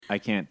I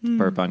can't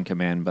burp on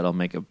command, but I'll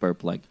make a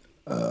burp like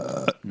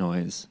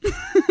noise.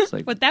 It's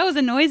like, But that was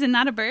a noise and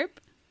not a burp?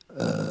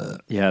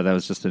 yeah, that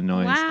was just a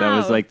noise. Wow. That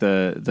was like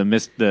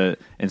the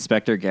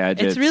Inspector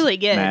Gadget. It's really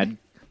good. Mad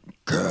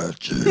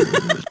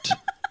Gadget.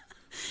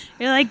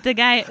 You're like the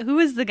guy, who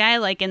was the guy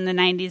like in the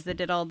 90s that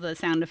did all the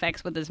sound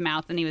effects with his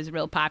mouth and he was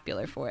real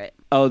popular for it?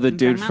 Oh, the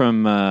dude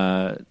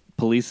from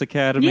Police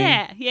Academy?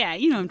 Yeah,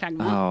 you know what I'm talking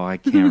about. Oh, I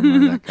can't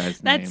remember that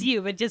guy's name. That's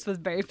you, but just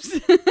with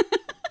burps.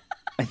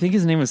 I think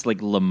his name was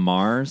like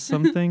LaMar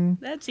something.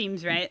 That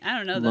seems right. I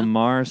don't know though.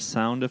 LaMar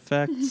Sound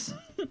Effects?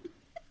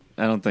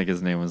 I don't think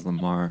his name was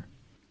LaMar.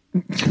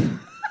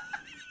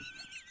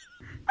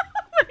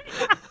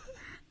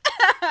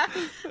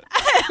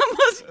 I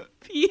almost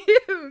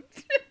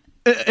puked.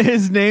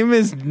 His name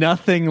is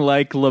nothing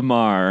like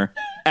Lamar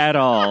at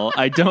all.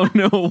 I don't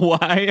know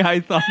why I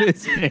thought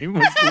his name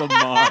was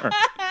Lamar.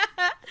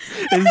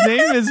 His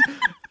name is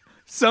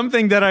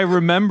something that I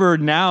remember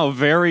now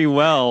very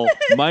well.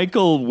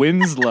 Michael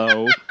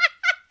Winslow.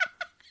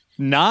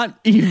 Not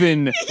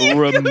even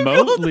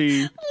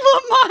remotely.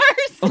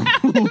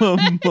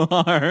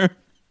 Lamar.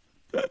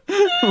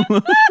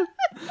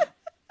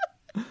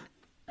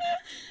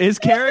 His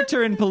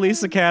character in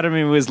Police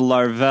Academy was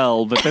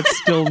Larvell, but that's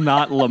still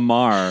not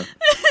Lamar.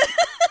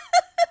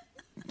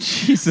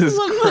 Jesus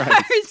Lamar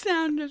Christ.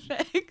 sound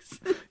effects.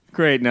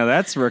 Great, now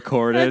that's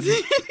recorded.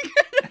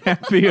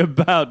 Happy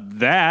about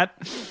that.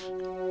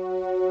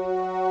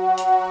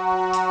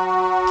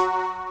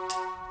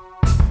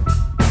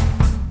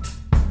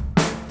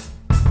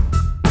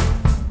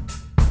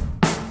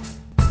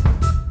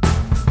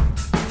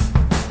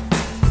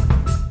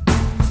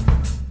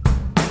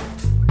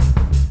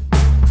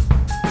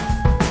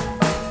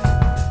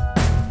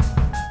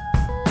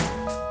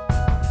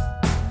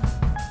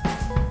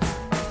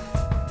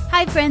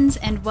 Hi, friends,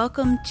 and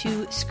welcome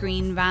to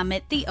Screen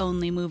Vomit, the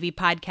only movie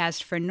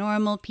podcast for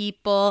normal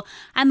people.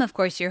 I'm, of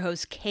course, your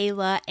host,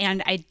 Kayla,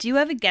 and I do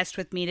have a guest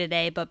with me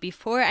today, but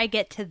before I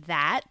get to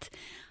that,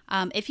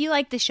 if you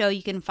like the show,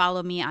 you can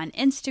follow me on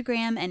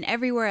Instagram and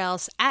everywhere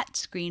else at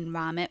Screen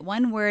Vomit,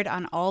 one word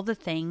on all the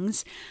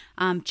things.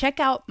 Check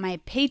out my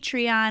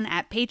Patreon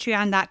at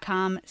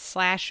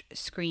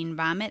patreon.com/Screen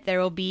Vomit. There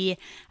will be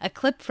a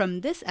clip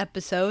from this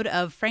episode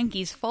of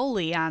Frankie's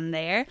Foley on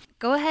there.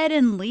 Go ahead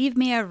and leave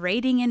me a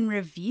rating and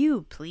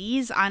review,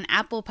 please, on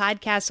Apple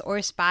Podcasts or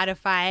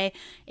Spotify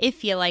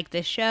if you like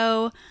the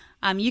show.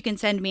 You can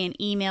send me an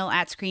email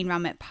at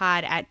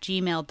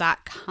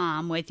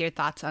screenvomitpod@gmail.com with your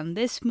thoughts on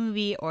this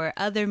movie or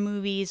other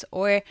movies,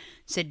 or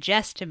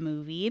suggest a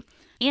movie.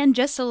 And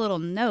just a little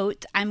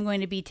note, I'm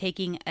going to be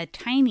taking a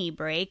tiny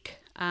break,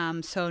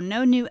 so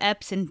no new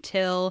eps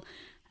until,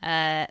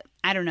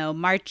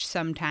 March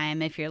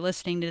sometime. If you're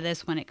listening to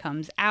this when it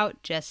comes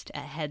out, just a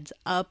heads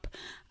up.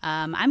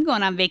 I'm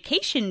going on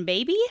vacation,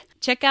 baby.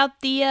 Check out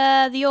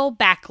the old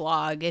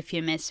backlog if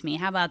you miss me.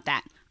 How about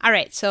that? All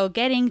right, so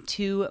getting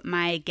to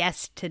my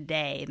guest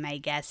today.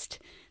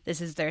 This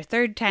is their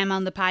third time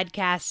on the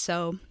podcast,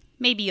 so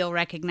maybe you'll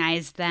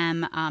recognize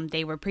them.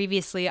 They were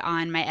previously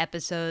on my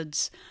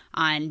episodes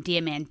on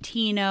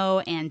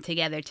Diamantino and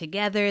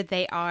Together.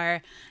 They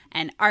are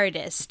an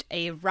artist,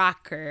 a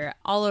rocker,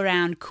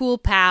 all-around cool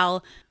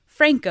pal,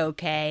 Frank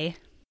OK.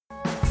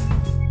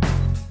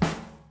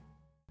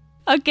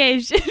 Okay,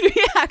 should we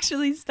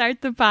actually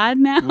start the pod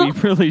now? We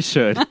really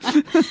should.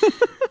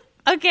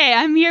 Okay,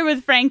 I'm here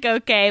with Frank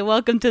OK.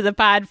 Welcome to the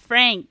pod,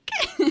 Frank.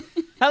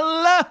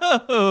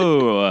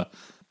 Hello!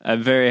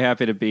 I'm very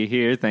happy to be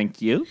here,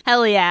 thank you.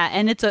 Hell yeah,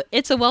 and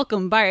it's a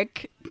welcome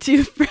bark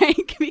to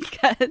Frank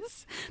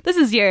because this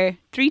is your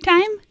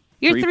three-time?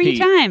 Your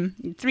three-time.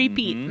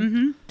 Three-peat.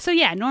 Mm-hmm. So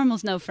yeah,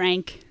 normal's no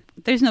Frank.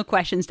 There's no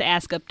questions to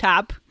ask up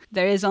top.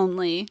 There is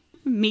only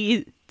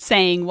me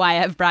saying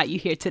why I've brought you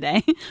here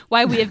today,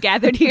 why we have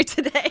gathered here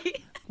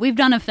today. We've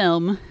done a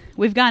film.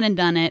 We've gone and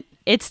done it.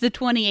 It's the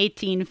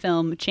 2018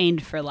 film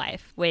Chained for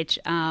Life, which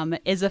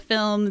is a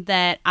film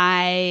that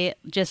I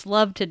just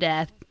love to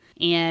death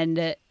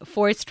and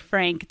forced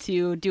Frank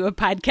to do a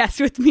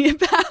podcast with me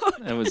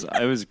about.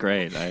 It was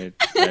great. I'm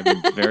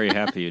very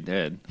happy you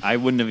did. I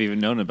wouldn't have even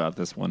known about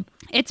this one.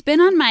 It's been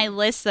on my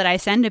list that I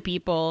send to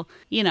people,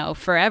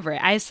 forever.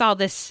 I saw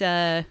this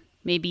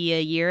maybe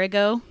a year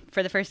ago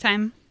for the first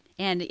time.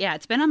 And yeah,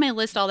 it's been on my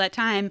list all that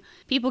time.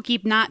 People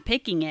keep not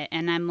picking it.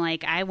 And I'm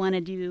like, I want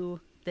to do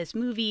this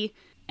movie.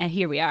 And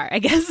here we are, I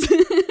guess.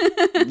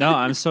 No,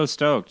 I'm so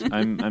stoked.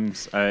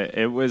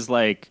 It was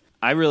like,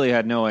 I really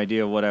had no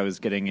idea what I was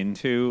getting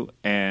into,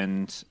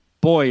 and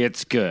boy,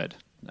 it's good.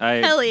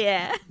 Hell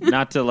yeah!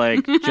 Not to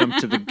like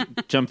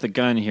jump the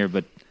gun here,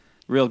 but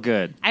real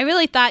good. I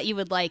really thought you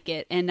would like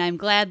it, and I'm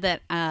glad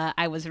that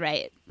I was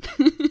right.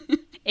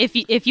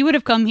 If you would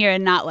have come here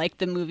and not liked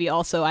the movie,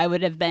 also, I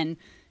would have been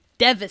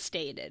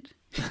devastated.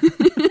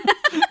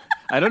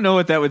 I don't know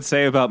what that would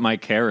say about my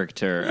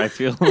character. I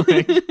feel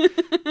like.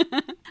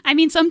 I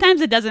mean,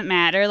 sometimes it doesn't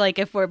matter, like,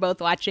 if we're both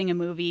watching a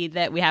movie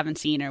that we haven't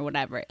seen or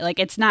whatever. Like,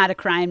 it's not a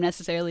crime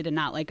necessarily to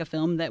not like a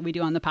film that we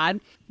do on the pod.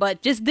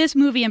 But just this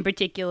movie in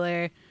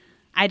particular,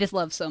 I just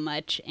love so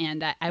much,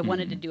 and I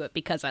wanted to do it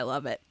because I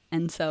love it.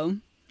 And so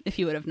if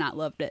you would have not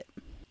loved it,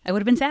 I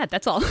would have been sad.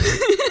 That's all.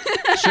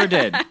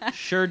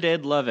 Sure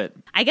did love it.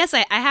 I guess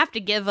I have to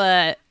give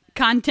a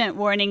content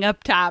warning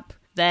up top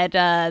that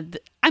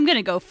I'm going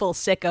to go full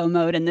sicko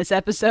mode in this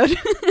episode.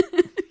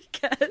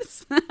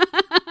 Because...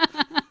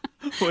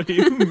 What do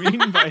you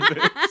mean by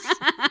this?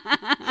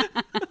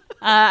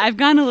 I've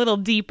gone a little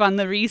deep on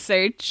the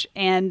research,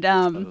 and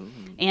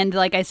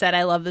like I said,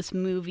 I love this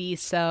movie,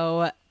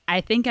 so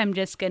I think I'm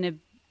just gonna.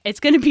 It's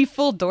gonna be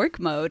full dork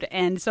mode,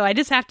 and so I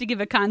just have to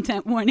give a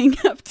content warning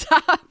up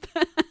top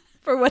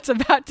for what's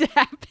about to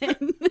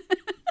happen.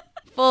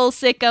 Full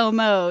sicko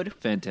mode.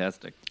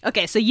 Fantastic.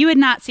 Okay, so you had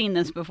not seen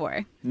this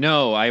before.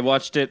 No, I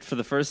watched it for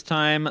the first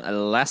time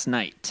last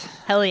night.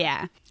 Hell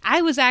yeah.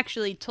 I was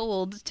actually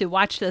told to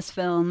watch this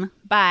film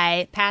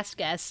by past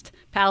guest,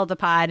 pal of the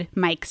pod,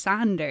 Mike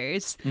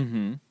Saunders.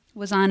 Mm-hmm.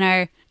 Was on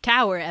our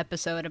Tower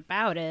episode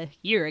about a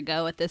year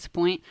ago at this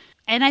point.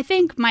 And I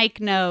think Mike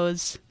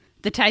knows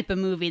the type of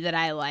movie that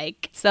I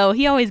like. So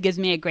he always gives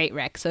me a great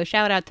rec. So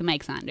shout out to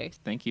Mike Saunders.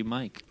 Thank you,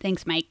 Mike.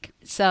 Thanks, Mike.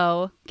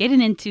 So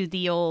getting into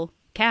the old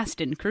cast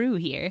and crew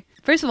here.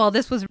 First of all,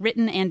 this was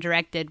written and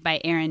directed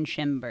by Aaron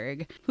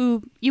Schimberg,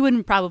 who you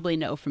wouldn't probably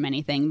know from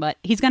anything, but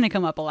he's going to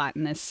come up a lot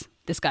in this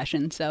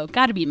discussion, so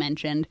gotta be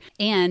mentioned.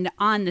 And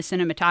on the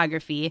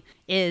cinematography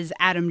is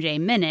Adam J.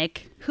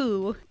 Minnick,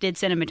 who did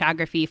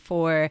cinematography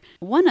for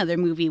one other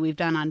movie we've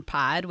done on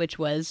Pod, which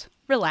was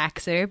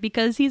Relaxer,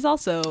 because he's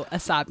also a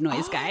sob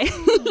noise guy.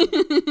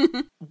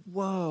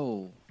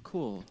 Whoa,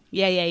 cool.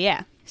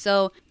 Yeah.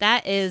 So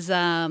that is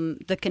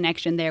the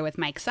connection there with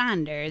Mike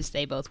Saunders.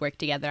 They both worked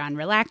together on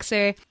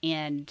Relaxer,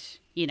 and,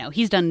 you know,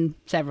 he's done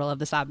several of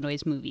the sob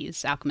noise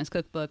movies, Alchemist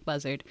Cookbook,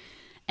 Buzzard,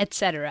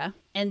 etc.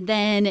 And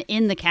then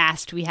in the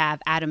cast, we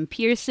have Adam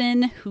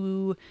Pearson,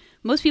 who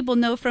most people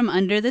know from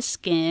Under the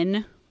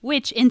Skin,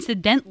 which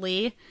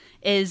incidentally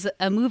is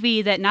a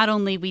movie that not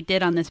only we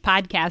did on this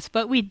podcast,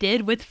 but we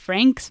did with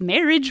Frank's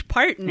marriage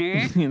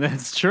partner.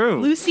 That's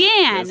true.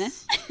 Lucianne.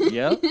 Yes.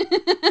 Yep.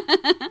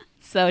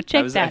 So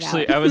check that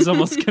out. I was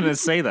almost going to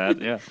say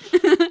that, yeah.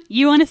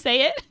 You want to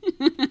say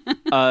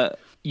it?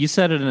 You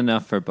said it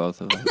enough for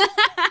both of us.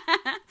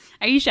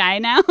 Are you shy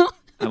now?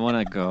 I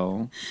want to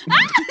go.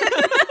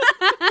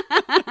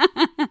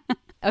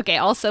 Okay,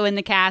 also in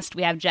the cast,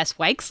 we have Jess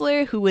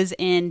Weixler, who was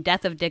in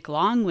Death of Dick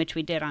Long, which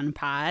we did on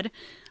Pod.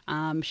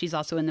 She's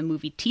also in the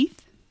movie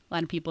Teeth. A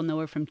lot of people know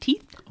her from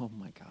Teeth. Oh,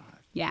 my God.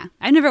 Yeah,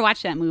 I never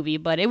watched that movie,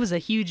 but it was a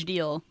huge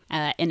deal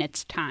in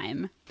its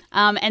time.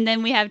 And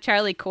then we have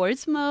Charlie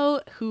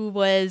Korsmo, who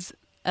was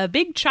a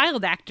big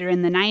child actor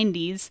in the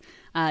 90s.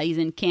 He's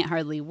in Can't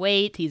Hardly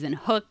Wait. He's in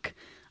Hook.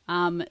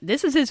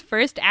 This is his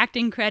first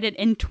acting credit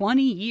in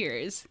 20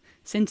 years.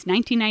 Since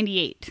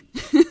 1998.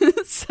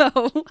 So,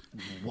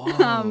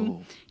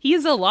 whoa. He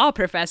is a law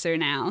professor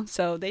now,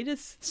 so they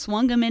just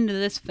swung him into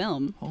this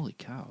film. Holy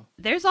cow.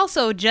 There's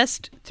also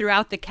just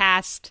throughout the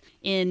cast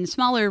in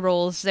smaller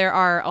roles, there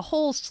are a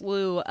whole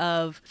slew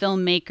of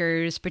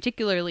filmmakers,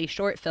 particularly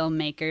short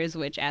filmmakers,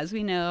 which, as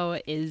we know,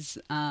 is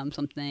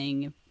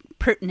something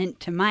pertinent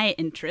to my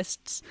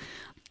interests.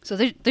 So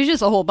there's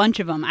just a whole bunch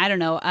of them. I don't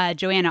know.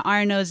 Joanna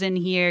Arno's in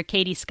here.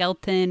 Katie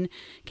Skelton.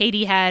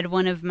 Katie had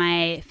one of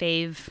my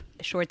fave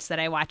shorts that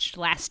I watched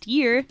last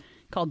year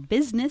called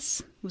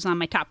Business. It was on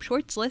my top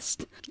shorts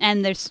list.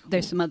 And there's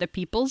some other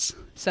people's.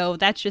 So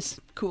that's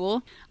just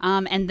cool.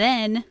 And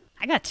then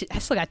I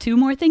still got two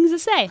more things to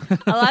say.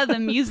 A lot of the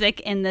music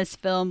in this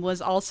film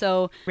was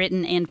also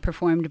written and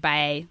performed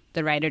by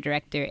the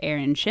writer-director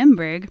Aaron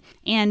Schimberg,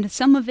 and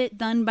some of it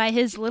done by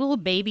his little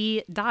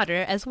baby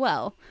daughter as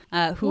well,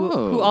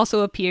 who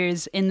also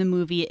appears in the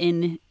movie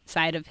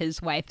inside of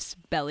his wife's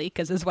belly,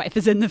 because his wife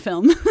is in the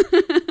film.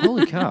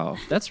 Holy cow.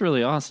 That's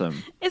really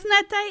awesome. Isn't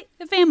that tight?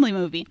 A family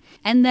movie.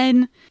 And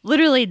then,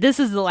 literally, this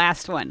is the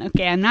last one.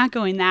 Okay, I'm not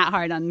going that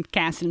hard on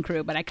cast and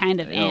crew, but I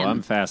kind of am. Oh,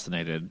 I'm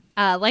fascinated.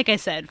 Like I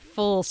said,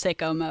 full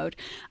sicko mode.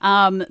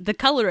 The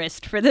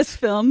colorist for this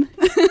film,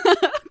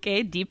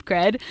 okay, deep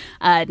cred,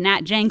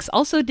 Nat Jenks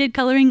also did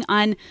coloring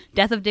on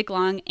Death of Dick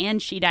Long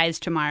and She Dies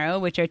Tomorrow,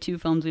 which are two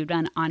films we've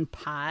done on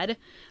Pod,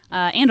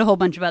 and a whole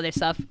bunch of other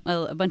stuff,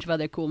 a bunch of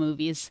other cool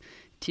movies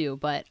too.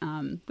 But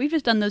we've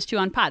just done those two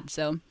on Pod,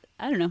 so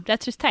I don't know.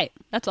 That's just tight.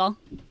 That's all.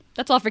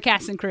 That's all for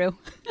cast and crew.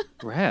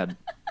 Rad.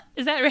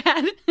 Is that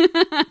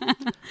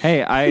rad?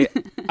 Hey,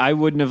 I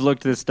wouldn't have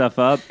looked this stuff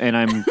up, and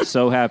I'm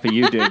so happy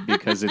you did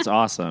because it's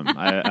awesome.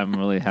 I'm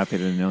really happy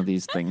to know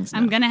these things now.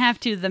 I'm going to have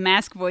to, the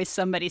mask voice,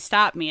 somebody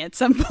stop me at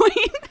some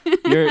point.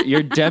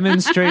 You're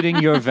demonstrating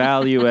your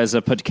value as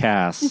a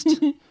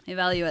podcast. My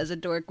value as a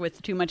dork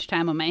with too much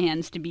time on my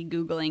hands to be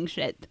Googling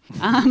shit.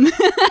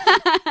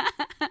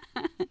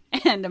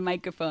 And a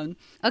microphone.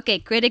 Okay,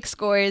 critic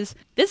scores.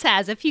 This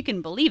has, if you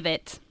can believe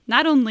it,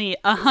 not only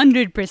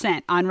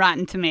 100% on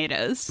Rotten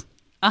Tomatoes,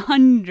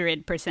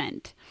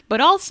 100%,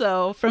 but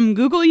also from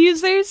Google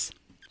users,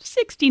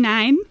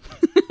 69,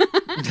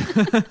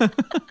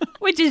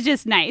 which is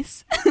just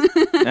nice.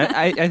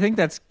 I think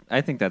that's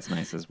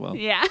nice as well.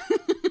 Yeah.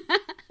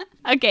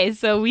 Okay,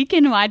 so we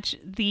can watch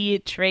the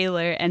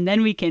trailer and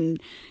then we can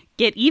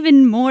get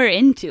even more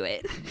into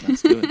it.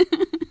 Let's do it.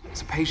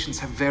 The patients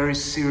have very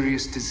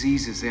serious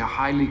diseases. They are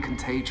highly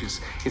contagious.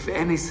 If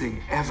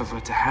anything ever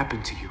were to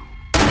happen to you.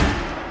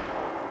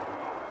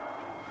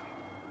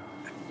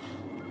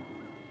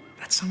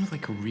 That sounded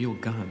like a real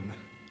gun.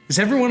 Is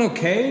everyone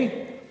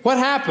okay? What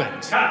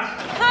happened?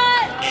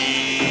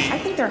 I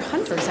think there are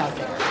hunters out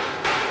there.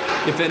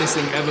 If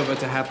anything ever were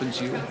to happen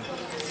to you,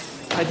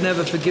 I'd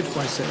never forgive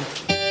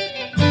myself.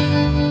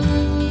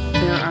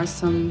 There are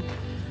some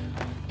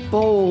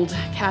bold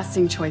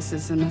casting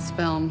choices in this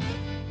film.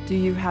 Do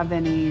you have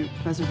any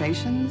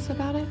reservations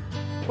about it?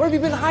 Where have you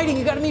been hiding?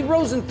 You gotta meet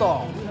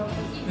Rosenthal.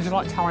 Would you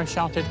like how I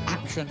shouted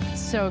action?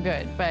 So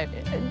good, but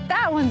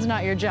that one's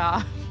not your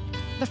job.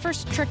 The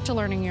first trick to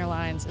learning your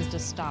lines is to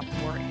stop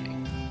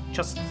worrying.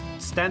 Just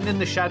stand in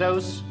the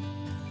shadows,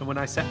 and when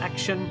I say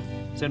action,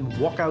 then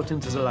walk out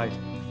into the light.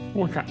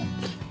 Okay.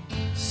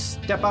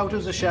 Step out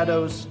of the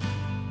shadows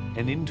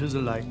and into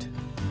the light.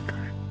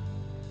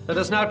 Let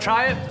us now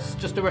try it. It's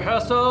just a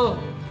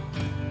rehearsal.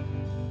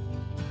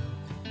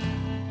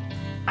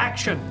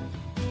 Action.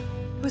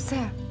 Who's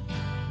there?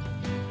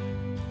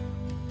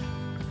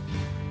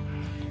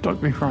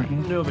 Don't be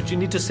frightened. No, but you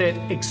need to say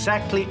it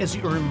exactly as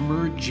you're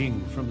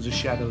emerging from the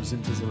shadows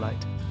into the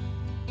light.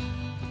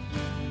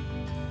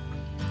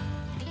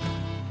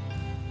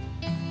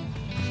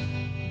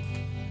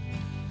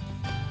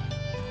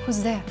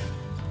 Who's there?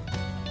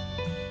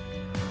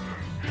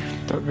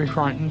 Don't be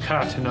frightened.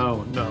 Cut.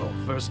 No.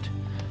 First,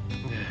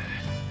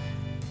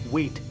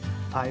 wait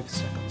 5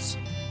 seconds.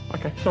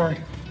 Okay, sorry.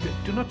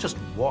 Do not just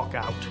walk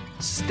out.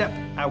 Step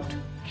out.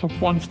 So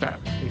one step.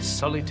 A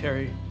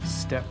solitary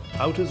step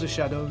out of the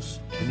shadows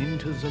and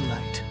into the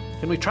light.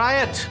 Can we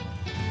try it?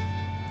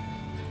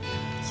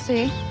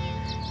 See?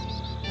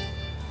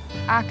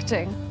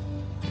 Acting.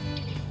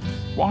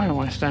 Why am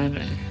I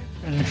standing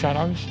in the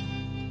shadows?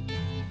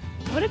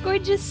 What a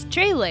gorgeous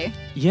trailer.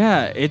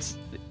 Yeah, it's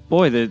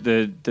boy,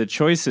 the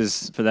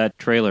choices for that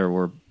trailer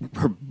were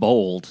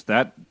bold.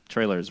 That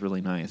trailer is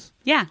really nice.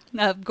 Yeah,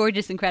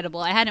 gorgeous,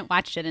 incredible. I hadn't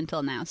watched it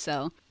until now,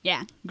 so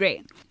yeah,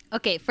 great.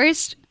 Okay,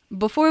 first,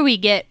 before we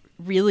get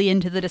really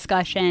into the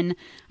discussion,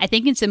 I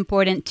think it's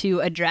important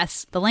to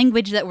address the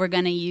language that we're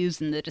going to use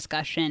in the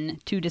discussion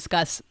to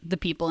discuss the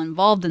people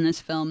involved in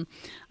this film.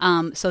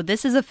 So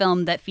this is a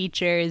film that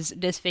features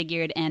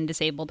disfigured and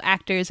disabled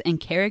actors and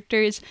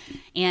characters,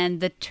 and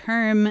the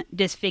term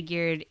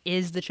disfigured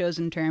is the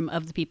chosen term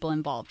of the people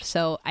involved.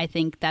 So I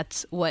think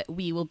that's what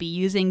we will be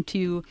using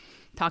to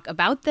talk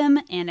about them,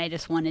 and I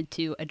just wanted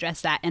to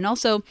address that. And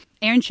also,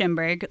 Aaron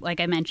Schimberg, like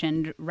I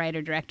mentioned,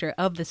 writer-director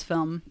of this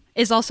film,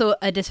 is also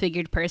a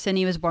disfigured person.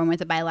 He was born with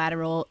a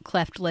bilateral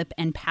cleft lip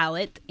and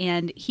palate,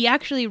 and he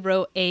actually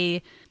wrote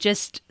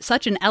just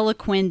such an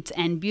eloquent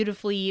and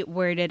beautifully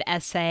worded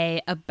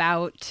essay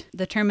about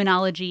the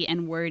terminology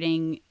and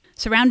wording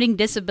surrounding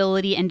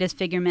disability and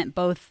disfigurement,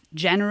 both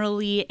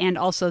generally and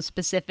also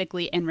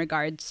specifically in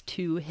regards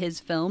to his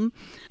film.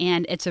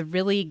 And it's a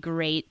really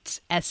great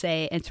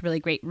essay. It's a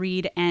really great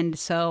read. And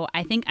so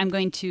I think I'm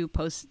going to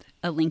post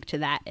a link to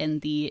that in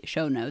the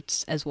show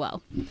notes as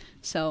well.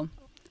 So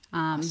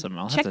Awesome.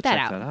 I'll have check to that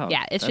check out. that out.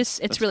 Yeah, it's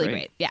That's really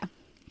great. Yeah.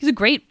 He's a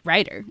great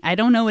writer. I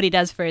don't know what he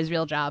does for his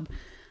real job,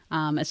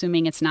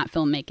 assuming it's not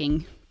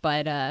filmmaking,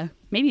 but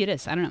maybe it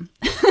is. I don't know.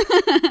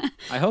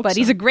 I hope But so.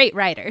 he's a great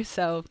writer,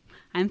 so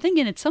I'm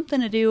thinking it's something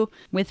to do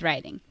with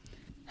writing.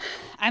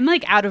 I'm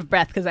like out of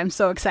breath because I'm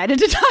so excited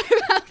to talk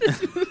about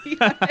this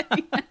movie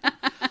already.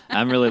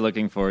 I'm really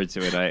looking forward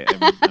to it.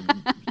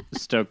 I'm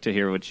stoked to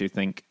hear what you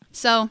think.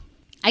 So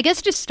I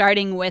guess just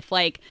starting with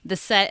like the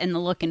set and the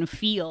look and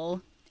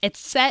feel. It's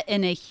set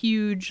in a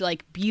huge,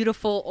 like,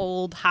 beautiful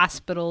old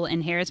hospital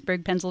in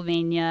Harrisburg,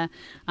 Pennsylvania.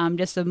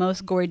 Just the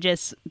most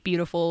gorgeous,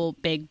 beautiful,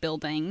 big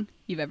building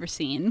you've ever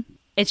seen.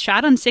 It's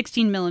shot on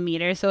 16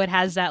 millimeters, so it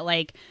has that,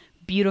 like,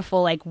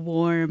 beautiful, like,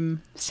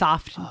 warm,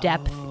 soft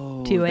depth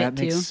to it, That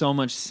makes too. so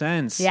much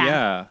sense. Yeah.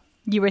 Yeah.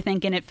 You were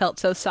thinking it felt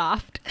so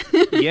soft.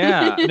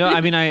 Yeah. No,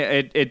 I mean,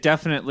 it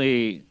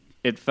definitely,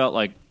 it felt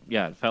like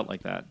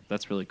that.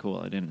 That's really cool.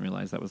 I didn't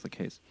realize that was the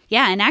case.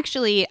 Yeah, and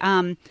actually,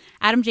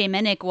 Adam J.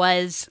 Minnick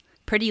was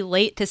pretty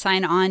late to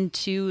sign on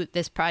to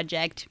this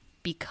project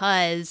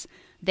because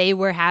they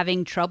were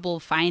having trouble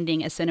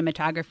finding a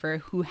cinematographer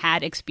who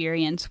had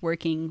experience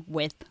working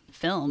with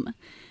film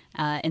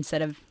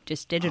instead of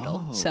just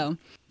digital. Oh. So,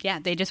 yeah,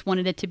 they just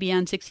wanted it to be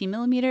on 16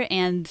 millimeter,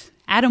 and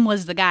Adam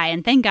was the guy,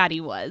 and thank God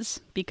he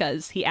was,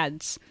 because he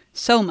adds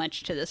so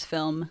much to this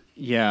film.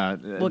 Yeah.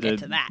 We'll get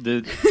to that.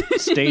 The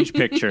stage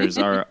pictures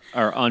are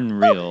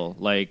unreal.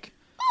 Like,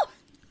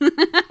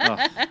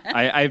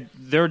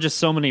 there were just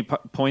so many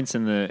points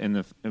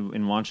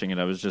in watching it.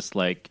 I was just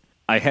like,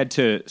 I had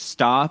to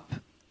stop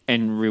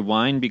and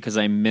rewind because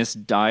I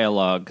missed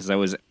dialogue because I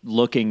was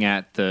looking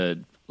at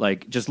the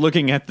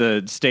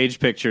stage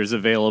pictures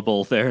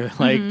available there.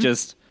 Like,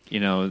 just,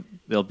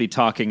 they'll be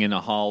talking in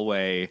a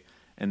hallway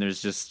and there's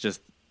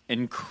just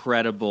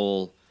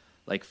incredible,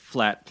 like,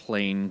 flat,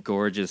 plain,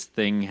 gorgeous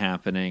thing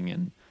happening.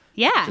 And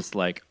Yeah. Just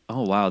like,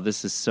 oh wow,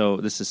 this is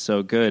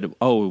so good.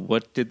 Oh,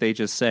 what did they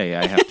just say?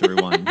 I have to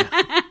rewind.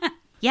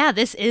 Yeah,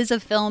 this is a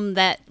film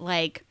that,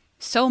 like,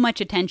 so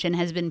much attention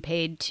has been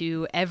paid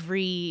to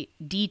every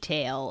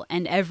detail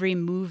and every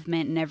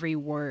movement and every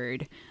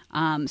word.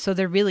 So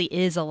there really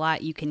is a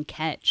lot you can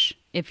catch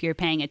if you're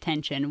paying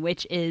attention,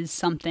 which is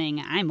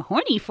something I'm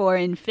horny for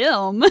in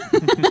film.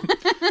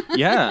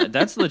 Yeah,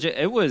 that's legit.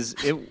 It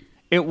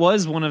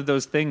was one of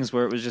those things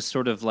where it was just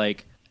sort of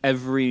like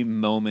every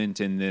moment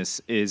in this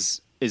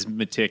is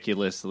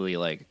meticulously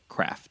like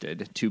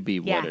crafted to be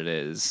what it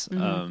is.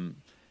 And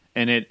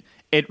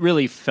it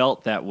really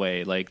felt that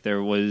way. Like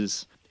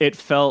it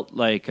felt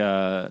like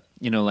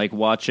like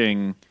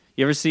watching.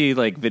 You ever see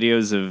like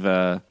videos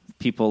of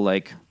people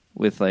like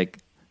with like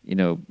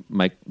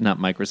not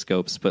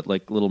microscopes, but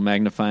like little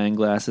magnifying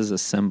glasses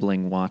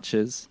assembling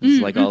watches.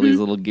 It's like all these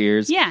little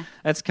gears. Yeah.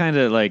 That's kind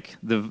of like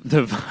the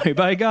vibe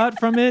I got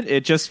from it.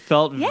 It just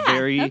felt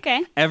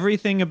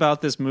everything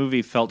about this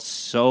movie felt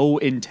so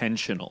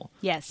intentional.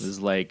 Yes. It was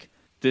like,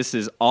 this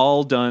is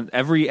all done.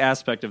 Every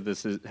aspect of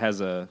this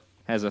has a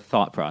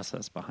thought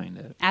process behind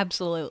it.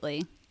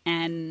 Absolutely.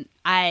 And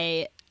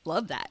I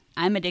love that.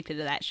 I'm addicted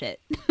to that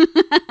shit.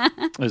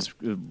 It was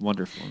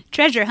wonderful.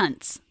 Treasure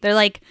hunts. They're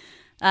like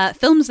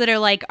films that are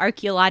like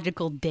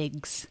archaeological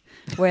digs,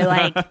 where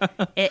like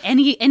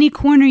any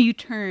corner you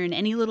turn,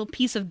 any little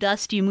piece of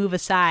dust you move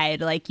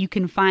aside, like you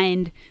can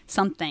find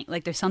something.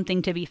 Like there's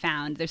something to be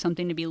found. There's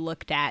something to be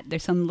looked at.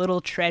 There's some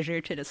little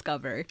treasure to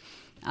discover.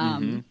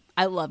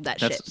 I love that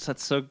shit.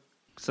 That's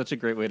such a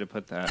great way to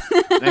put that.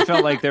 And I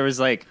felt like there was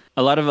like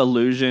a lot of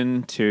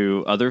allusion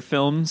to other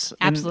films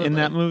in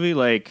that movie,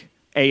 like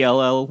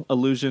ALL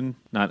illusion,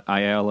 not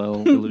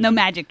ILL illusion. No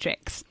magic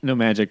tricks. No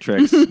magic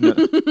tricks.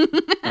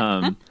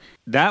 No.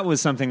 That was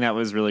something that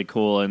was really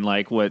cool, and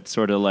like what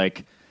sort of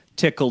like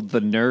tickled the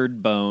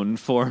nerd bone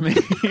for me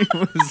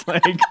was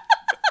like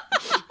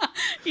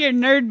your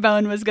nerd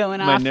bone was going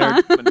my off.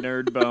 My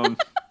nerd bone.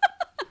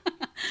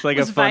 It's like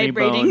a funny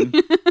vibrating.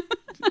 bone.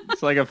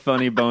 It's like a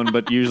funny bone,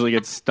 but usually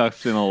gets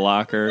stuffed in a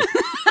locker.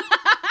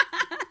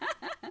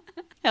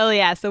 Hell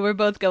yeah, so we're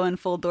both going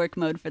full dork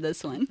mode for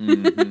this one.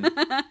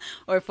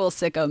 Or full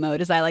sicko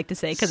mode, as I like to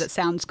say, because it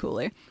sounds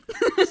cooler.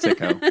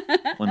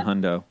 Sicko.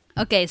 100.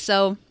 Okay,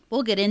 so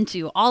we'll get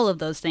into all of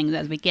those things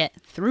as we get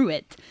through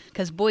it,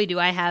 because boy, do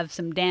I have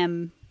some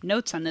damn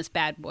notes on this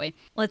bad boy.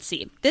 Let's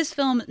see. This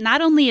film,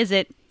 not only is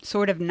it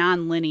sort of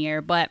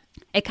non-linear, but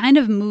it kind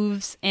of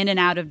moves in and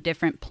out of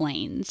different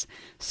planes.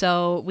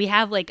 So we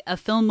have like a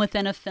film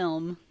within a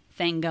film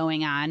thing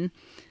going on,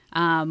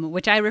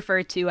 which I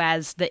refer to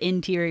as the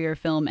interior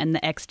film and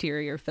the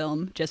exterior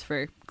film, just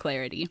for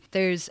clarity.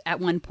 There's at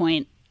one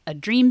point a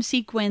dream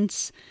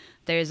sequence.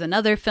 There's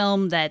another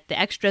film that the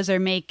extras are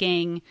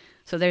making.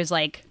 So there's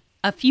like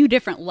a few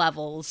different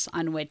levels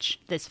on which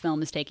this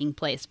film is taking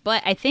place.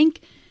 But I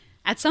think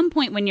at some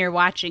point when you're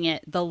watching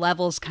it, the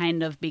levels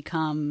kind of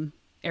become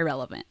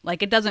irrelevant.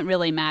 Like, it doesn't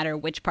really matter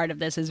which part of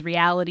this is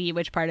reality,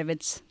 which part of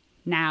it's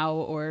now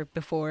or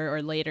before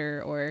or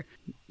later or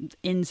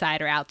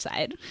inside or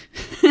outside.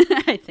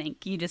 I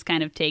think you just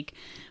kind of take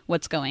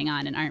what's going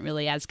on and aren't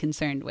really as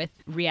concerned with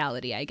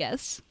reality, I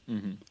guess.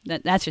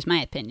 That's just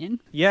my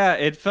opinion. Yeah,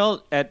 it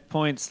felt at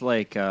points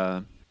like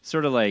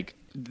sort of like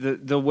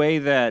the way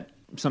that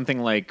something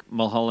like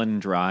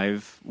Mulholland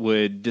Drive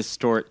would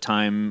distort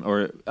time,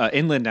 or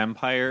Inland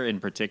Empire in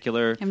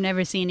particular. I've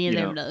never seen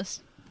either of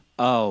those.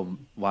 Oh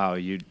wow,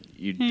 you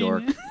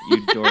dork,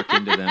 you dork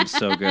into them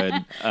so good.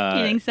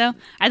 You think so?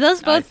 Are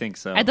those both? I think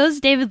so. Are those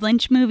David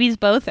Lynch movies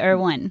both, or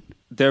one?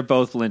 They're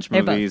both Lynch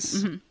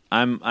movies. Both.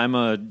 I'm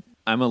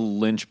a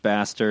Lynch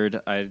bastard.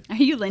 Are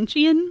you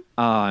Lynchian?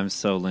 Oh, I'm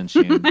so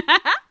Lynchian.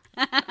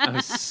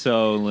 I'm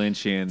so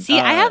Lynchian. See,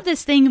 I have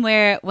this thing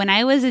where when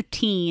I was a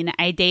teen,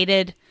 I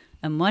dated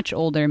a much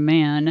older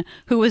man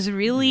who was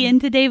really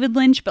into David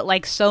Lynch, but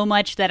like so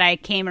much that I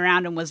came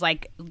around and was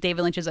like,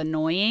 David Lynch is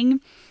annoying.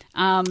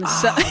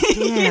 So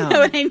you know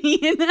what I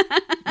mean?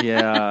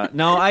 Yeah.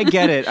 No, I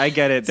get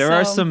it. There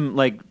are some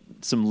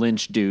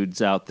Lynch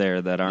dudes out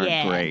there that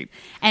aren't great.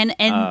 And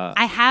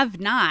I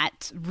have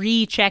not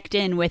rechecked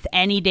in with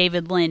any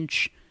David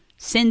Lynch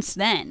since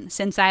then,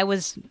 since I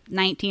was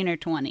 19 or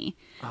 20.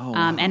 Oh,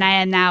 wow. And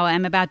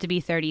I'm about to be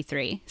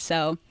 33.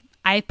 So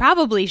I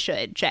probably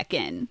should check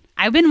in.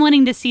 I've been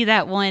wanting to see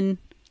that one,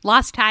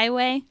 Lost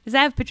Highway. Does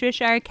that have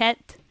Patricia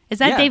Arquette? Is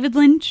that David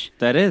Lynch?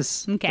 That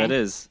is. Okay. That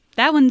is.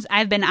 That one's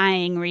I've been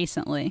eyeing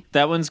recently.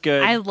 That one's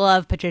good. I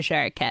love Patricia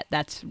Arquette.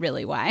 That's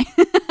really why.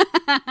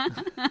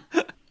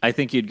 I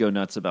think you'd go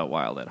nuts about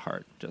Wild at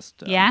Heart.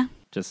 Just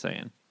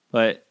saying.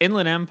 But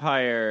Inland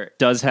Empire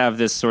does have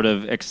this sort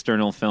of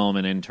external film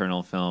and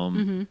internal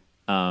film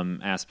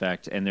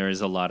aspect, and there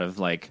is a lot of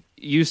like,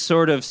 you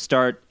sort of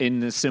start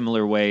in a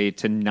similar way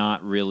to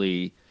not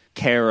really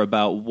care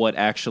about what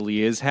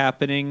actually is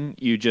happening.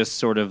 You just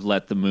sort of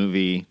let the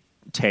movie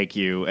take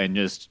you and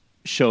just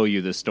show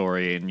you the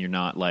story, and you're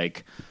not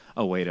like,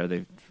 oh wait, are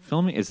they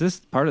filming? Is this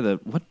part of the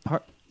what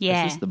part?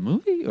 Yeah. Is this the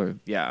movie? Or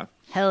yeah.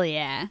 Hell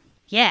yeah.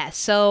 Yeah,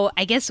 so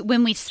I guess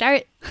when we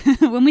start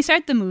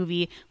the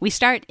movie, we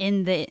start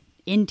in the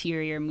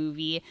interior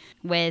movie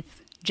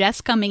with Jess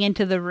coming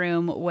into the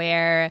room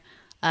where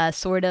a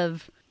sort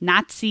of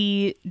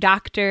Nazi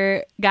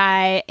doctor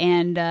guy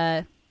and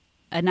a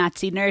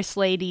Nazi nurse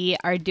lady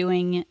are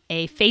doing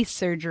a face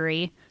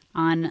surgery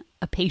on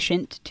a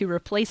patient to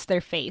replace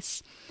their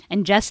face.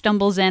 And Jess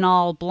stumbles in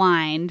all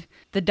blind.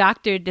 The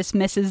doctor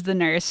dismisses the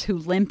nurse, who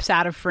limps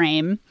out of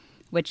frame,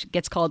 which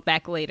gets called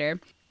back later.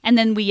 And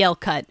then we yell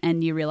cut,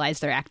 and you realize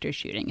they're actors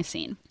shooting a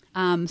scene.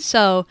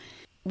 So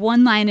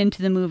one line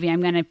into the movie, I'm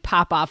going to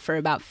pop off for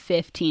about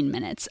 15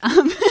 minutes.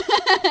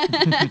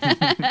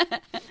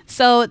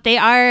 So they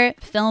are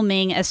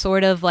filming a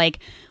sort of like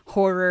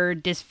horror,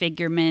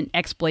 disfigurement,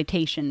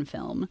 exploitation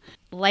film.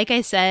 Like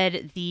I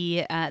said,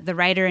 the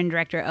writer and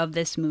director of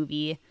this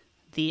movie,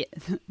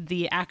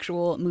 the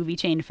actual movie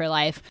Chained for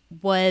Life,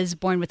 was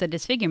born with a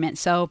disfigurement.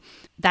 So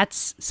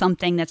that's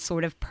something that's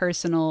sort of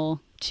personal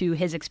to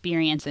his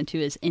experience and to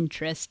his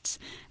interests,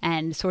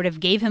 and sort of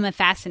gave him a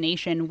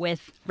fascination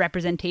with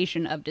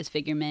representation of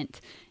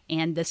disfigurement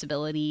and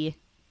disability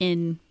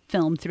in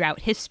film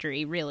throughout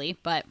history, really.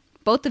 But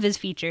both of his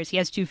features, he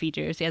has 2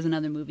 features. He has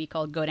another movie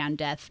called Go Down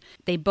Death.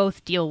 They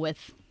both deal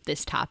with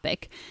this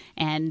topic,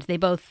 and they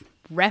both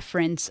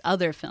reference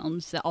other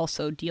films that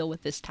also deal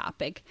with this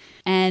topic.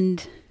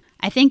 And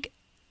I think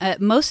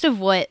most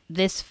of what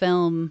this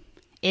film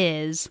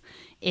is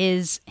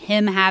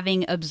him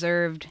having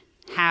observed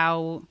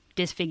how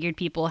disfigured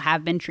people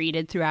have been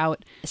treated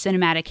throughout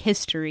cinematic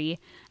history,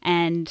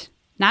 and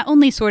not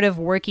only sort of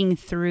working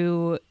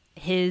through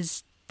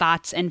his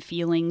thoughts and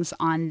feelings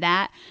on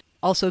that,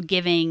 also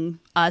giving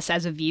us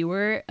as a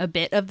viewer a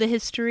bit of the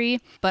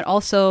history, but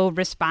also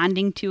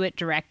responding to it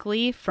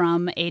directly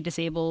from a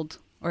disabled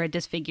or a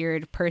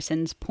disfigured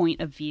person's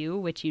point of view,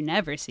 which you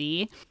never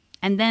see.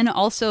 And then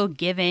also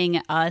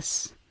giving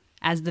us,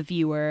 as the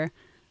viewer,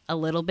 a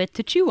little bit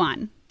to chew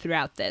on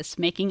throughout this,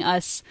 making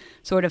us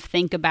sort of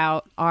think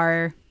about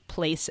our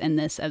place in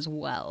this as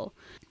well.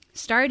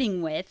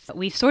 Starting with,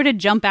 we sort of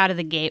jump out of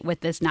the gate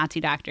with this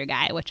Nazi doctor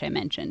guy, which I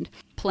mentioned,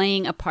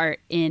 playing a part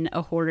in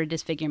a horror,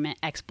 disfigurement,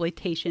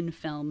 exploitation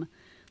film.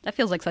 That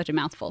feels like such a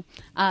mouthful.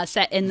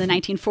 Set in the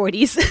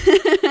 1940s.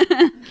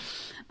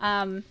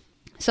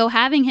 So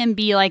having him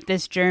be like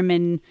this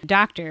German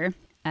doctor,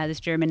 this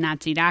German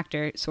Nazi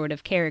doctor sort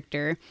of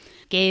character,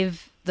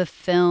 gave the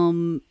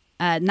film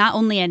not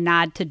only a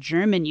nod to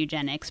German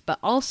eugenics, but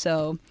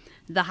also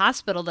the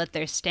hospital that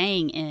they're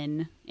staying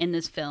in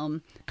this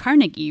film,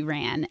 Carnegie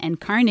ran, and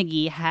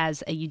Carnegie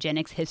has a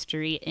eugenics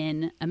history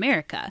in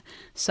America.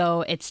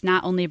 So it's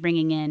not only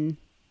bringing in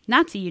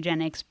Nazi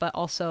eugenics, but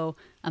also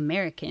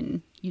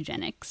American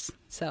eugenics.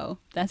 So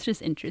that's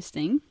just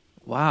interesting.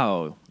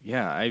 Wow.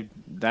 Yeah,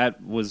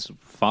 that was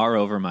far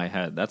over my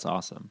head. That's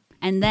awesome.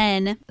 And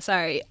then,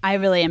 sorry, I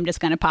really am just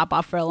going to pop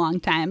off for a long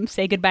time.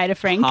 Say goodbye to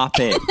Frank. Pop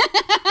it.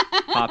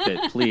 Pop it,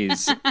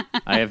 please.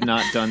 I have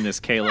not done this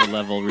Kayla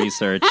level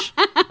research.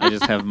 I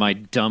just have my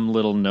dumb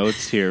little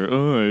notes here.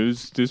 Oh,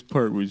 this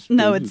part was...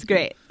 No, it's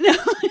great. No.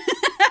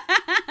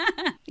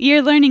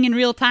 You're learning in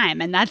real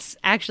time, and that's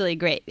actually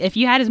great. If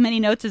you had as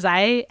many notes as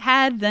I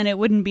had, then it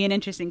wouldn't be an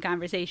interesting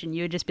conversation.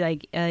 You would just be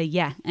like,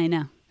 yeah, I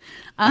know.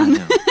 I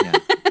know,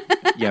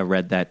 yeah,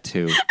 read that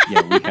too.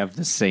 Yeah, we have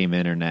the same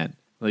internet.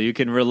 Well, you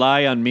can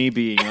rely on me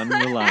being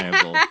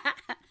unreliable.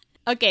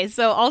 Okay,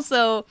 so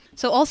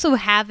also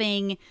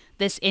having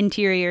this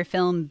interior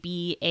film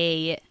be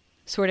a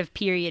sort of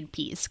period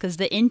piece, because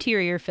the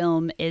interior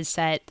film is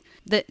set...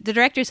 The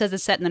director says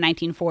it's set in the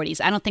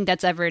 1940s. I don't think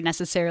that's ever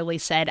necessarily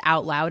said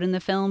out loud in the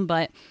film,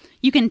 but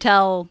you can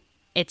tell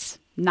it's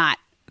not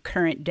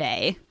current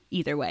day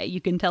either way.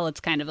 You can tell it's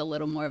kind of a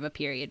little more of a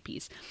period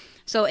piece.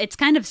 So it's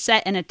kind of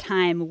set in a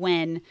time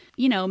when,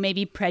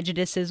 maybe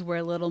prejudices were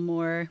a little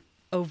more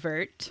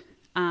overt.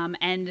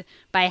 And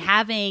by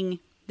having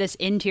this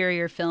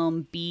interior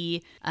film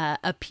be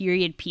a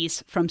period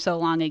piece from so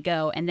long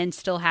ago, and then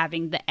still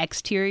having the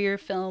exterior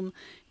film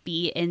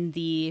be in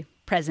the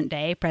present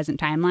day, present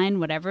timeline,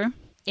 whatever.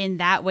 In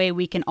that way,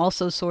 we can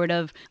also sort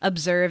of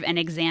observe and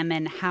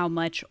examine how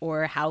much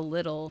or how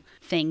little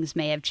things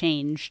may have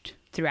changed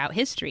throughout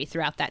history,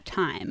 throughout that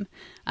time,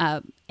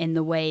 in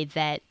the way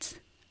that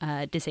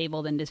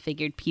disabled and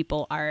disfigured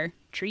people are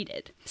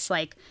treated. It's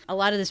like a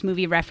lot of this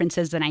movie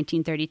references the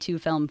 1932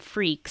 film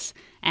Freaks,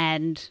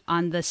 and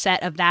on the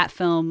set of that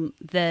film,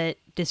 the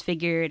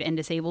disfigured and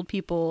disabled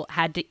people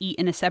had to eat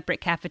in a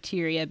separate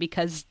cafeteria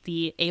because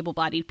the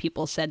able-bodied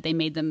people said they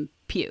made them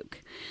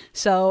puke.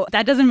 So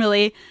that doesn't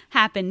really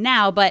happen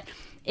now, but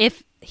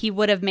if he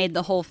would have made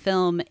the whole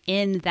film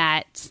in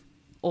that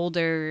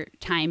older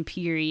time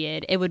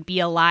period, it would be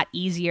a lot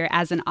easier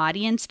as an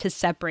audience to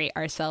separate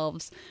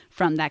ourselves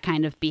from that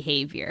kind of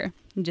behavior.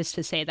 Just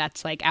to say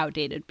that's like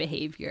outdated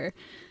behavior.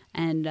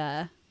 And,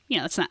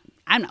 it's not,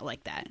 I'm not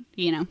like that,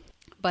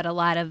 But a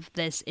lot of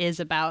this is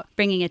about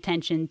bringing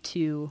attention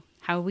to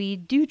how we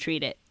do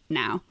treat it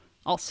now,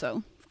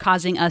 also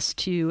causing us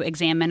to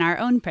examine our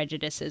own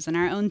prejudices and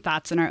our own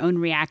thoughts and our own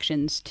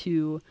reactions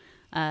to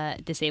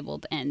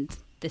disabled and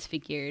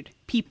disfigured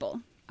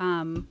people.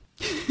 I'm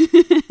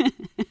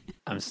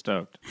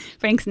stoked.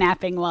 Frank's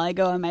napping while I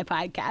go on my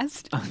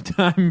podcast.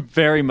 I'm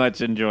very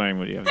much enjoying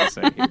what you have to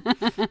say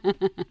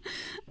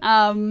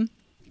here.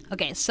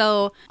 Okay,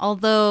 so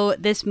although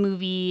this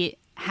movie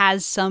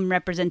has some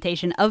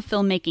representation of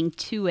filmmaking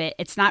to it,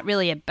 it's not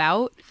really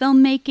about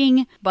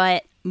filmmaking,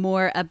 but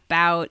more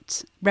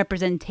about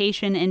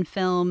representation in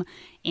film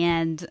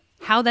and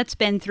how that's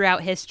been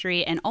throughout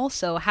history, and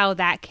also how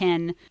that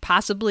can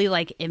possibly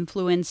like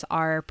influence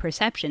our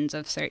perceptions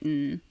of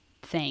certain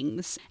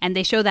things. And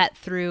they show that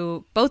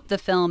through both the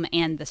film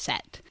and the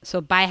set.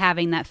 So by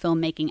having that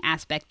filmmaking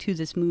aspect to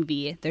this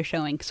movie, they're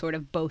showing sort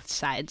of both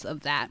sides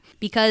of that.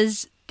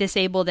 Because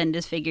disabled and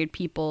disfigured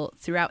people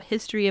throughout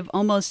history have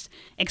almost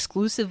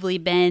exclusively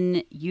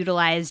been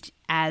utilized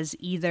as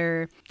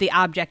either the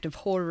object of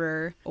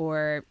horror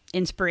or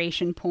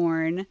inspiration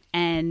porn,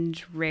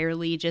 and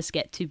rarely just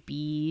get to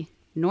be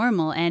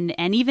normal. And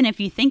even if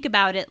you think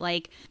about it,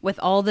 like with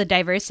all the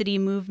diversity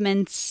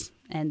movements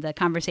and the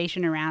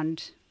conversation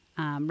around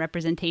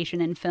representation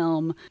in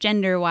film,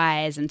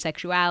 gender-wise and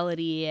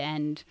sexuality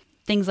and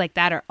things like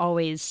that are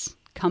always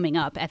coming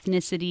up,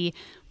 ethnicity,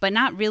 but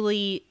not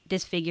really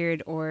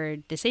disfigured or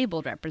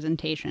disabled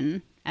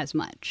representation as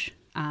much.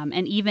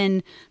 And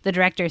even the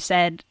director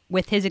said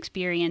with his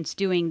experience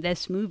doing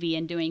this movie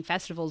and doing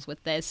festivals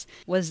with this,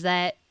 was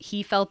that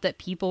he felt that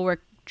people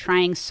were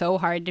trying so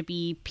hard to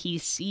be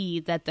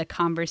PC that the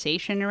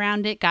conversation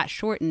around it got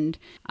shortened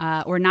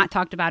or not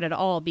talked about at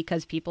all,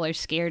 because people are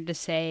scared to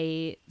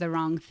say the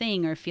wrong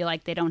thing or feel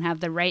like they don't have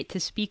the right to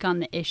speak on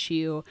the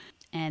issue,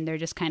 and they're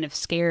just kind of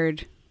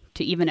scared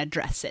to even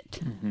address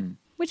it,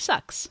 which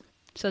sucks.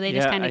 So they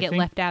just kind of get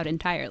left out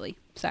entirely.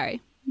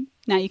 Sorry.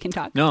 Now you can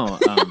talk. No,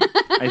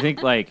 I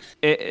think like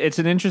it's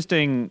an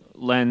interesting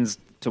lens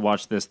to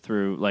watch this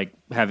through, like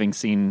having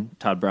seen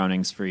Todd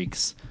Browning's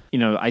Freaks. You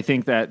know, I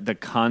think that the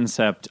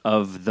concept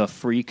of the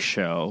freak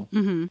show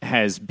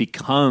has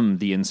become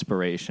the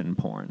inspiration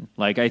porn.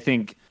 Like, I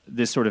think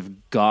this sort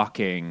of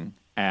gawking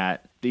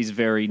at these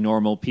very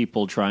normal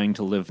people trying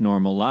to live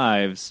normal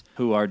lives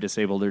who are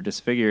disabled or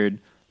disfigured,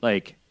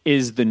 like,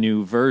 is the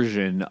new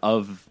version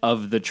of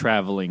the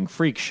traveling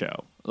freak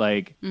show.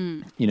 Like,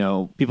 you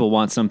know, people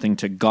want something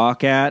to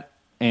gawk at,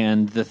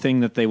 and the thing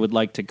that they would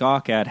like to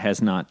gawk at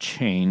has not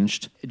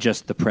changed.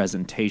 Just the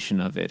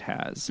presentation of it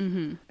has.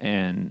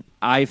 And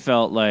I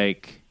felt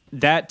like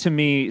that, to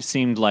me,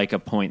 seemed like a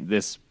point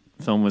this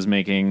film was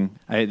making.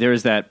 There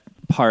is that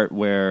part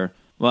where,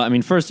 well, I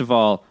mean, first of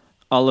all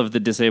of the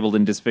disabled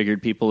and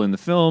disfigured people in the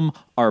film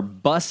are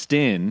bussed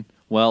in,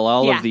 while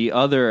all of the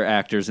other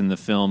actors in the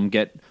film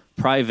get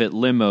private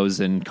limos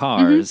and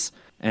cars.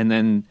 And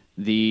then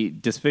the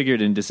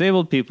disfigured and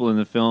disabled people in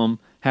the film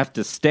have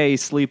to stay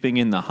sleeping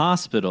in the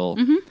hospital.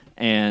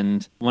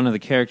 And one of the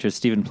characters,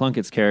 Stephen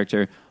Plunkett's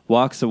character,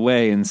 walks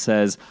away and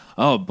says,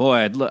 "Oh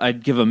boy,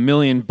 I'd give $1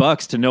 million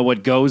to know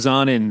what goes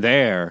on in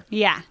there."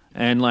 Yeah.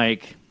 And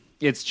like,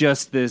 it's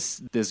just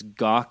this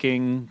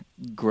gawking,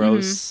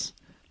 gross.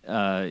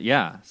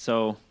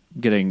 So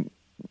getting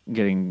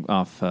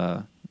off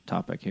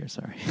topic here.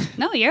 Sorry.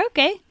 No, you're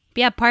okay.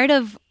 But yeah, part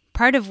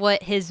of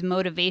what his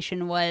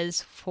motivation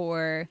was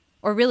for,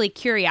 or really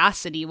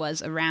curiosity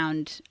was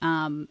around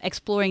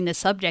exploring the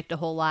subject a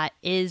whole lot,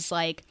 is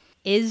like,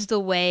 is the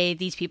way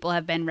these people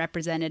have been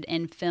represented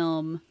in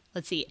film,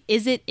 let's see,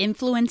 is it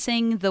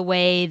influencing the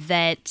way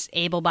that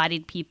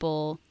able-bodied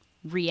people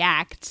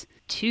react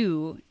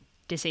to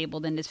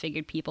disabled and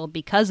disfigured people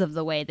because of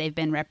the way they've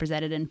been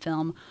represented in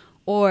film?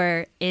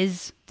 Or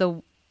is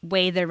the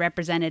way they're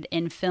represented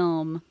in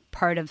film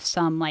part of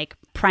some like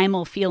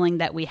primal feeling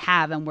that we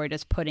have and we're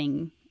just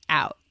putting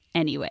out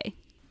anyway?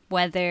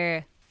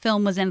 Whether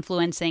film was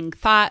influencing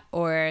thought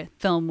or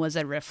film was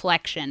a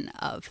reflection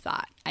of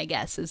thought, I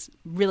guess, is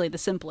really the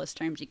simplest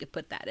terms you could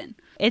put that in.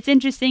 It's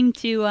interesting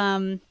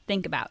to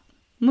think about.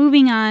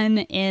 Moving on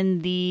in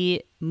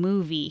the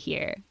movie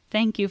here.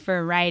 Thank you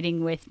for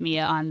riding with me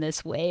on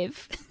this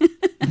wave.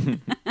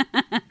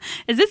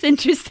 Is this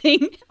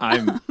interesting?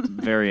 I'm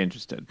very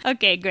interested.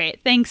 Okay,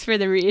 great. Thanks for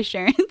the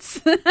reassurance.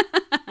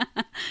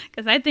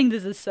 Because I think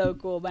this is so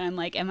cool, but I'm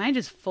like, am I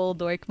just full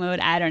dork mode?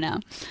 I don't know.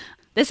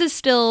 This is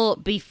still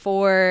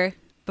before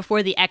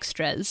the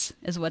extras,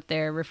 is what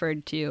they're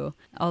referred to,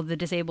 all the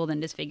disabled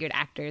and disfigured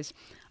actors.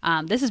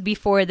 This is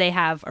before they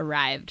have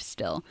arrived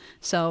still.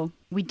 So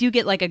we do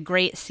get like a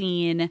great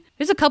scene.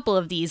 There's a couple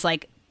of these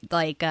like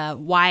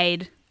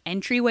wide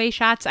entryway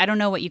shots. I don't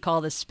know what you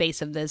call the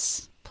space of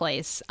this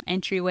place,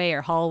 entryway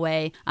or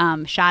hallway,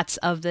 shots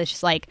of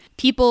this like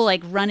people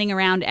like running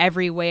around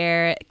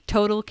everywhere,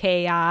 total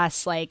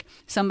chaos. Like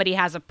somebody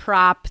has a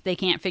prop they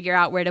can't figure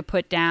out where to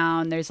put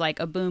down. There's like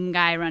a boom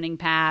guy running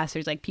past.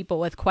 There's like people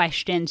with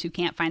questions who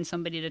can't find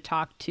somebody to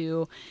talk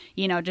to,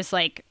 you know, just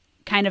like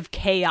kind of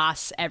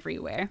chaos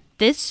everywhere.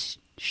 This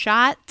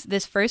shot,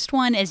 this first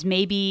one, is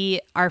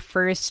maybe our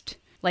first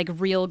like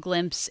real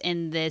glimpse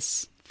in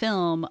this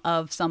film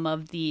of some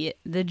of the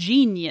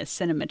genius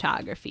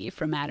cinematography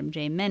from Adam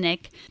J.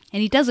 Minnick.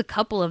 And he does a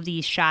couple of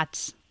these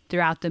shots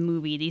throughout the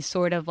movie. These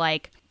sort of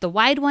like the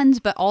wide ones,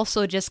 but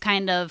also just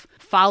kind of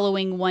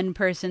following one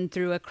person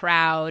through a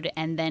crowd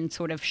and then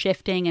sort of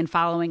shifting and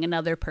following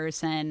another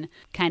person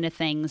kind of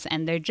things.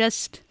 And they're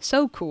just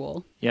so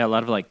cool. Yeah, a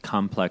lot of like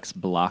complex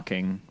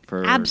blocking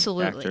for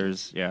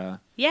actors. Yeah.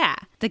 Yeah.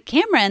 The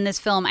camera in this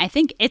film, I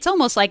think it's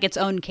almost like its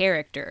own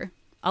character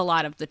a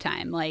lot of the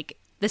time. Like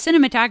the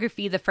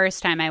cinematography the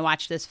first time I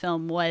watched this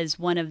film was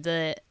one of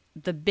the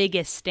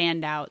biggest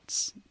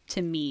standouts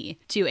to me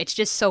too. It's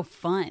just so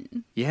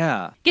fun.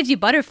 Yeah. Gives you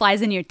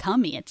butterflies in your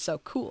tummy. It's so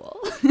cool.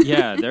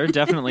 Yeah, there are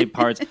definitely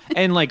parts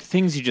and like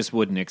things you just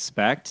wouldn't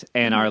expect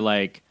and are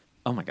like,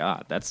 oh my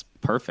God, that's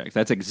perfect.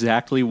 That's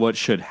exactly what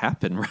should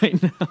happen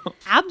right now.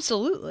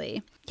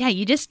 Absolutely. Yeah,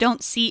 you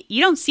don't see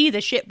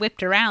the shit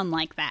whipped around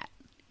like that.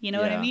 You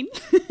know what I mean?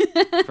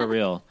 For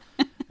real.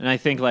 And I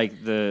think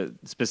like the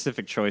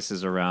specific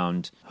choices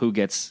around who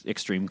gets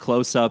extreme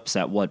close-ups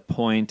at what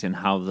point and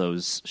how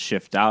those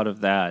shift out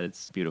of that,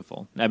 it's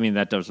beautiful. I mean,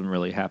 that doesn't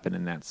really happen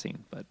in that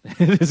scene, but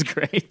it is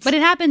great. But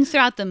it happens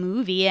throughout the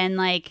movie, and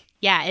like,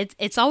 yeah,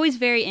 it's always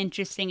very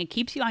interesting. It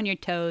keeps you on your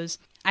toes.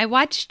 I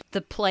watched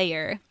The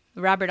Player,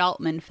 the Robert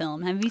Altman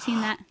film. Have you seen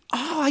that?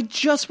 Oh, I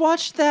just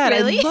watched that.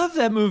 Really? I love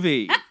that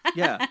movie.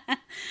 Yeah.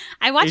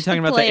 I watched. Are you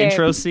talking The about Player. the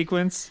intro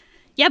sequence?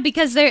 Yeah,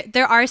 because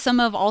there are some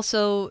of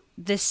also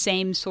this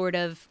same sort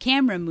of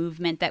camera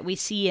movement that we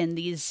see in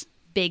these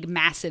big,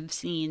 massive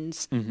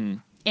scenes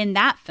in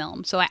that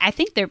film. So I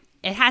think it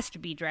has to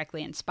be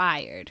directly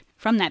inspired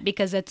from that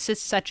because it's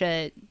just such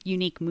a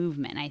unique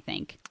movement, I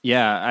think.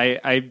 Yeah,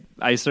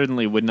 I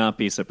certainly would not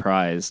be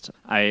surprised.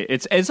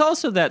 It's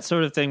also that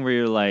sort of thing where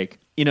you're like,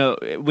 you know,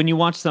 when you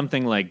watch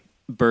something like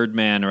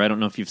Birdman, or I don't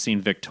know if you've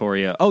seen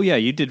Victoria. Oh yeah,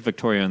 you did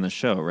Victoria on the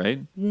show,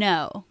 right?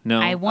 No. No.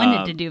 I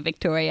wanted to do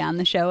Victoria on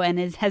the show, and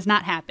it has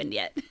not happened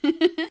yet. So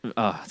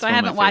I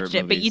haven't watched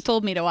it, but you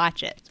told me to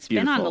watch it. It's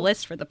been on the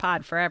list for the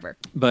pod forever.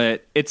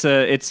 But it's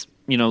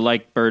you know,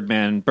 like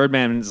Birdman.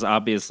 Birdman's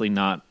obviously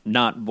not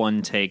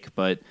one take,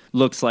 but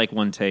looks like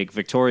one take.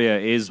 Victoria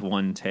is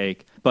one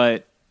take.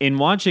 But in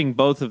watching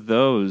both of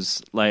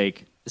those,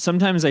 like,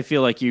 sometimes I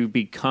feel like you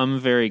become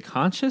very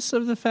conscious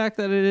of the fact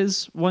that it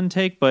is one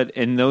take, but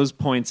in those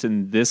points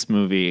in this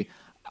movie,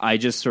 I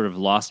just sort of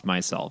lost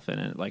myself in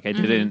it. Like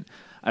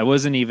I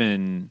wasn't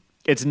even,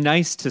 it's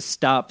nice to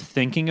stop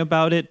thinking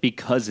about it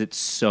because it's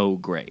so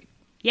great.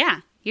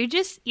 Yeah. You're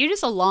just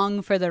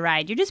along for the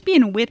ride. You're just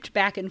being whipped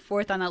back and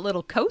forth on that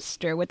little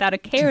coaster without a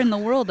care in the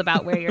world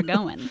about where you're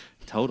going.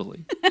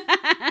 Totally.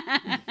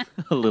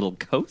 A little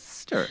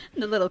coaster.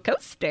 The little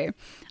coaster.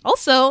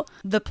 Also,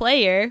 The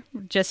Player,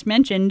 just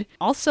mentioned,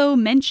 also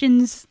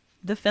mentions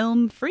the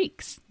film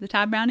Freaks, the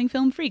Todd Browning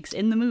film Freaks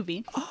in the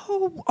movie.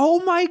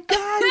 Oh my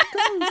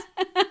God.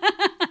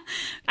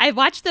 I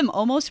watched them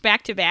almost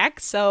back to back,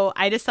 so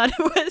I just thought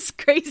it was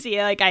crazy.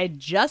 Like, I had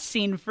just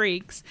seen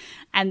Freaks,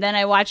 and then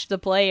I watched The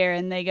Player,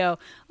 and they go,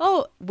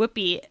 oh,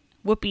 Whoopi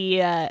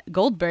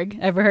Goldberg,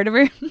 ever heard of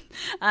her?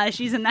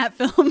 She's in that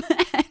film.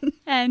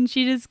 And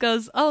she just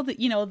goes, oh,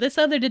 this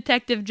other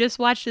detective just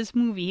watched this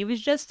movie. He was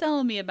just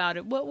telling me about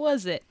it. What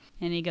was it?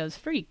 And he goes,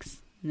 Freaks.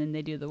 And then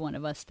they do the One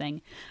of Us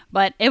thing.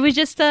 But it was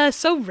just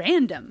so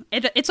random.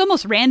 It's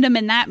almost random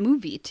in that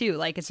movie, too.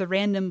 Like, it's a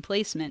random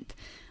placement.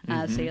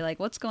 So you're like,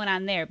 what's going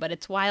on there? But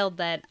it's wild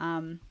that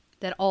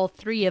that all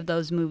three of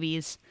those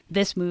movies,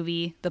 this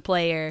movie, The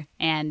Player,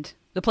 and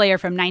The Player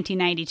from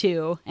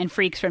 1992 and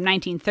Freaks from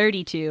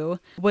 1932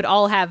 would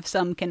all have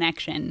some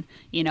connection,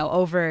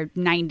 over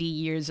 90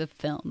 years of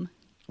film.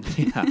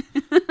 Yeah.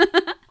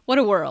 What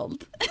a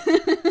world.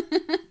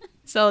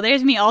 So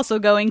there's me also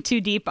going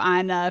too deep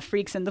on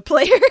Freaks and The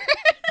Player.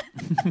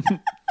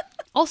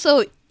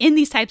 Also, in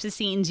these types of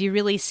scenes, you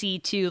really see,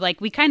 too,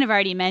 like we kind of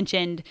already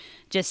mentioned,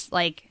 just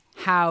like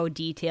how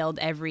detailed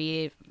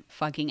every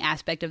fucking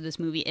aspect of this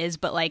movie is,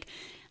 but like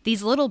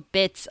these little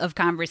bits of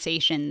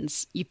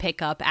conversations you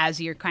pick up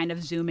as you're kind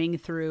of zooming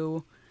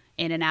through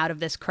in and out of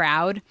this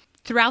crowd.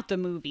 Throughout the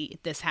movie,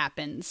 this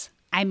happens.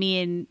 I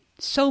mean,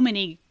 so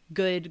many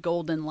good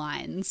golden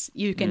lines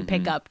you can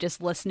pick up just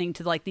listening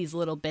to like these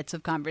little bits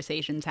of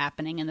conversations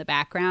happening in the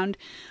background.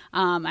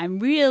 I'm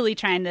really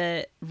trying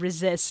to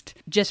resist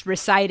just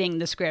reciting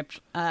the script.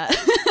 Yeah,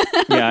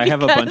 I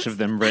have a bunch of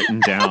them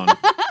written down.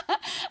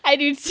 I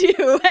do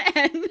too.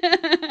 And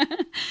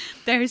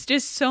there's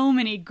just so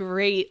many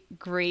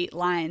great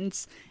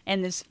lines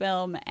in this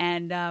film.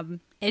 And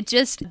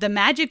the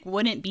magic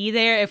wouldn't be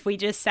there if we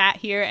just sat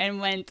here and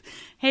went,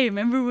 hey,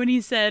 remember when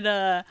he said,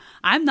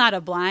 I'm not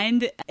a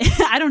blind,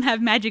 I don't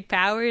have magic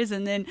powers,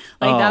 and then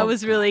that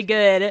was really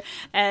good.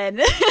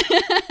 And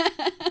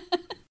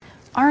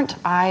Aren't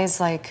eyes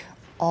like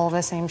all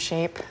the same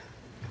shape?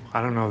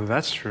 I don't know that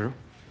that's true.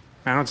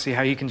 I don't see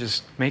how you can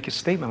just make a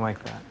statement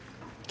like that.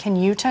 Can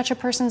you touch a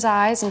person's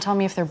eyes and tell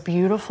me if they're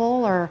beautiful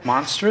or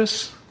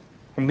Monstrous?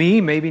 Well,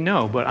 me, maybe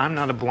no, but I'm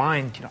not a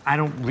blind. I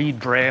don't read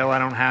Braille. I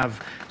don't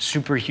have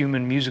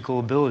superhuman musical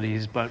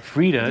abilities, but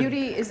Frida...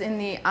 Beauty is in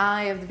the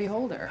eye of the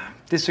beholder.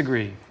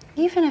 Disagree.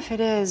 even if it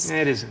is?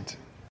 It isn't.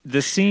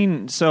 The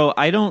scene, so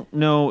I don't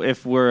know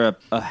if we're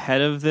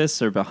ahead of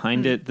this or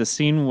behind it. The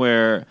scene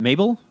where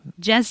Mabel?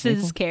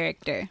 Jess's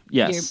character.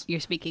 Yes. You're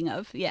speaking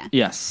of, yeah.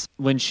 Yes.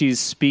 When she's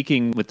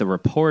speaking with the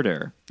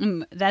reporter.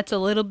 That's a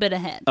little bit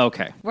ahead.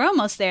 Okay. We're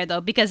almost there,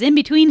 though, because in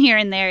between here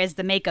and there is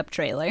the makeup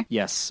trailer.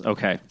 Yes,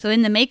 okay. So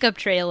in the makeup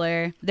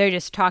trailer, they're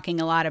just talking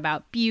a lot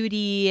about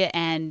beauty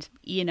and,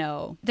 you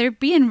know, they're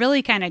being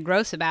really kind of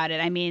gross about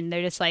it. I mean,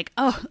 they're just like,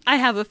 oh, I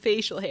have a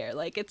facial hair.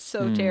 Like, it's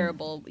so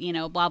terrible, you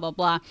know, blah, blah,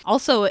 blah.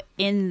 Also,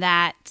 in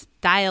that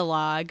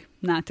dialogue,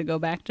 not to go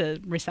back to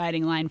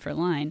reciting line for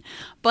line,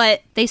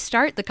 but they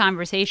start the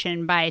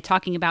conversation by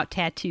talking about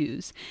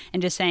tattoos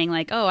and just saying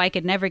like, oh, I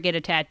could never get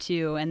a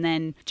tattoo. And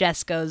then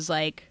Jess goes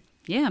like,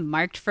 yeah,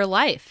 Marked for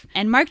Life.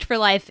 And Marked for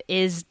Life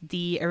is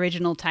the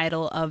original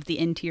title of the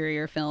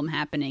interior film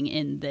happening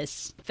in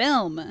this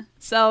film.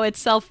 So it's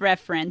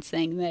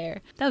self-referencing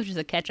there. That was just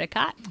a catch I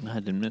caught. I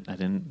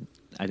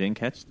didn't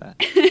catch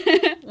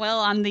that. Well,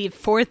 on the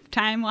fourth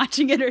time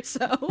watching it or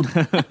so,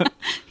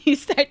 you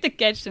start to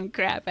catch some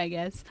crap, I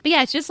guess. But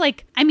yeah, it's just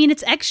like, I mean,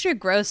 it's extra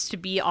gross to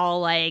be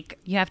all like,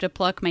 you have to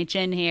pluck my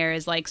chin hair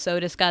is like so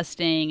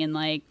disgusting and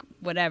like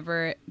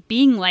whatever.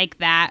 Being like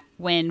that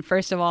when,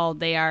 first of all,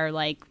 they are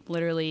like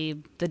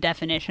literally the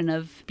definition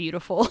of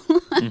beautiful.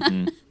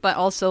 But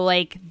also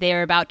like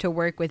they're about to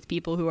work with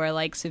people who are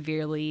like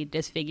severely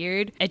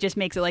disfigured. It just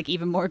makes it like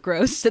even more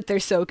gross that they're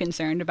so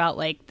concerned about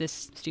like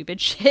this stupid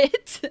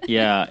shit.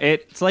 Yeah,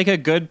 it's like a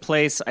good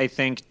place, I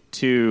think,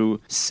 to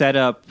set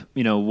up,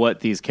 you know, what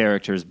these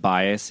characters'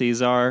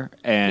 biases are,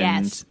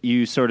 and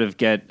you sort of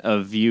get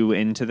a view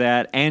into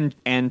that, and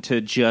to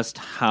just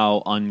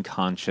how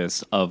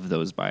unconscious of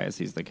those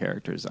biases the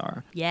characters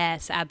are.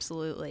 Yes,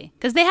 absolutely.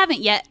 Because they haven't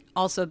yet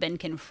also been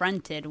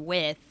confronted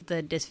with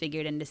the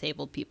disfigured and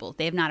disabled people.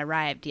 They have not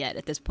arrived yet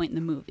at this point in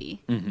the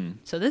movie.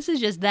 So this is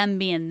just them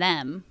being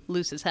them,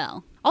 loose as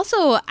hell.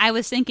 Also, I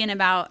was thinking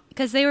about,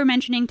 because they were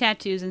mentioning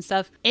tattoos and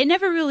stuff, it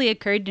never really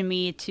occurred to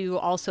me to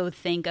also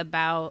think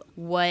about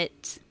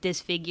what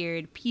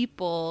disfigured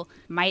people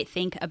might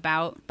think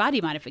about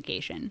body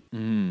modification.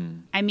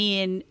 I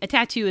mean, a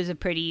tattoo is a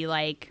pretty,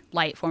 like,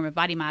 light form of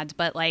body mods,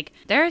 but, like,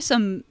 there are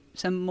some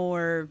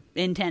more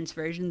intense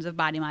versions of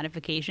body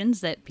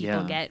modifications that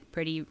people get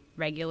pretty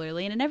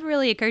regularly, and it never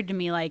really occurred to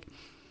me, like,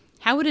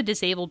 how would a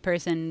disabled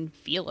person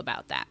feel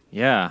about that?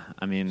 Yeah,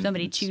 I mean...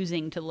 Somebody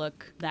choosing to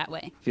look that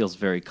way. Feels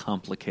very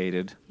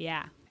complicated.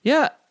 Yeah.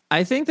 Yeah,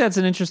 I think that's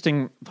an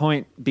interesting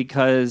point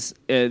because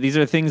these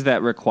are things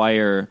that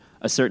require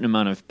a certain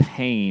amount of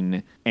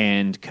pain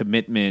and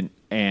commitment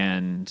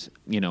and,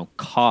 you know,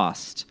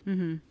 cost.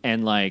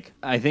 And, like,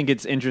 I think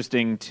it's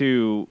interesting,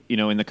 too, you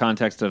know, in the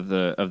context of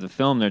the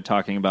film, they're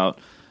talking about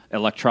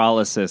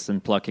electrolysis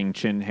and plucking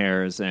chin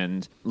hairs,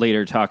 and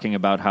later talking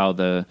about how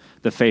the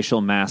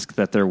facial mask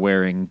that they're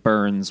wearing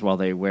burns while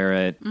they wear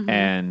it,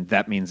 and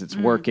that means it's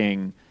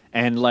working.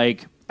 And,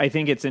 like, I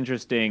think it's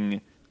interesting,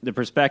 the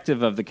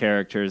perspective of the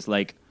characters,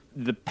 like,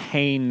 the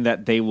pain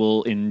that they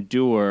will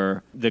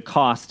endure, the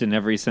cost in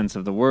every sense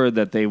of the word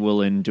that they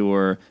will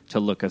endure to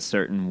look a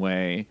certain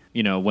way.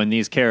 You know, when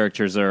these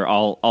characters are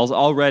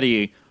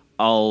already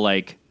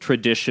like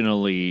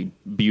traditionally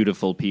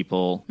beautiful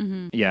people.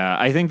 Yeah,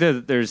 I think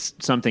that there's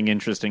something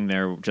interesting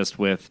there just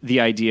with the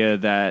idea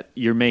that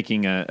you're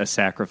making a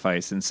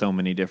sacrifice in so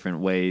many different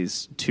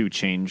ways to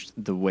change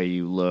the way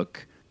you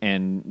look.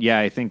 And yeah,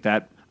 I think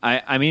that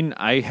I mean,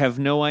 I have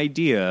no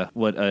idea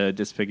what a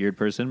disfigured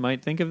person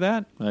might think of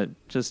that, but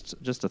just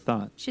a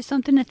thought. It's just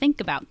something to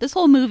think about. This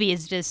whole movie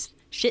is just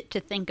shit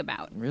to think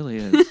about. It really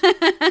is.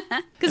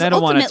 And I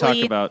don't want to talk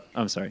about...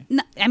 I'm sorry.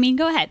 No, I mean,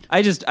 go ahead.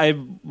 I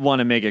want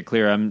to make it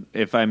clear,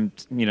 if I'm,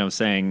 you know,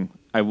 saying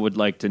I would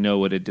like to know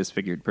what a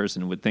disfigured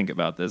person would think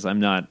about this, I'm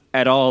not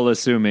at all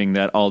assuming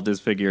that all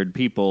disfigured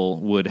people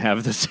would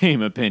have the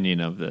same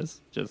opinion of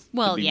this. Just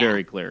to be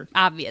very clear.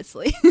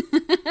 Obviously.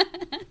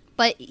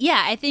 But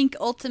yeah, I think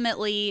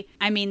ultimately,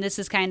 I mean, this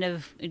is kind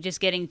of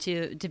just getting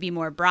to be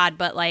more broad,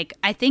 but like,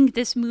 I think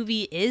this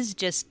movie is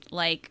just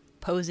like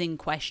posing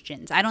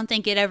questions. I don't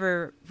think it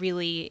ever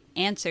really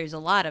answers a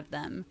lot of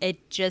them.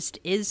 It just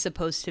is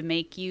supposed to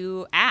make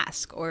you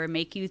ask or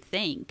make you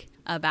think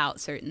about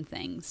certain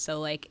things. So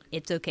like,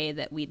 it's okay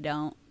that we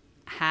don't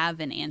have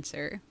an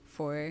answer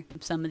for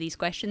some of these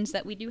questions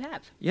that we do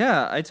have.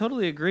 Yeah, I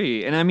totally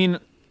agree. And I mean,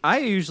 I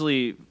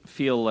usually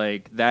feel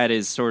like that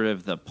is sort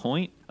of the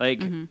point.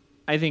 Like,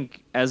 I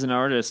think as an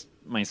artist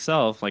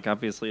myself, like,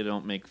 obviously I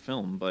don't make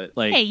film, but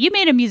like... Hey, you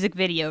made a music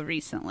video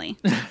recently.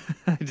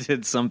 I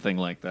did something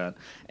like that.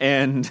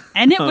 And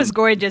it was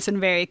gorgeous and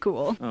very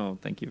cool. Oh,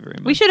 thank you very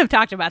much. We should have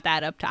talked about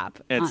that up top.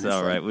 It's honestly.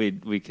 all right.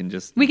 We can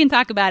just... We can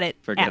talk about it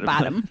at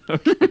bottom.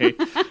 Okay.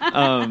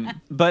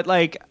 But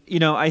like, you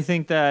know, I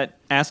think that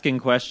asking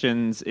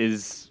questions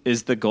is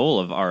the goal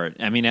of art.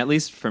 I mean, at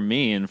least for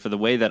me and for the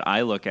way that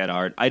I look at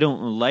art, I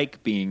don't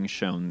like being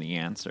shown the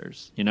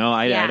answers. You know,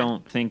 I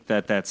don't think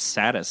that that's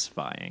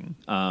satisfying.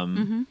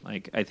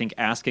 Like, I think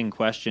asking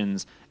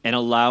questions and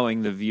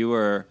allowing the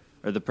viewer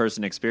or the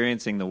person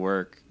experiencing the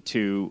work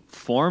to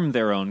form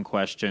their own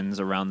questions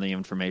around the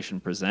information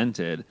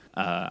presented,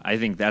 I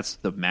think that's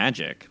the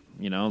magic,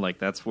 like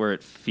that's where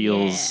it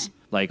feels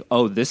like,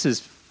 oh, this has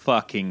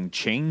fucking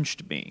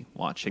changed me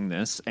watching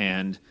this.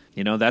 And,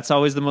 that's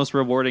always the most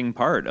rewarding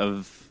part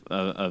of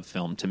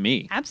film to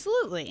me.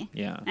 Absolutely.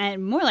 Yeah.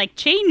 And more like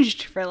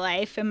changed for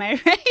life, am I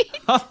right?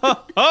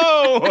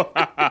 Oh!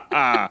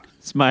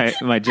 It's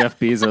my Jeff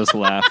Bezos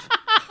laugh.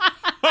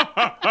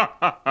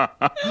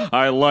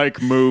 I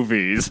like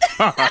movies.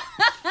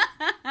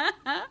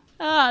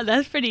 Oh,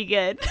 that's pretty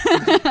good.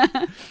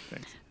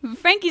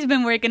 Frankie's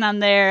been working on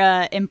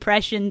their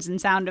impressions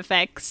and sound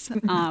effects.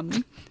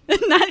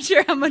 Not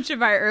sure how much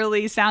of our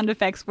early sound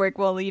effects work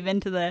we'll leave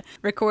into the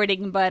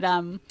recording, but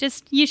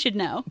just you should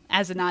know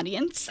as an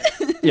audience.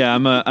 Yeah,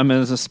 I'm an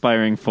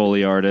aspiring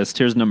Foley artist.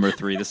 Here's number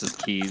 3. This is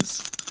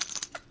keys.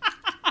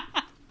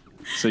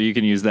 So you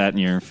can use that in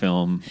your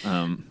film.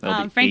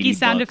 Frankie's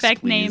sound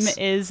effect please.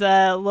 name is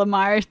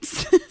LaMar.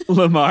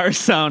 LaMar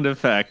sound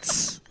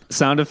effects.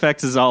 Sound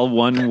effects is all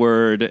one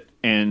word,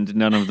 and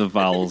none of the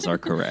vowels are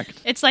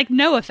correct. It's like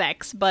no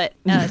effects, but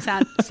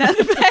sound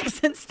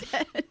effects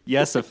instead.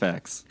 Yes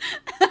effects.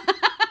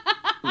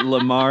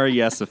 LaMar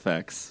yes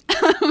effects.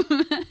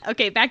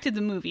 Okay, back to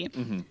the movie.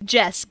 Mm-hmm.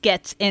 Jess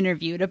gets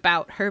interviewed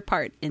about her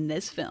part in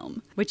this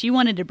film, which you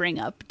wanted to bring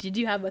up. Did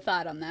you have a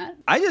thought on that?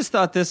 I just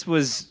thought this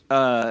was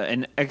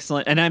an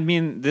excellent, and I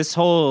mean,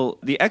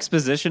 the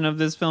exposition of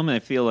this film, I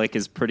feel like,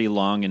 is pretty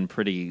long and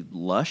pretty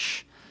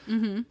lush.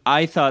 Mm-hmm.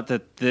 I thought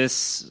that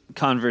this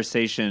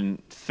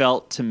conversation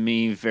felt to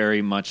me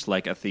very much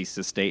like a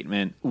thesis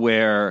statement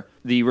where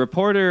the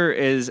reporter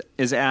is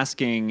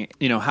asking,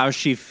 how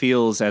she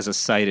feels as a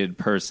sighted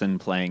person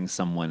playing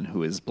someone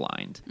who is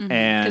blind. Mm-hmm.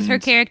 And because her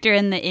character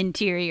in the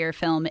interior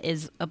film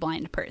is a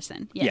blind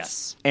person.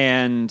 Yes.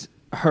 And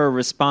her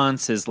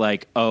response is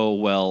like, oh,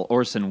 well,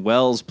 Orson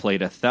Welles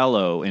played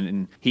Othello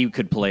and he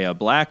could play a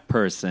black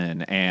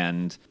person,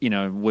 and,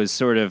 was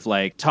sort of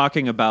like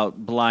talking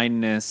about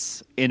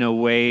blindness in a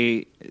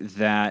way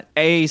that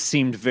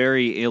seemed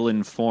very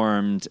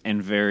ill-informed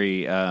and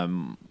very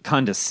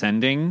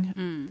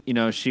condescending.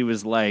 She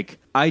was like,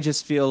 I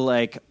just feel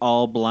like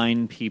all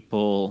blind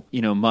people,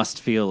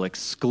 must feel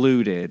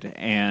excluded.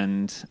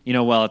 And,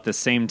 while at the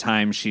same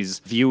time she's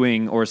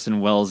viewing Orson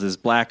Welles'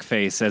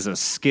 blackface as a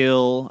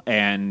skill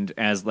and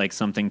as like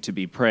something to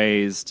be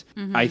praised.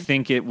 Mm-hmm. I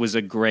think it was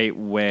a great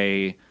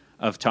way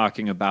of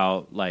talking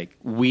about, like,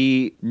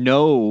 we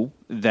know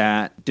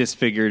that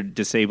disfigured,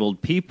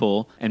 disabled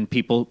people and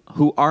people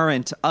who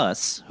aren't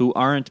us, who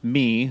aren't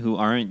me, who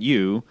aren't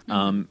you,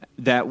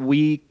 that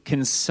we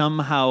can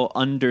somehow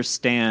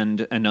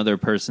understand another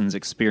person's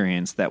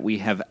experience that we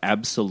have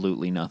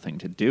absolutely nothing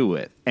to do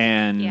with.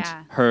 And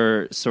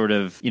her sort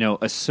of,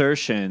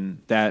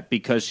 assertion that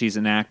because she's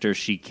an actor,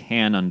 she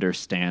can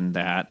understand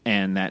that,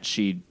 and that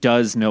she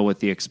does know what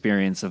the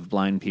experience of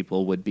blind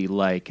people would be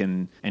like,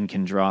 and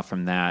can draw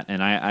from that.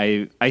 And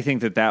I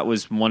think that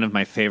was one of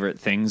my favorite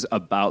things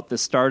about the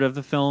start of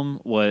the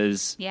film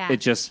was it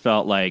just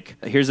felt like,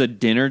 here's a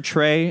dinner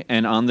tray,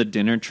 and on the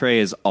dinner tray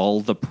is all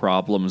the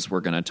problems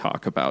we're going to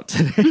talk about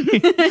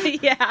today.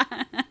 Yeah.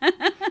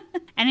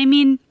 And I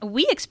mean,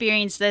 we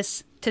experience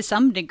this to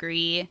some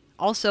degree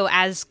also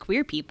as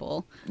queer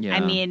people. Yeah. I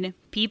mean,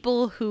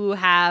 people who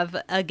have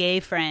a gay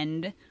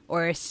friend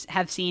or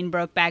have seen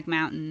Brokeback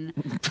Mountain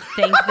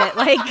think that,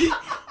 like,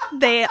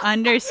 they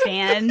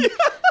understand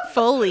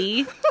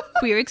fully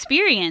queer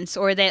experience,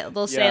 or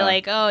they'll say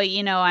like, oh,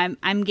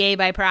 I'm gay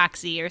by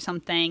proxy or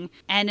something,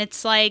 and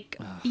it's like,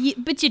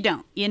 but you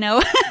don't,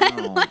 No.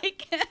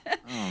 like,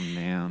 oh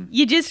man,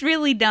 you just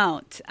really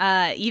don't.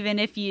 Even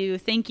if you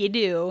think you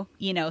do,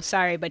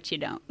 sorry, but you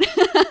don't.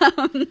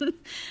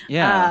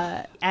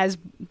 As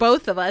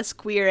both of us,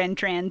 queer and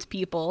trans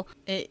people,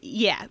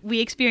 we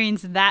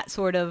experience that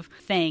sort of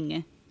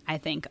thing, I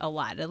think, a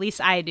lot. At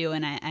least I do,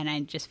 and I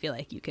just feel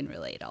like you can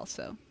relate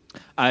also.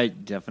 I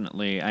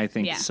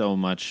think so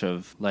much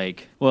of,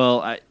 like,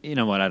 well, you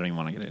know what, I don't even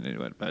want to get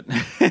into it, but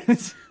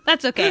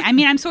that's okay. I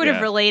mean, I'm sort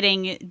of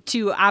relating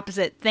to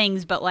opposite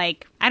things, but,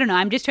 like, I don't know,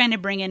 I'm just trying to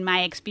bring in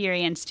my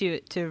experience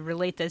to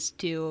relate this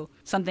to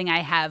something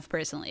I have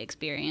personally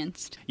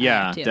experienced.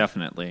 Yeah,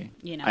 definitely.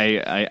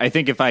 I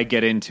think if I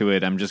get into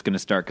it, I'm just going to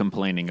start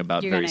complaining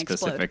about very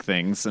specific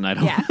things, and I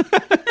don't,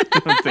 I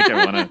don't think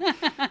I want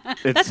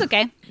to. That's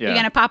okay. Yeah. You're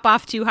going to pop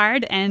off too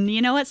hard, and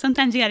you know what?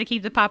 Sometimes you got to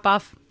keep the pop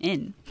off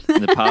in.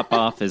 The pop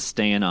off is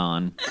staying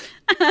on.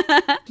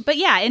 But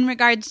yeah, in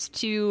regards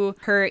to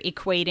her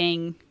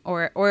equating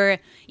or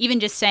even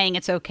just saying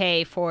it's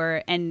okay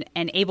for an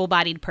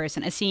able-bodied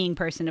person, a seeing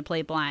person, to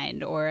play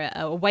blind, or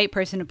a white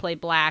person to play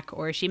black,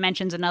 or she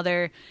mentions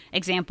another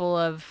example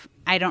of,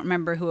 I don't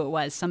remember who it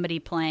was, somebody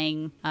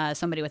playing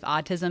somebody with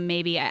autism,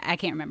 maybe. I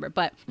can't remember.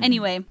 But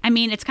anyway, I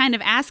mean, it's kind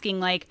of asking,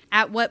 like,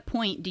 at what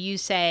point do you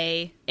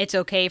say it's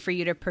okay for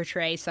you to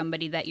portray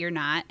somebody that you're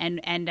not, and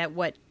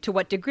to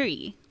what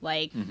degree?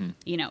 Like,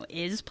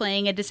 is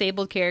playing a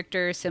disabled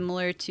character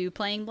similar to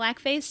playing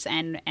blackface,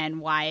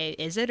 and why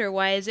is it, or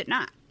why is it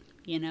not?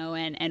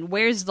 And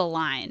where's the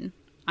line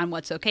on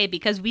what's okay,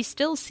 because we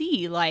still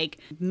see like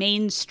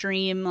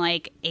mainstream,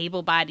 like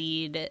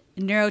able-bodied,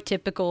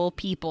 neurotypical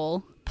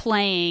people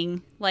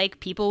playing like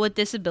people with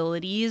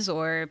disabilities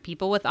or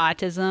people with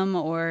autism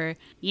or,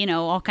 you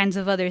know, all kinds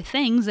of other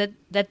things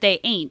that they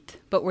ain't,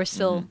 but we're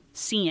still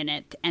seeing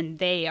it, and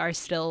they are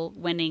still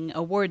winning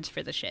awards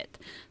for the shit.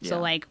 So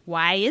like,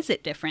 why is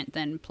it different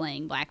than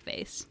playing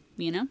blackface?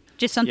 You know,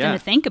 just something to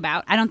think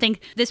about. I don't think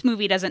this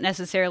movie doesn't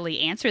necessarily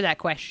answer that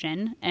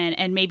question,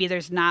 and maybe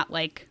there's not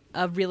like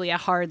a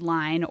hard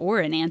line or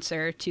an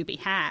answer to be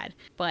had,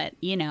 but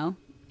you know,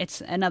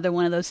 it's another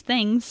one of those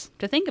things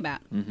to think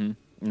about. Mm-hmm.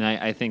 And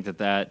I think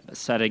that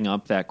setting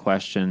up that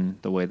question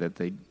the way that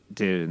they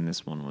did in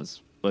this one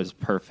was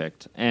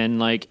perfect. And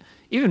like,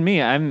 even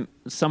me, I'm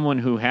someone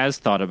who has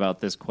thought about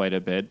this quite a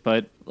bit,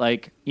 but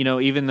like, you know,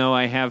 even though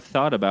I have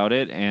thought about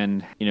it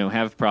and, you know,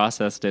 have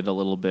processed it a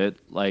little bit,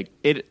 like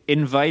it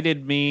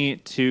invited me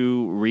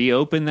to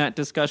reopen that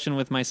discussion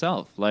with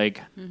myself.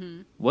 Like,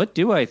 what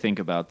do I think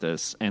about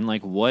this? And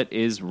like, what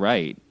is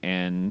right?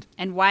 And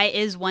why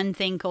is one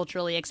thing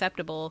culturally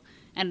acceptable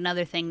and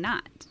another thing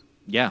not?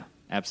 Yeah.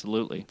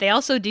 Absolutely. They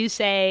also do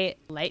say,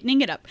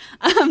 lightening it up,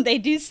 they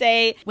do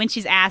say when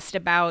she's asked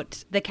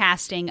about the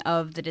casting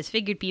of the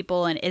disfigured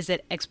people and is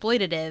it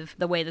exploitative,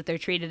 the way that they're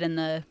treated in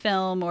the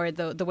film or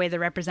the way they're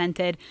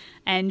represented.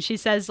 And she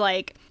says,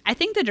 like, I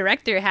think the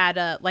director had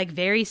a, like,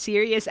 very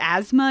serious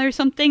asthma or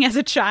something as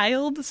a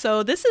child.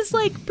 So this is,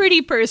 like,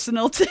 pretty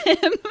personal to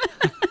him.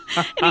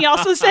 And he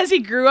also says he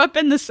grew up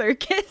in the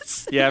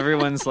circus. Yeah,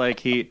 everyone's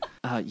like, did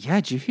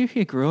you hear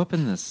he grew up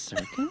in the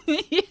circus?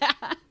 Yeah.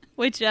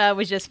 Which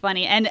was just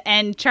funny.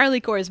 And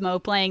Charlie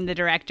Korsmo, playing the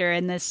director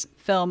in this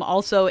film,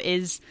 also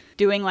is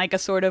doing like a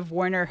sort of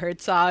Werner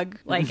Herzog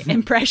like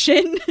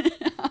impression,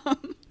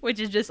 which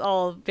is just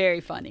all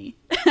very funny.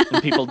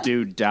 And people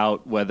do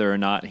doubt whether or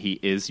not he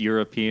is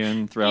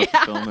European throughout the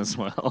film as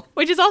well.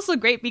 Which is also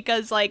great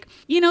because, like,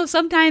 you know,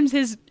 sometimes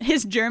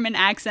his German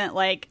accent,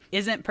 like,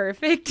 isn't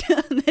perfect.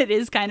 It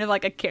is kind of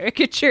like a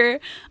caricature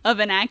of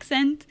an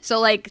accent.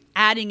 So, like,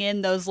 adding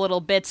in those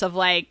little bits of,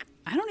 like,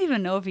 I don't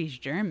even know if he's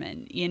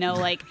German, you know,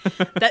 like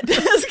that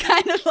is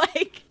kind of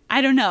like,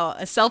 I don't know,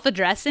 a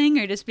self-addressing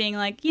or just being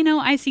like, you know,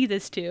 I see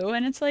this too.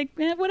 And it's like,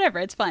 whatever,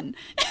 it's fun.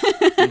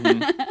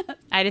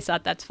 I just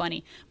thought that's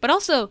funny. But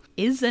also,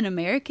 is an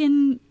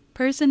American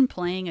person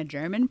playing a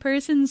German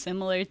person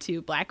similar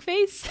to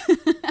blackface?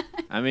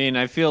 I mean,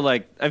 I feel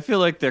like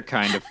they're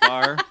kind of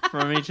far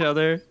from each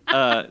other.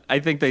 I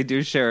think they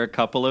do share a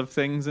couple of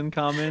things in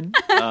common,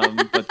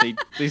 but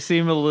they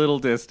seem a little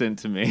distant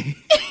to me.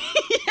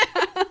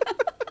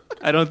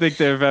 I don't think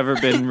there have ever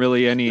been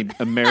really any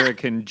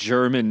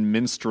American-German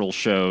minstrel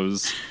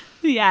shows.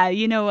 Yeah,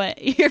 you know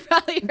what? You're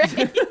probably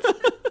right.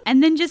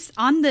 And then just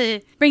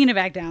bringing it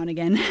back down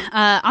again,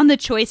 on the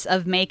choice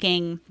of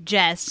making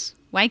Jess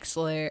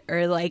Weixler,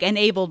 or like an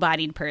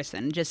able-bodied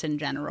person, just in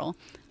general,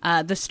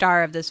 the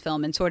star of this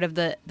film and sort of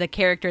the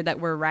character that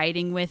we're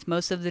riding with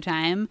most of the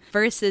time,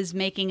 versus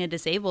making a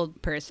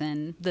disabled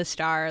person the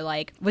star,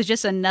 like, was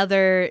just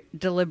another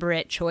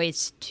deliberate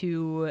choice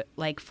to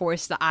like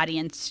force the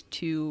audience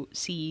to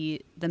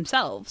see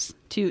themselves,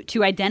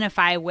 to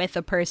identify with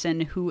a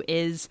person who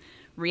is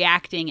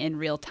reacting in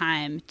real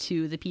time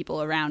to the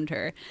people around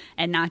her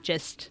and not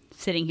just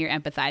sitting here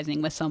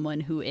empathizing with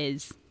someone who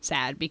is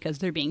sad because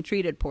they're being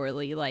treated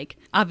poorly. Like,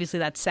 obviously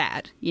that's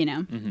sad, you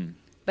know?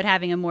 But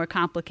having a more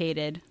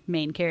complicated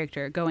main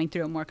character going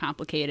through a more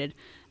complicated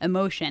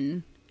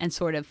emotion and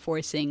sort of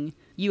forcing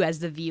you as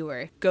the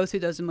viewer go through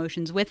those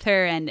emotions with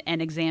her and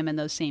examine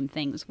those same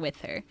things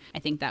with her. I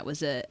think that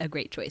was a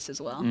great choice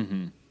as well.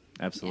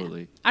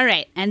 Absolutely. Yeah. All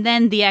right. And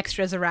then the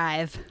extras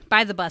arrive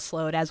by the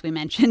busload, as we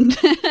mentioned,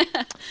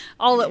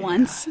 all at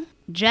once.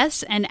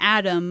 Jess and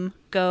Adam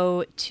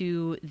go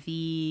to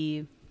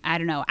the, I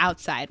don't know,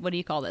 outside. What do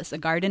you call this? A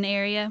garden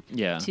area?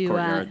 Yeah,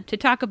 courtyard. To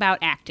talk about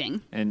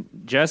acting. And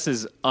Jess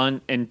is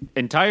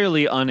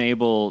entirely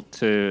unable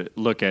to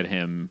look at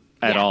him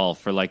at all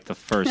for like the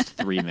first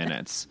 3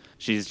 minutes.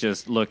 She's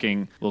just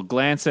looking, will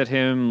glance at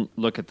him,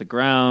 look at the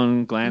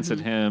ground, glance at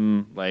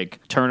him, like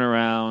turn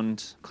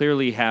around,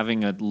 clearly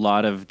having a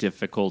lot of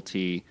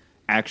difficulty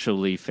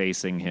actually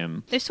facing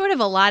him. There's sort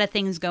of a lot of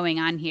things going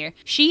on here.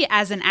 She,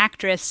 as an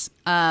actress,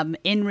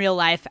 in real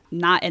life,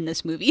 not in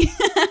this movie,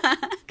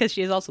 because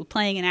she is also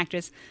playing an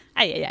actress.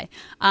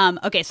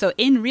 Okay, so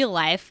in real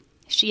life,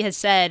 she has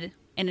said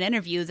in an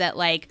interview that,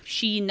 like,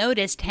 she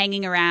noticed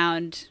hanging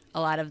around a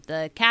lot of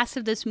the cast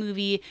of this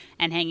movie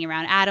and hanging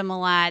around Adam a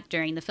lot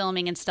during the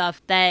filming and stuff,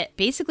 that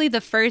basically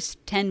the first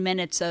 10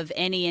 minutes of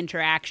any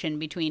interaction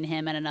between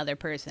him and another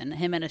person,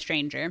 him and a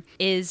stranger,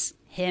 is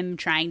him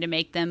trying to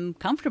make them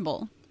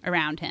comfortable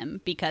around him,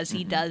 because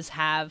he does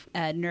have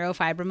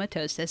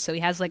neurofibromatosis, so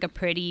he has like a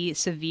pretty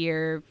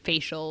severe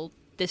facial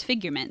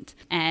disfigurement.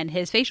 And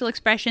his facial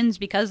expressions,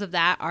 because of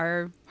that,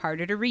 are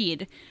harder to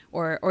read,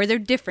 or they're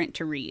different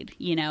to read,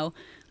 you know?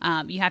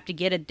 You have to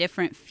get a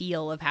different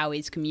feel of how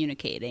he's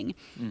communicating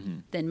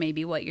than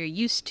maybe what you're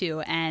used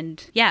to.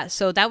 And yeah,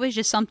 so that was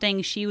just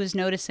something she was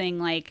noticing,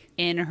 like,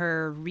 in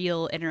her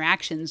real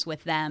interactions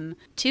with them,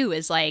 too,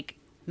 is like,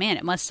 man,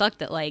 it must suck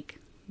that, like,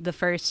 the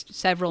first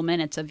several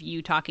minutes of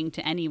you talking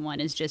to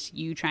anyone is just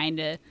you trying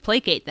to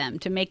placate them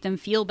to make them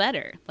feel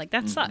better. Like,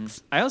 that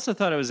sucks. I also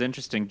thought it was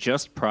interesting,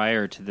 just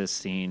prior to this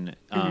scene,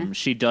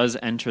 she does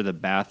enter the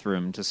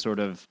bathroom to sort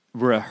of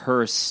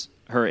rehearse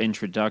her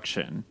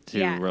introduction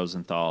to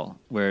Rosenthal,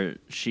 where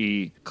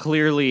she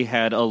clearly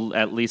had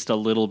at least a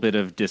little bit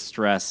of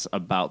distress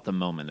about the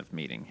moment of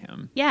meeting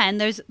him. Yeah, and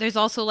there's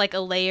also like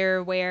a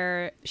layer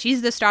where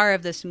she's the star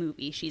of this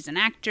movie. She's an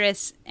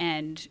actress,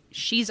 and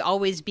she's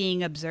always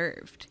being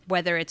observed,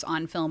 whether it's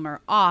on film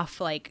or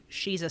off. Like,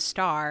 she's a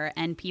star,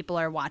 and people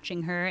are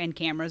watching her, and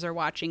cameras are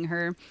watching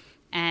her,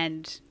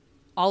 and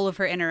all of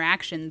her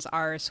interactions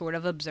are sort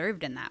of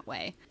observed in that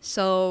way.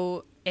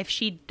 So if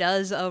she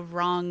does a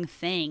wrong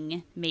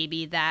thing,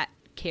 maybe that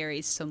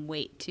carries some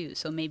weight too.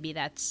 So maybe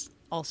that's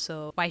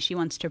also why she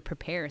wants to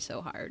prepare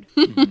so hard.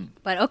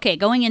 But okay,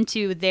 going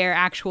into their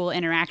actual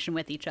interaction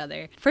with each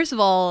other. First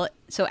of all,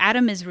 so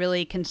Adam is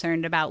really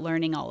concerned about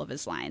learning all of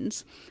his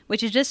lines,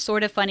 which is just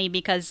sort of funny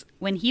because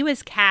when he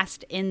was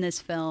cast in this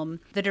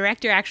film, the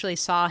director actually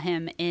saw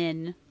him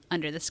in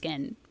Under the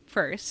Skin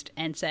first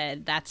and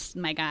said, that's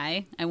my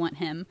guy, I want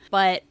him,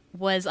 but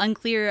was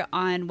unclear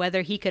on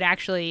whether he could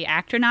actually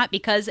act or not,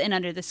 because in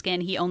Under the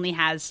Skin he only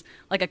has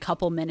like a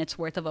couple minutes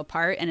worth of a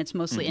part and it's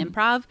mostly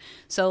improv.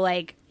 So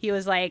like he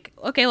was like,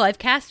 okay, well, I've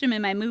cast him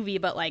in my movie,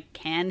 but like,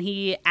 can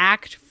he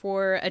act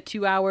for a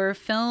 2-hour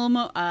film?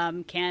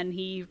 Can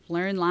he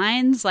learn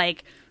lines?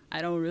 Like,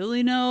 I don't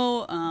really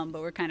know,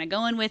 but we're kind of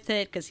going with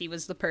it because he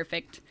was the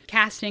perfect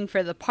casting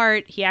for the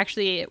part. He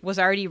actually was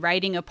already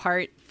writing a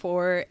part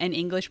for an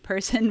English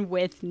person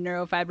with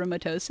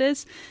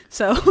neurofibromatosis.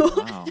 So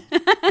wow,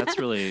 that's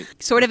really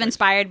sort of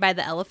inspired by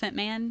the Elephant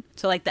Man.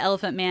 So like the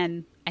Elephant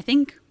Man, I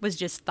think, was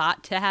just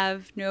thought to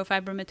have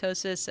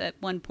neurofibromatosis at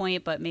one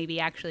point, but maybe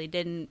actually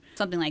didn't,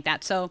 something like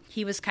that. So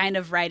he was kind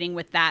of writing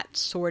with that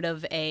sort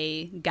of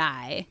a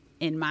guy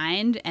in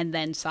mind, and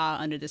then saw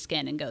Under the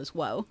Skin and goes,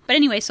 whoa. But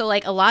anyway, so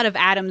like a lot of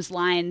Adam's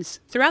lines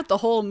throughout the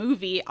whole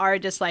movie are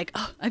just like,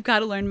 oh, I've got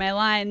to learn my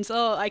lines.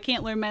 Oh, I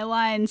can't learn my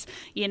lines,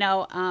 you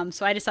know?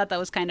 So I just thought that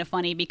was kind of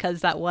funny because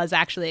that was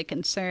actually a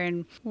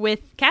concern with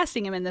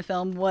casting him in the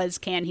film, was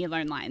can he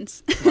learn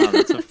lines? Wow,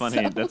 that's a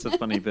funny, that's a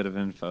funny bit of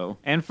info.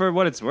 And for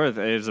what it's worth,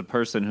 as a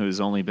person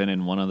who's only been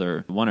in one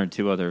or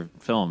two other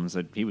films,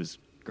 he was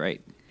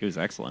great. He was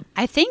excellent.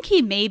 I think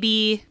he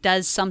maybe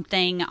does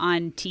something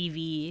on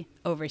TV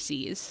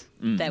overseas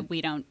that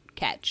we don't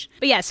catch.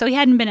 But yeah, so he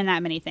hadn't been in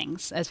that many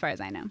things, as far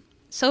as I know.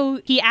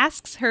 So he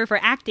asks her for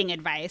acting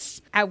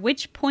advice, at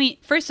which point,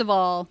 first of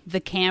all, the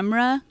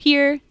camera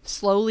here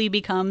slowly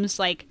becomes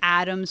like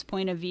Adam's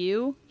point of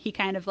view. He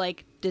kind of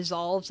like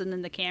dissolves and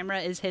then the camera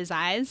is his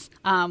eyes,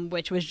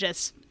 which was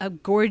just a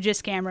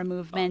gorgeous camera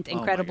movement,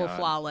 incredible,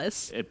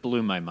 flawless. It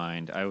blew my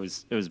mind. It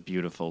was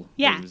beautiful.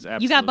 Yeah, it was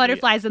you got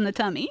butterflies in the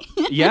tummy.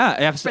 Yeah,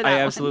 I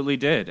absolutely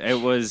did.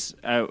 It was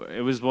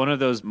one of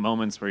those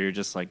moments where you're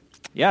just like,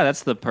 yeah,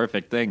 that's the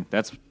perfect thing.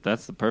 That's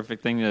the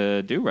perfect thing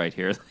to do right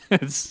here.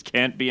 It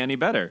can't be any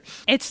better.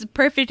 It's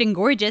perfect and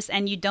gorgeous,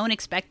 and you don't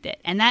expect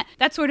it. And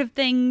that sort of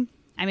thing,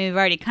 I mean, we've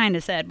already kind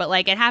of said, but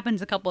like it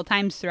happens a couple of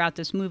times throughout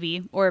this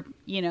movie, or,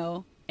 you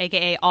know,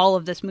 aka all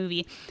of this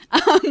movie,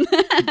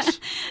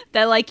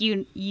 that like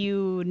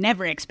you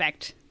never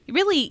expect.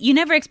 Really, you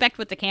never expect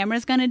what the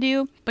camera's going to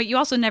do, but you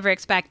also never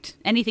expect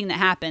anything that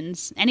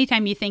happens.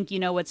 Anytime you think you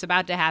know what's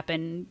about to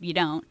happen, you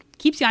don't.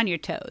 Keeps you on your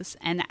toes,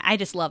 and I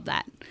just love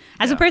that.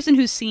 As a person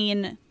who's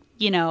seen,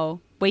 you know,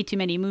 way too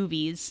many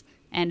movies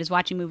and is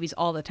watching movies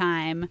all the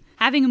time,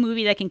 having a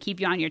movie that can keep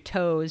you on your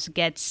toes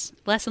gets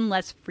less and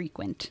less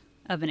frequent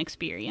of an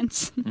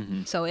experience.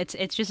 So it's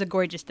just a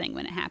gorgeous thing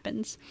when it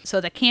happens.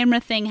 So the camera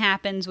thing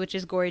happens, which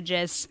is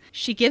gorgeous.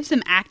 She gives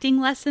him acting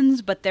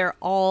lessons, but they're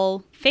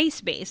all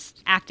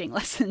face-based acting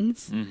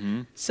lessons.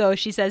 So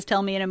she says,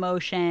 tell me an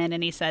emotion,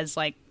 and he says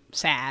like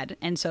sad,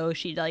 and so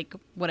she like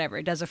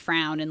whatever does a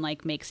frown and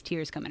like makes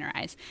tears come in her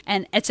eyes,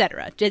 and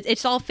etc.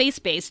 It's all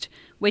face-based,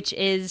 which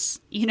is,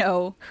 you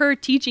know, her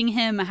teaching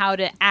him how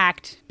to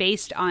act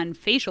based on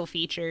facial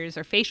features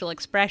or facial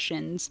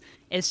expressions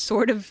is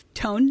sort of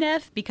tone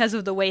deaf because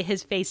of the way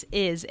his face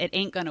is. It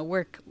ain't gonna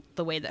work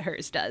the way that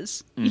hers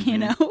does, you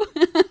know?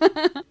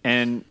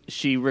 And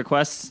she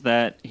requests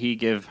that he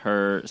give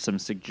her some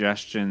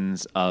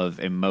suggestions of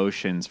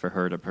emotions for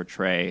her to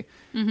portray.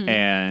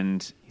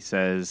 And he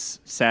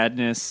says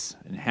sadness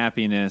and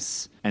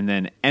happiness and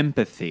then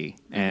empathy.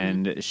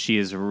 And she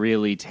is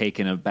really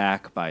taken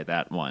aback by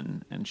that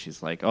one. And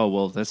she's like, oh,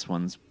 well, this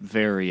one's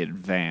very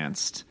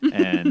advanced.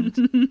 And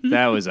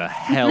that was a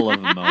hell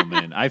of a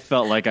moment. I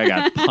felt like I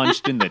got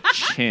punched in the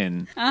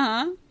chin.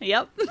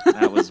 Yep.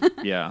 That was,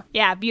 yeah.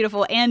 Yeah,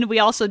 beautiful. And we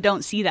also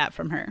don't see that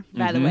from her,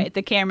 by the way.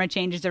 The camera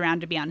changes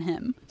around to be on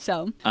him.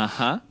 So.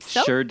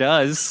 Sure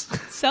does.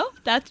 So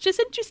that's just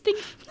interesting.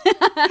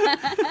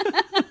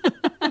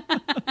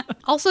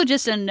 Also,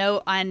 just a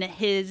note on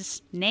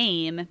his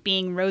name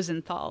being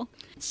Rosenthal.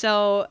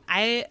 So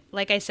I,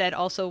 like I said,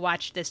 also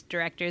watched this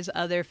director's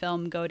other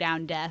film, Go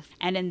Down Death.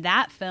 And in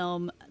that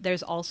film,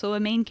 there's also a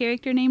main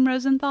character named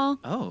Rosenthal.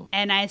 Oh.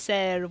 And I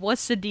said,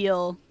 what's the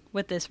deal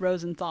with this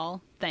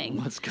Rosenthal thing?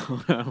 What's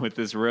going on with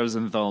this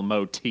Rosenthal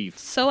motif?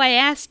 So I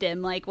asked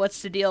him, like,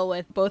 what's the deal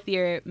with both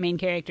your main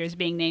characters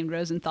being named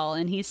Rosenthal?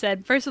 And he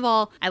said, first of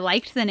all, I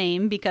liked the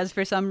name because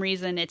for some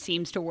reason it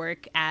seems to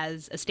work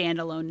as a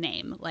standalone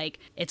name. Like,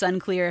 it's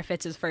unclear if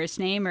it's his first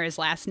name or his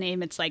last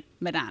name. It's like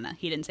Madonna.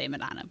 He didn't say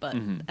Madonna, but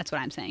that's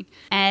what I'm saying.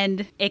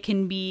 And it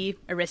can be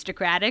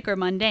aristocratic or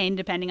mundane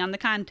depending on the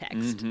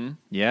context.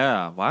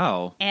 Yeah,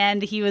 wow.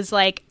 And he was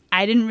like,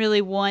 I didn't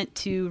really want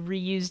to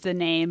reuse the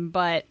name,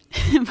 but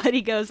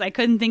he goes, I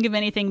couldn't think of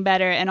anything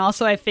better. And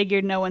also I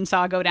figured no one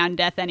saw Go Down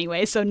Death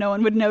anyway, so no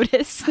one would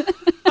notice.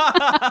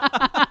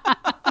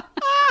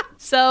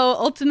 So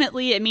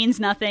ultimately it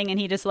means nothing, and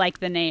he just liked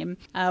the name,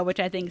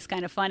 which I think is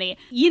kind of funny.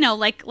 You know,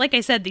 like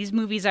I said, these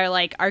movies are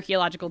like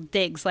archaeological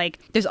digs. Like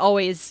there's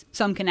always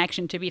some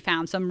connection to be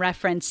found, some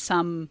reference,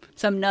 some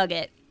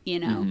nugget. You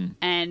know,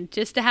 and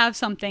just to have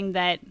something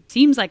that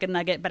seems like a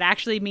nugget but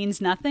actually means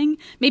nothing,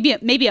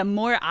 maybe a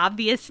more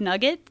obvious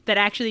nugget that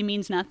actually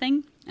means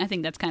nothing, I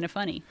think that's kind of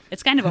funny.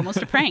 It's kind of almost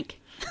a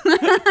prank.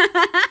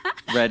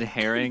 Red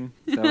herring?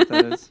 Is that what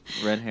that is?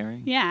 Red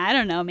herring? Yeah, I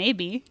don't know.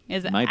 Maybe.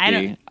 Is it? Might be. I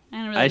don't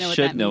really I know what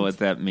should that know means. what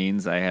that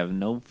means. I have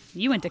no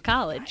You went to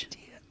college.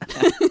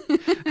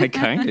 I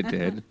kind of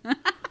did. Well,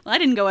 I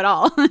didn't go at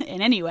all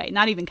in any way,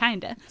 not even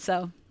kinda.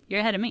 So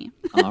you're ahead of me.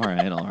 All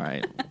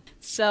right.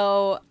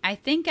 So I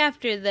think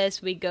after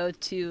this we go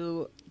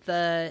to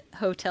the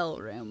hotel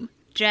room.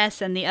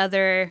 Jess and the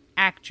other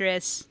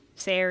actress,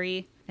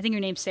 Sari, I think her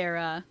name's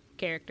Sarah,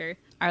 character,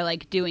 are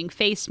like doing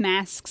face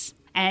masks.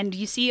 And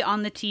you see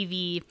on the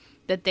TV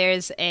that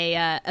there's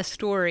a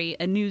story,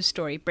 a news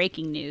story,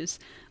 breaking news,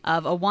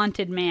 of a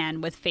wanted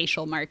man with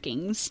facial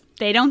markings.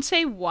 They don't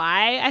say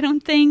why, I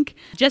don't think,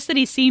 just that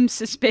he seems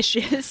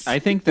suspicious. I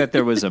think that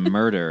there was a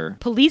murder.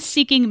 Police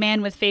seeking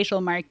man with facial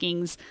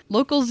markings.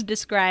 Locals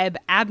describe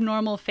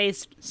abnormal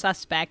faced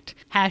suspect.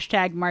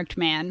 # marked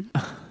man.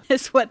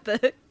 Is what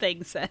the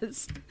thing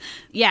says.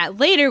 Yeah,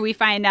 later we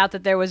find out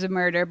that there was a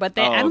murder, but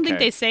I don't think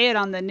they say it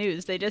on the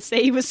news. They just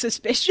say he was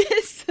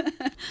suspicious.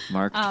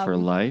 Marked for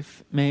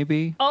life,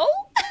 maybe? Oh?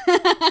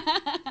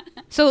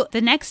 So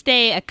the next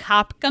day, a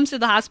cop comes to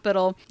the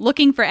hospital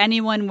looking for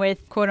anyone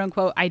with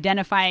quote-unquote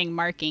identifying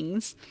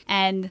markings,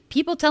 and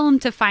people tell him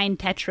to find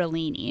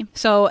tetralini.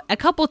 So a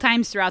couple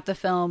times throughout the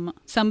film,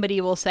 somebody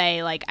will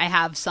say, like, I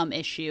have some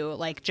issue.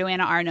 Like,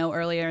 Joanna Arno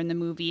earlier in the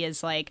movie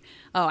is like,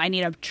 oh, I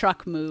need a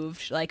truck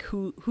moved. Like,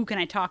 who can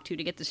I talk to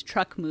get this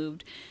truck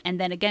moved? And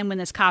then again, when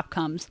this cop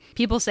comes,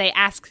 people say,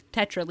 ask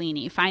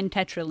Tetralini, find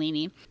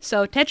Tetralini.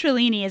 So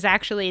Tetralini is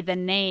actually the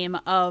name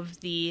of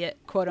the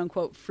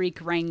quote-unquote freak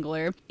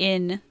wrangler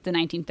in the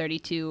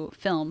 1932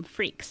 film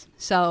Freaks.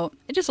 So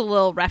just a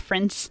little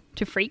reference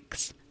to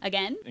Freaks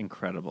again.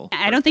 Incredible.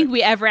 I don't think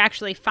we ever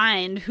actually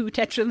find who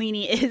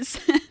Tetralini is.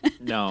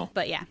 No.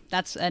 But yeah,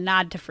 that's a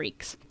nod to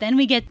Freaks. Then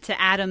we get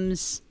to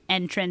Adam's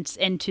entrance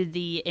into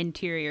the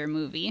interior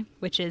movie,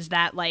 which is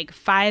that like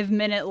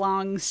 5-minute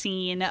long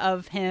scene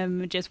of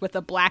him just with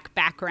a black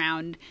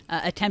background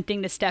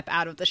attempting to step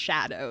out of the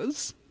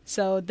shadows.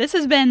 So this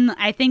has been,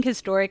 I think,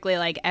 historically,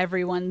 like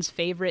everyone's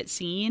favorite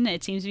scene.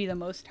 It seems to be the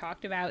most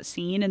talked about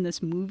scene in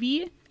this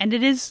movie, and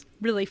it is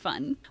really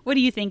fun. What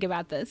do you think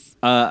about this?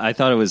 I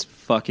thought it was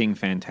fucking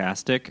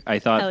fantastic. I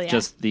thought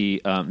just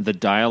the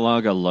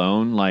dialogue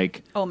alone,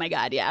 like, oh my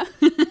god, yeah.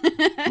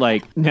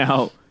 like,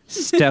 now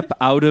step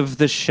out of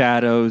the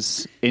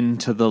shadows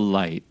into the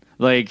light.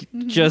 Like,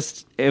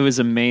 just, it was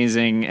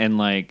amazing. And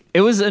like,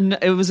 it was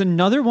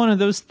another one of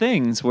those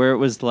things where it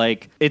was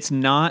like, it's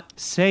not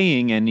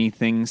saying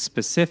anything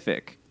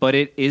specific, but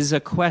it is a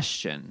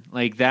question.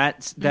 Like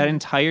that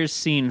entire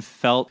scene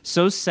felt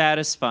so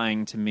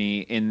satisfying to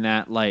me in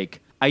that,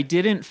 like, I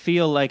didn't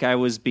feel like I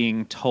was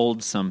being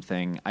told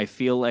something. I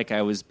feel like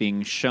I was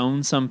being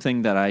shown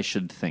something that I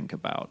should think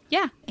about.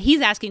 Yeah. He's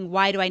asking,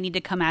 why do I need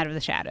to come out of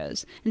the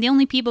shadows? And the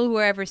only people who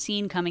are ever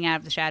seen coming out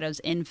of the shadows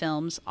in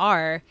films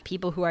are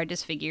people who are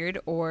disfigured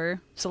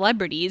or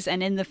celebrities.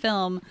 And in the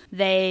film,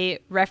 they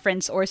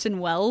reference Orson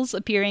Welles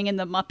appearing in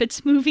the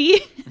Muppets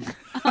movie.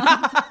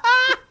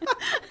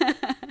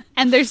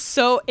 And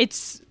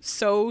it's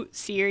so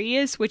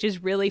serious, which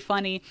is really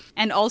funny.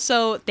 And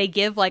also they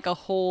give like a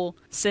whole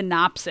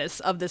synopsis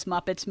of this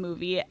Muppets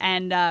movie.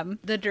 And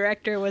the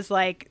director was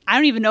like, I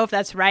don't even know if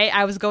that's right.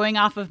 I was going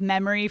off of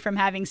memory from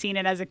having seen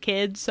it as a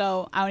kid.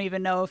 So I don't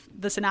even know if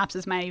the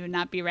synopsis might even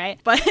not be right.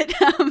 But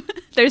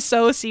they're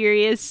so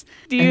serious.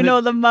 Do you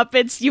know the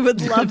Muppets? You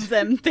would love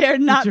them. They're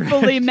not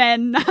fully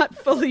men, not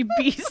fully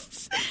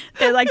beasts.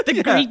 They're like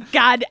the Greek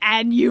god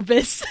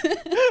Anubis.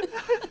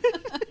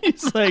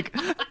 He's like,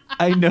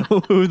 I know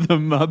who the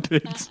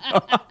Muppets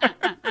are.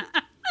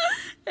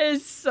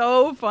 It's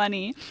so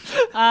funny.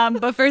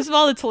 But first of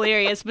all, it's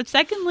hilarious. But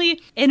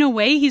secondly, in a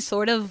way, he's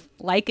sort of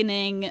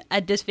likening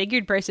a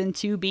disfigured person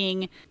to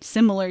being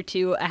similar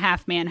to a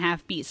half man,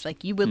 half beast.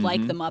 Like, you would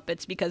like the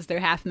Muppets because they're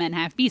half men,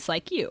 half beasts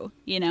like you,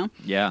 you know?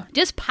 Yeah.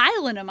 Just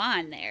piling them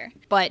on there,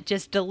 but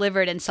just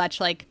delivered in such,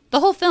 like, the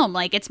whole film,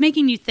 like, it's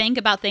making you think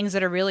about things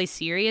that are really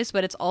serious,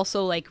 but it's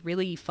also, like,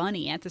 really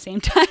funny at the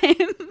same time.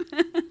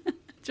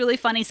 It's really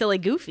funny, silly,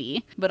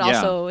 goofy, but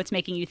also it's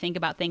making you think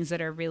about things that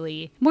are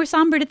really more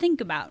somber to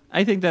think about.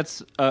 I think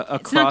that's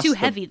across. It's not too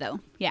heavy, though.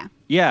 Yeah.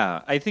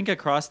 Yeah, I think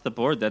across the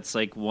board, that's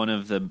like one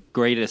of the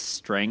greatest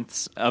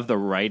strengths of the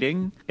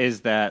writing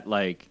is that,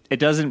 like,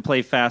 it doesn't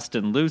play fast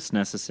and loose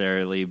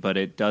necessarily, but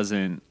it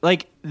doesn't,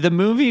 like, the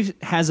movie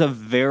has a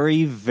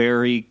very,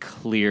 very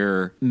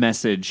clear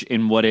message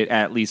in what it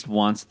at least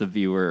wants the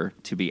viewer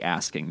to be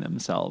asking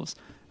themselves.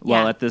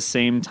 While at the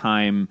same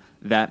time,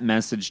 that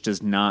message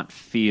does not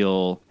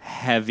feel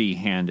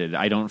heavy-handed.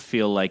 I don't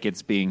feel like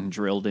it's being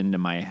drilled into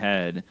my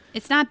head.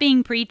 It's not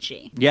being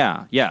preachy.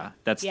 Yeah,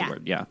 that's the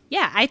word, yeah.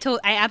 Yeah, I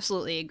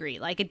absolutely agree.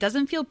 Like, it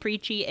doesn't feel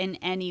preachy in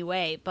any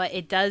way, but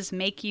it does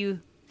make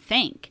you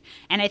think.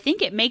 And I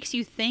think it makes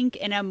you think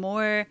in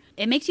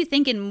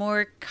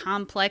more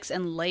complex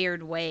and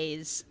layered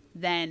ways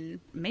than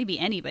maybe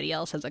anybody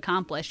else has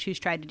accomplished who's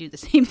tried to do the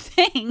same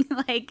thing.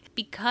 Like,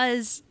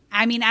 because,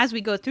 I mean, as we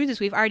go through this,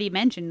 we've already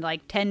mentioned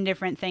like 10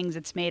 different things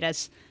it's made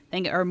us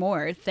think, or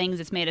more things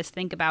it's made us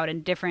think about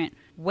in different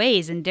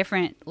ways and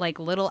different like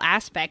little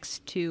aspects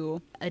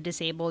to a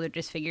disabled or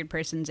disfigured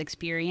person's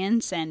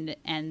experience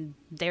and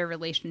their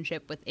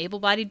relationship with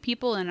able-bodied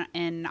people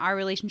and our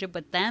relationship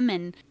with them,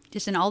 and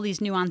just in all these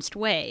nuanced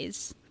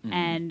ways.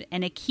 And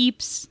it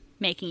keeps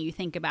making you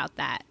think about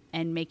that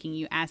and making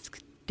you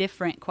ask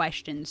different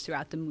questions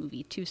throughout the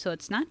movie too. So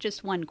it's not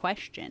just one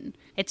question,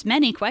 it's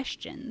many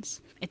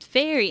questions. It's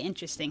very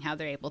interesting how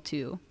they're able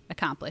to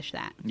accomplish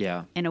that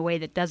in a way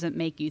that doesn't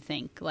make you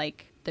think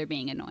like they're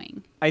being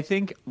annoying. I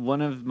think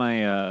one of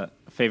my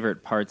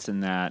favorite parts in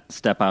that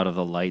step out of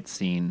the light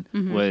scene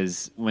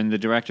was when the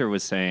director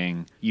was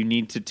saying, you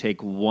need to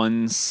take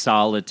one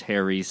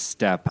solitary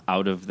step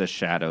out of the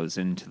shadows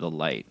into the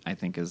light, I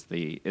think is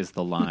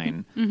the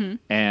line.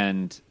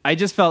 And I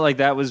just felt like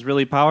that was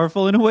really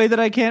powerful in a way that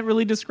I can't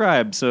really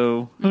describe.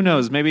 So who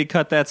knows? Maybe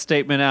cut that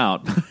statement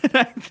out.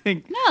 I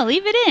think no,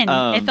 leave it in.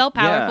 It felt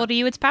powerful to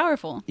you. It's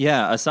powerful.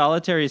 Yeah, a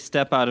solitary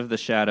step out of the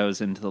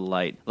shadows into the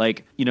light.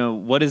 Like, you know,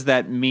 what does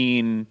that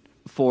mean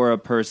for a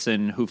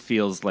person who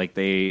feels like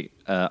they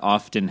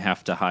often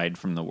have to hide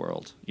from the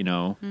world, you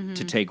know,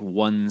 to take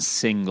one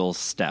single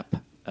step?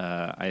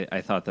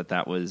 I thought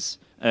that was,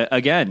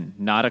 again,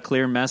 not a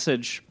clear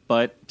message,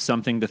 but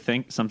something to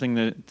think,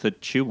 something to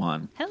chew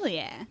on. Hell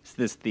yeah. Is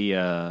this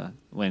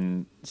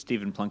when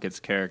Stephen Plunkett's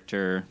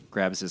character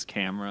grabs his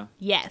camera?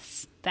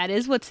 Yes, that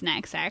is what's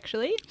next,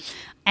 actually.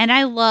 And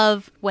I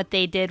love what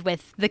they did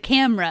with the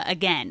camera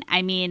again.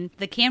 I mean,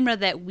 the camera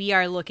that we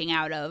are looking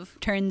out of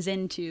turns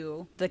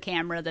into the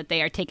camera that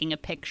they are taking a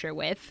picture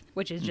with,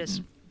 which is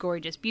just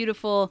gorgeous,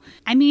 beautiful.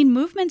 I mean,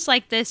 movements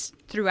like this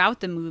throughout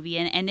the movie,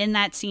 and in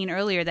that scene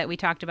earlier that we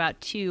talked about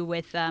too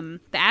with the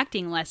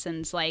acting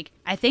lessons, like,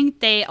 I think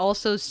they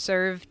also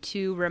serve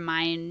to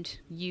remind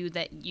you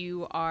that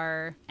you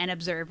are an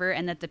observer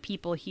and that the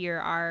people here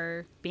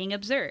are being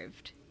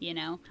observed. You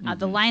know,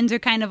 the lines are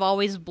kind of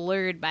always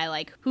blurred by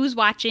like who's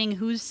watching,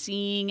 who's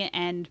seeing,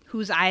 and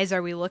whose eyes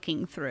are we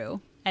looking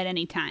through at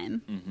any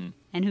time,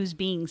 and who's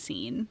being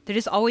seen. They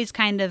just always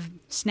kind of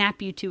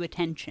snap you to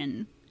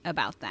attention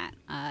about that,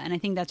 and I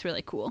think that's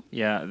really cool.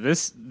 Yeah,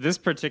 this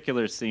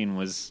particular scene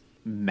was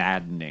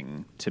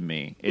maddening to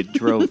me. It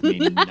drove me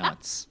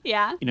nuts.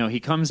 Yeah. You know, he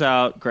comes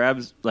out,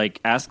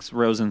 asks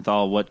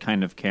Rosenthal what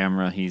kind of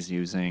camera he's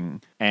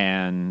using,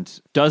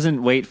 and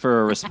doesn't wait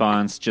for a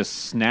response, just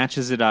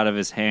snatches it out of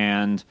his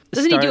hand.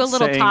 Doesn't he do a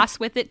little toss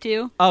with it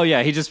too? Oh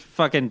yeah, he just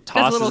fucking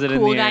tosses it in the air. Does a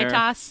little cool guy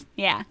toss.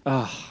 Yeah.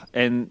 Oh,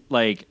 and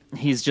like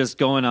he's just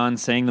going on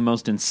saying the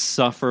most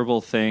insufferable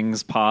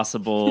things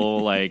possible,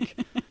 like,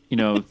 you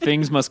know,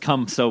 things must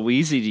come so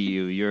easy to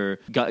you.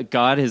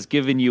 God has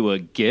given you a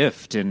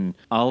gift and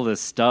all this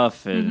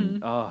stuff,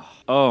 and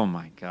oh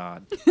my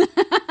God.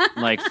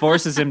 Like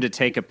forces him to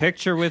take a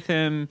picture with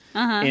him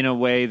in a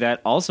way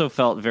that also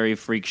felt very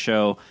freak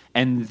show.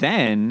 And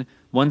then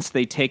once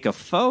they take a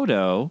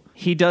photo,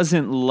 he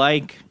doesn't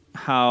like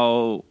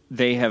how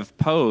they have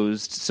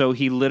posed, so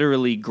he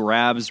literally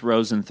grabs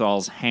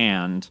Rosenthal's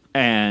hand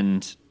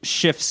and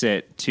shifts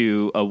it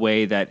to a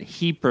way that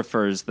he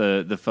prefers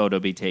the photo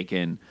be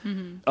taken.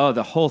 Mm-hmm. Oh,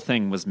 the whole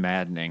thing was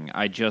maddening.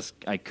 I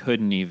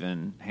couldn't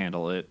even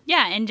handle it.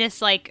 Yeah, and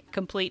just like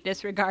complete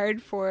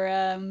disregard for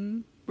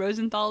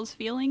Rosenthal's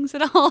feelings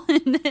at all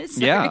in this.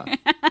 Yeah.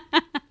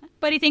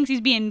 But he thinks he's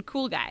being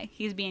cool guy.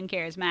 He's being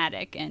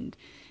charismatic and,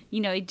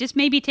 just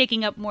maybe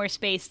taking up more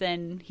space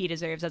than he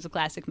deserves as a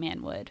classic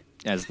man would.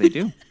 As they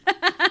do.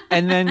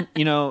 And then,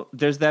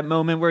 there's that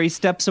moment where he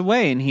steps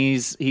away and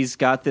he's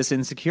got this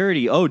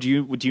insecurity. Oh, do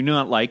you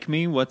not like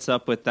me? What's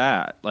up with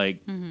that?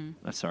 Like,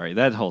 sorry,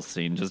 that whole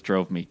scene just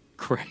drove me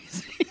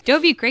crazy.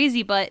 Drove you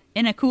crazy, but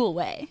in a cool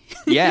way.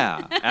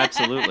 Yeah,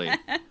 absolutely.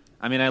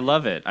 I mean, I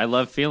love it. I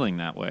love feeling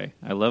that way.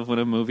 I love when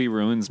a movie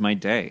ruins my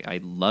day. I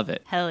love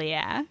it. Hell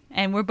yeah.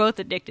 And we're both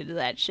addicted to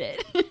that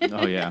shit.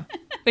 Oh, yeah.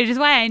 Which is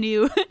why I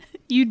knew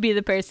you'd be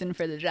the person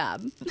for the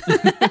job.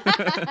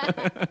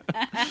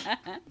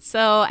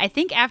 So I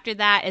think after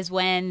that is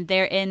when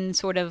they're in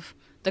sort of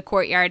the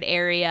courtyard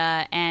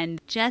area, and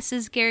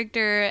Jess's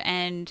character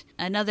and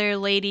another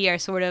lady are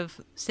sort of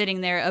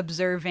sitting there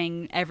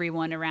observing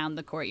everyone around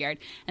the courtyard.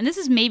 And this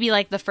is maybe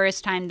like the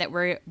first time that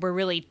we're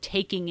really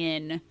taking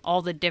in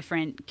all the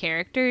different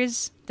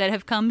characters that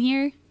have come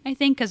here, I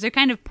think, because they're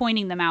kind of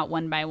pointing them out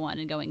one by one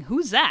and going,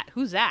 who's that?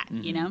 Who's that?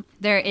 Mm-hmm.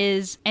 There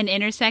is an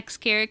intersex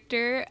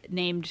character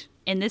named,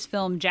 in this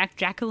film,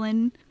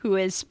 Jacqueline, who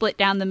is split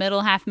down the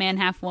middle, half man,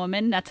 half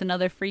woman. That's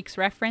another Freaks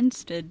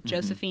reference to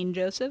Josephine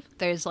Joseph.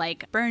 There's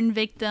like burn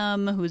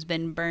victim who's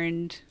been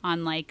burned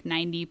on like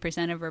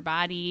 90% of her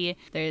body.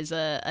 There's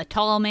a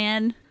tall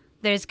man.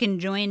 There's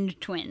conjoined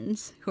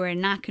twins who are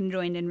not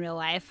conjoined in real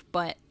life,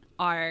 but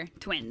are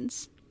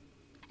twins.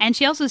 And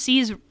she also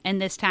sees, in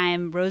this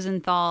time,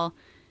 Rosenthal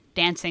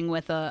dancing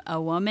with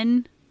a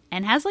woman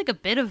and has like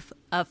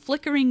a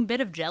flickering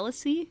bit of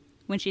jealousy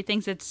when she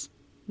thinks it's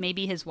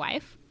maybe his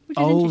wife, which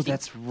is interesting.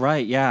 That's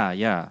right.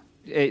 Yeah.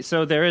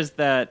 So there is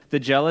the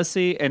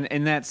jealousy, and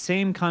in that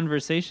same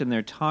conversation,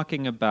 they're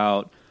talking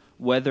about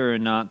whether or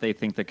not they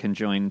think the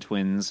conjoined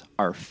twins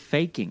are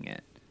faking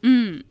it.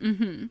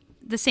 Mm-hmm.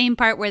 The same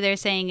part where they're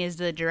saying is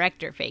the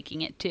director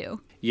faking it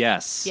too.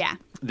 Yes. Yeah.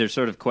 They're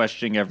sort of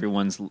questioning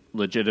everyone's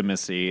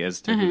legitimacy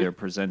as to who they're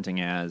presenting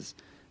as,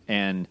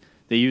 and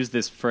they use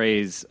this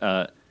phrase,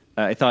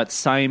 I thought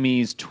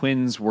Siamese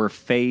twins were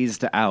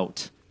phased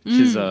out, which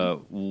is a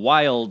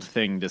wild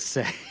thing to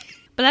say.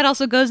 But that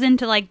also goes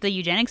into like the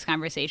eugenics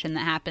conversation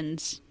that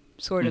happens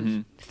sort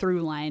of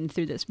through line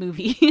through this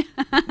movie.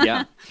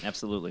 Yeah,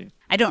 absolutely.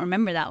 I don't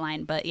remember that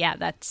line, but yeah,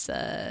 that's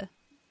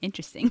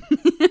interesting.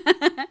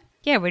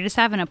 Yeah, we're just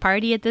having a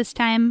party at this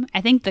time.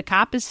 I think the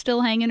cop is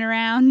still hanging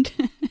around.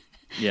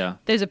 Yeah.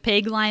 There's a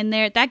pig line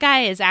there. That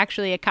guy is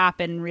actually a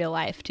cop in real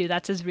life, too.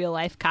 That's his real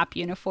life cop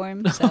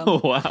uniform. So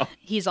oh, wow.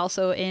 He's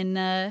also in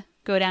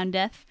Go Down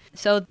Death.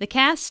 So the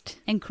cast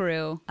and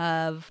crew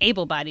of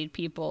able-bodied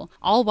people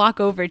all walk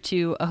over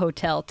to a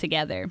hotel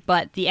together,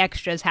 but the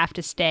extras have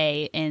to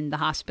stay in the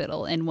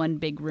hospital in one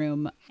big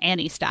room,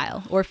 Annie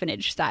style,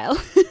 orphanage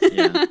style.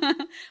 Yeah.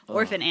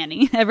 Orphan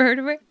Annie. Ever heard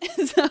of her?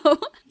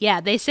 So,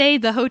 yeah, they say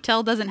the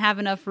hotel doesn't have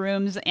enough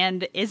rooms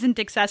and isn't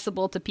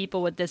accessible to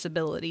people with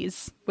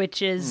disabilities,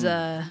 which is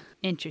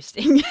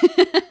interesting.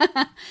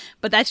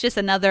 But that's just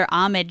another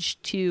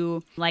homage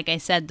to, like I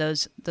said,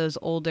 those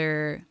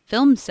older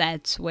film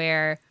sets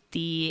where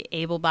the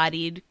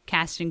able-bodied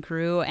cast and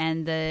crew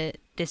and the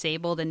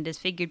disabled and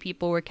disfigured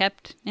people were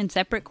kept in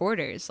separate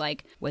quarters,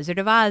 like Wizard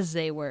of Oz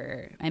they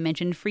were. I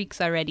mentioned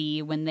Freaks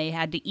already, when they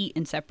had to eat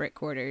in separate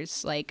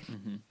quarters. Like,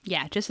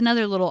 yeah, just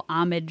another little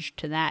homage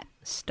to that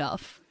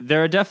stuff.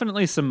 There are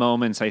definitely some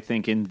moments, I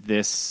think, in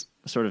this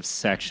sort of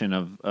section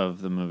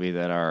of the movie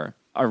that are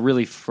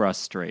really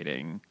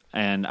frustrating.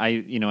 And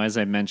as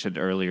I mentioned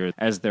earlier,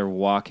 as they're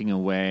walking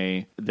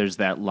away, there's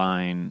that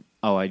line,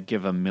 oh, I'd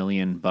give $1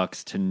 million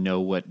to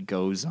know what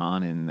goes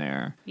on in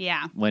there.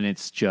 Yeah. When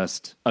it's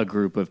just a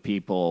group of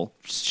people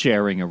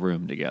sharing a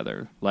room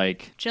together.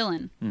 Like,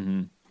 chilling.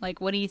 Mm-hmm.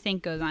 Like, what do you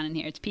think goes on in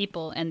here? It's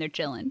people and they're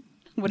chilling.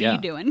 What are you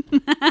doing?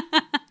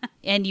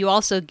 And you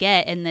also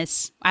get in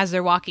this, as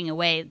they're walking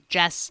away,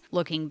 Jess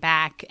looking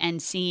back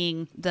and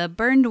seeing the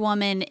burned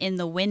woman in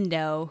the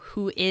window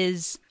who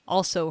is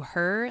also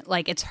her,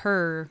 like it's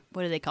her,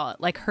 what do they call it?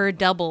 Like her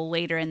double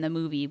later in the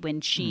movie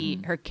when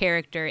her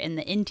character in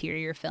the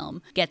interior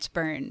film gets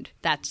burned.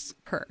 That's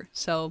her.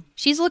 So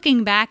she's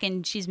looking back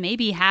and she's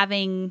maybe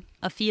having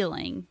a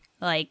feeling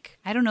like,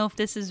 I don't know if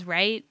this is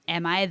right.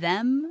 Am I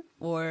them?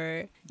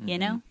 Or,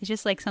 it's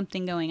just like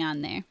something going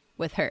on there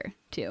with her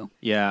too.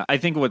 Yeah, I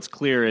think what's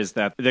clear is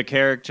that the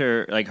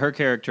character, like her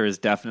character, is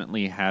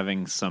definitely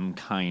having some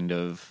kind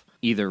of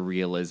either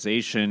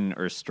realization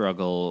or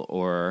struggle,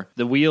 or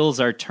the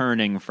wheels are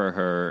turning for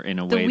her in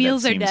a way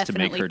that seems to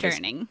make her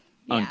turning.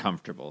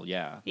 uncomfortable.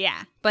 Yeah.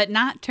 Yeah, but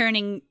not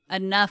turning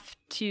enough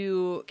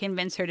to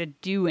convince her to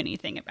do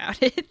anything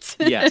about it.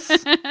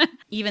 Yes.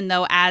 Even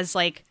though as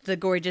like the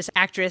gorgeous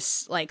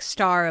actress, like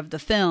star of the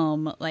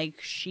film,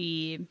 like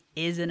she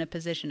is in a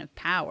position of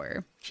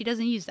power, she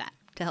doesn't use that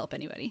to help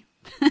anybody.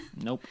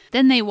 Nope.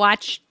 Then they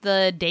watched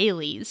the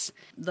dailies,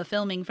 the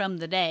filming from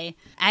the day.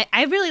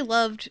 I really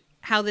loved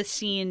how this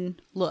scene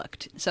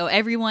looked. So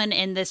everyone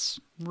in this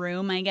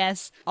room, I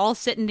guess, all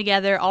sitting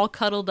together, all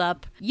cuddled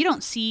up. You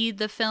don't see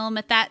the film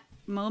at that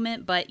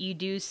moment, but you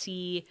do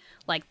see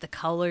like the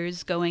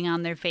colors going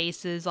on their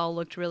faces all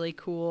looked really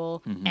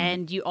cool.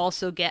 And you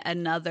also get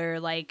another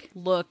like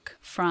look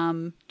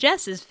from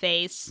Jess's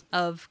face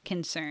of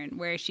concern,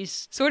 where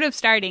she's sort of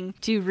starting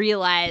to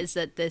realize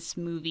that this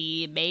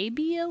movie may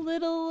be a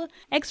little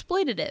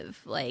exploitative,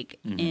 like,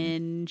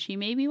 and she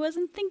maybe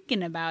wasn't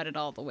thinking about it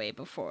all the way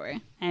before.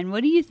 And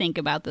what do you think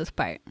about this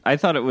part? I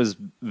thought it was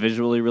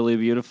visually really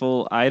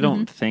beautiful. I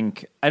don't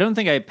think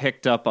I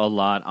picked up a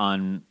lot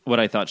on what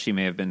I thought she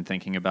may have been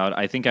thinking about.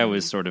 I think I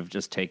was sort of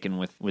just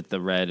taken with the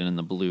red and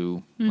the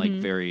blue, like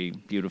very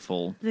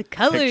beautiful The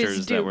colors,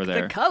 pictures Duke, that were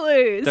there. the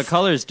colors. The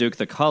colors, Duke,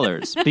 the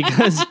colors.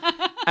 Because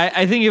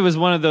I think it was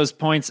one of those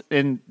points,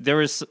 and there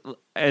was,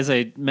 as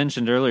I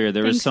mentioned earlier,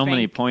 there were so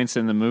many points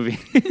in the movie.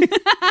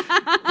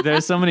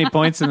 There's so many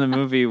points in the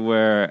movie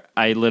where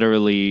I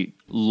literally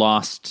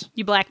lost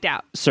You blacked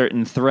out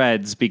certain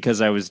threads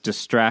because I was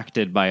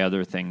distracted by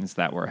other things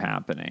that were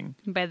happening.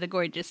 by the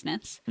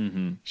gorgeousness.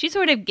 She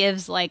sort of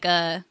gives like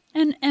an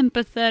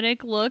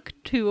empathetic look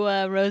to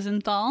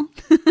Rosenthal.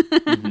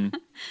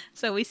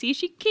 So we see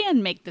she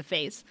can make the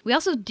face. We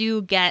also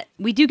do get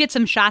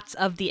some shots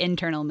of the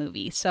internal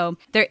movie. So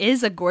there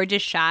is a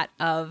gorgeous shot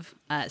of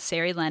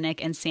Sari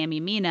Lennox and Sammy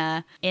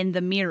Mina in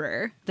the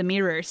mirror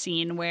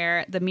scene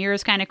where the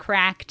mirror's kind of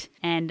cracked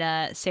and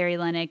Sari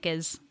Lennox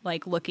is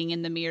like looking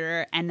in the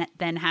mirror and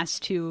then has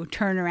to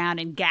turn around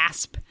and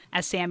gasp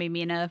as Sammy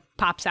Mina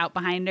pops out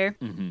behind her.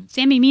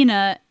 Sammy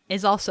Mina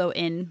is also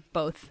in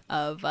both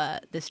of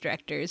this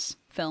director's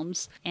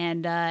films,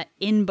 and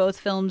in both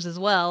films as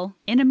well,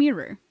 in a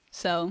mirror.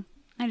 So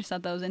I just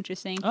thought that was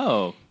interesting.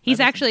 Oh. He's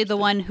actually the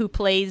one who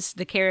plays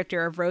the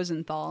character of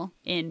Rosenthal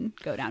in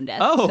Go Down Death.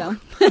 Oh.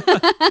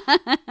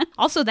 So.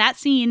 Also, that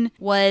scene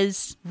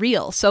was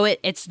real. So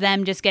it's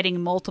them just getting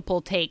multiple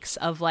takes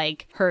of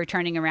like her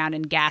turning around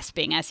and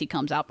gasping as he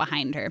comes out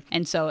behind her.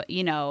 And so,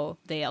 you know,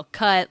 they'll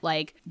cut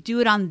like,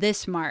 do it on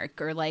this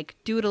mark, or like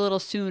do it a little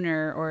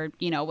sooner, or,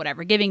 you know,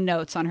 whatever, giving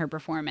notes on her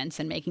performance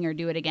and making her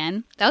do it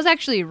again. That was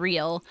actually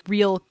real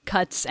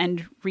cuts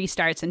and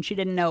restarts, and she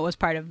didn't know it was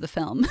part of the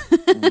film.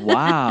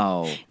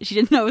 Wow. She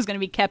didn't know it was going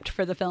to be kept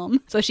for the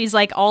film. So she's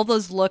like, all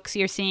those looks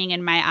you're seeing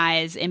in my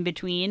eyes in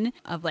between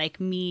of like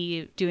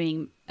me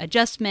doing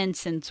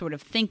adjustments and sort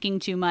of thinking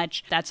too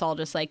much, that's all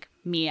just like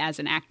me as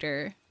an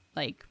actor,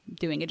 like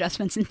doing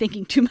adjustments and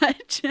thinking too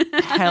much.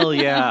 Hell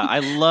yeah. I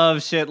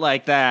love shit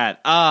like that.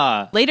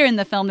 Later in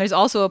the film, there's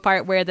also a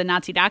part where the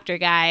Nazi doctor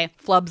guy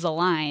flubs a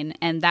line,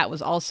 and that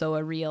was also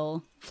a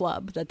real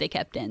flub that they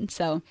kept in.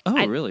 So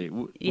really?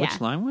 Yeah.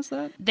 Which line was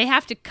that? They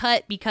have to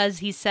cut because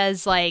he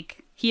says like,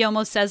 he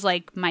almost says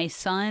like my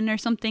son or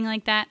something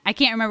like that. I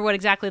can't remember what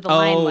exactly the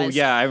line was. Oh,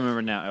 yeah, I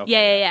remember now.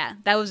 Okay. Yeah.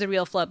 That was a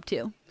real flub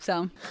too.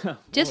 So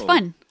just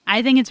fun.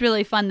 I think it's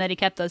really fun that he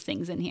kept those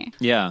things in here.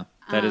 Yeah,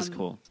 that is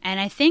cool.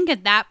 And I think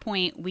at that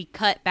point we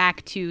cut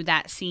back to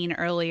that scene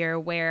earlier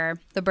where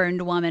the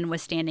burned woman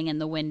was standing in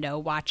the window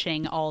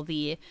watching all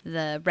the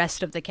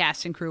rest of the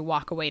cast and crew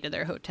walk away to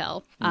their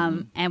hotel.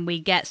 And we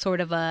get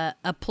sort of a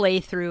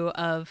playthrough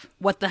of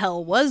what the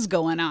hell was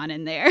going on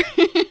in there.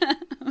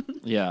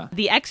 Yeah.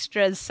 The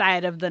extras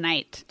side of the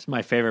night. It's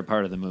my favorite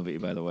part of the movie,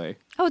 by the way.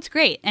 Oh, it's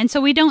great. And so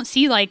we don't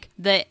see like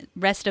the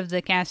rest of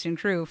the cast and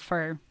crew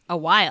for a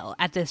while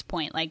at this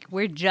point. Like,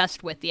 we're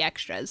just with the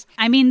extras.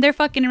 I mean, they're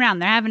fucking around.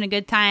 They're having a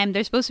good time.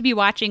 They're supposed to be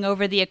watching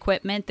over the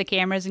equipment, the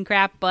cameras and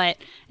crap, but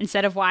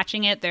instead of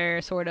watching it,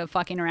 they're sort of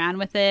fucking around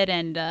with it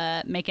and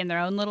making their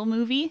own little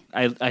movie.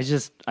 I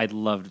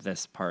loved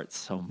this part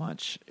so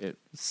much. It's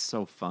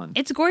so fun.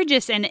 It's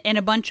gorgeous in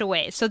a bunch of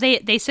ways. So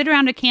they sit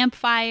around a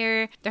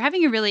campfire. They're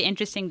having a really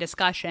interesting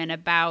discussion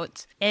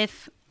about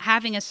if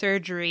having a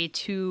surgery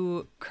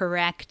to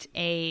correct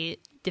a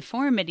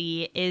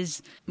deformity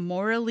is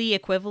morally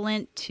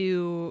equivalent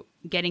to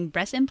getting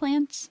breast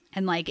implants,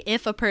 and like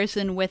if a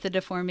person with a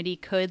deformity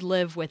could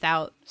live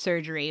without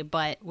surgery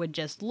but would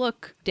just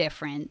look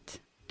different,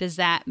 does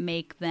that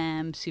make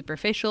them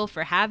superficial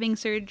for having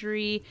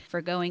surgery,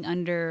 for going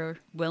under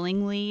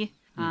willingly?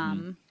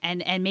 And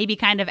maybe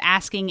kind of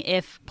asking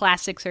if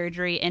plastic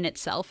surgery in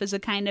itself is a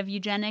kind of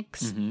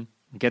eugenics.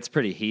 It gets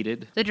pretty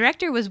heated. The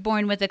director was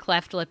born with a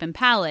cleft lip and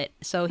palate,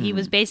 so he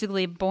was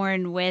basically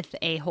born with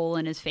a hole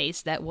in his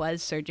face that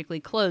was surgically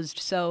closed.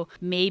 So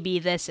maybe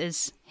this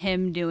is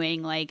him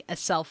doing like a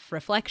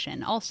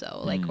self-reflection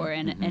also, like, or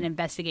an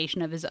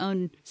investigation of his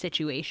own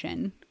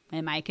situation.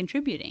 Am I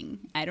contributing?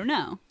 I don't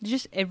know.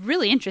 Just a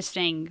really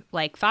interesting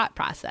like thought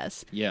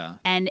process. Yeah.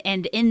 And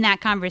in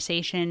that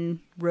conversation,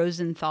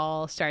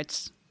 Rosenthal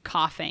starts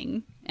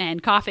coughing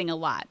and coughing a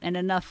lot and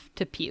enough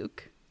to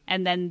puke.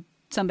 And then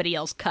somebody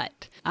else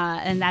cut.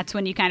 And that's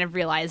when you kind of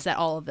realize that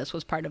all of this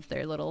was part of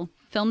their little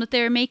film that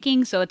they were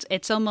making. So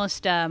it's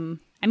almost, you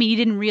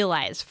didn't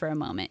realize for a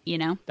moment, you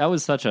know? That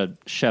was such a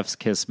chef's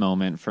kiss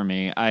moment for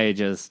me.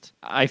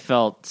 I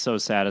felt so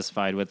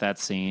satisfied with that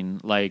scene.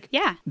 Like,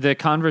 yeah, the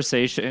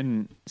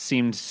conversation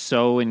seemed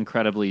so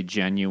incredibly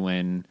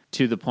genuine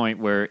to the point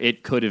where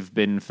it could have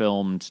been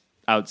filmed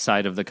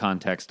outside of the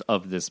context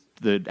of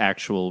the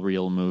actual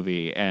real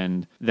movie.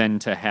 And then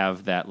to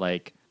have that,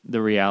 like,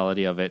 the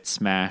reality of it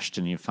smashed,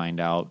 and you find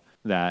out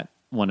that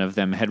one of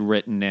them had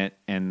written it,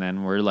 and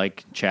then we're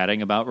like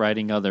chatting about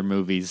writing other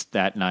movies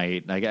that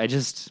night. Like,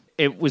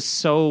 it was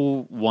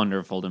so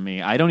wonderful to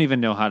me. I don't even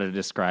know how to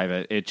describe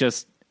it.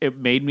 It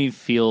made me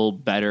feel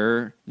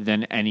better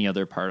than any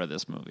other part of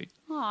this movie.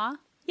 Aw.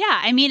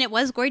 Yeah, I mean, it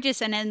was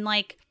gorgeous. And then,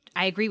 like,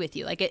 I agree with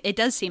you. Like, it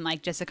does seem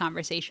like just a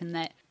conversation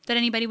that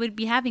anybody would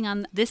be having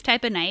on this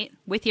type of night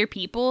with your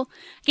people.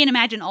 I can't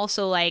imagine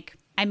also, like,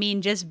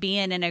 just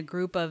being in a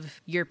group of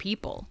your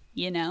people,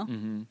 you know,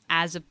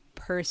 as a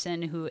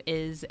person who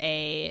is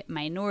a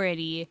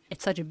minority,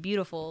 it's such a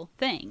beautiful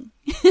thing.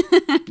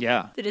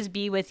 Yeah. To just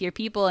be with your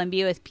people and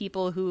be with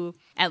people who,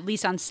 at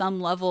least on some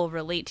level,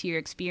 relate to your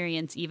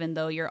experience, even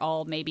though you're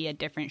all maybe a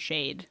different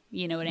shade.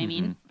 You know what I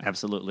mean?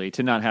 Absolutely.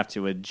 To not have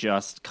to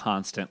adjust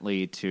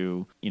constantly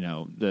to, you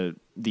know,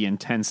 the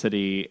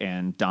intensity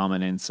and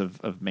dominance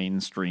of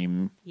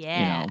mainstream,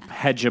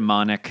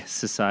 hegemonic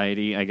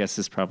society, I guess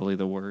is probably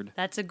the word.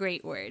 That's a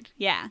great word.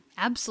 Yeah,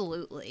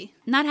 absolutely.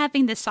 Not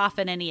having to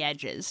soften any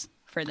edges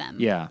for them.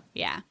 Yeah.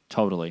 Yeah.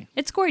 Totally.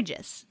 It's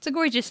gorgeous. It's a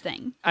gorgeous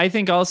thing. I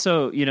think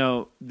also, you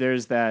know,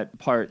 there's that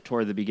part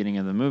toward the beginning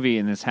of the movie,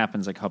 and this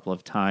happens a couple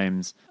of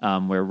times,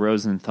 where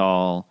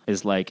Rosenthal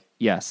is like,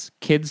 yes,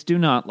 kids do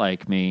not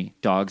like me.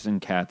 Dogs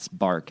and cats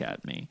bark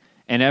at me.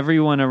 And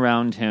everyone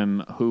around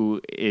him who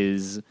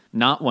is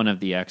not one of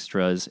the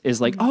extras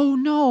is like, oh,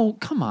 no,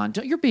 come on.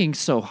 You're being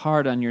so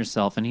hard on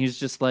yourself. And he's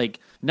just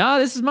like, no,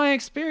 this is my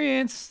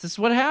experience. This is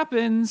what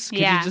happens. Could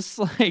you just,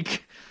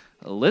 like,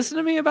 listen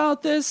to me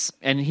about this?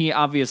 And he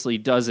obviously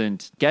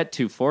doesn't get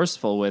too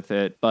forceful with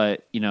it.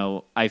 But, you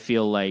know, I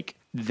feel like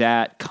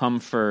that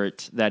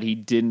comfort that he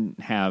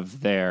didn't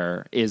have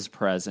there is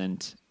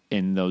present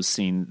in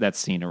that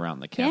scene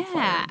around the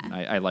campfire.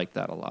 Yeah. I like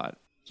that a lot.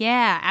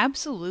 Yeah,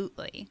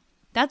 absolutely.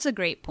 That's a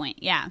great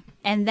point, yeah.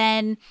 And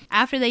then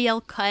after they yell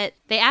cut,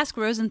 they ask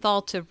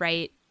Rosenthal to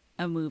write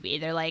a movie.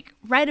 They're like,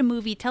 write a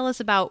movie, tell us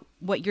about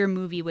what your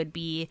movie would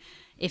be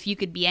if you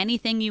could be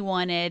anything you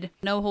wanted,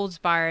 no holds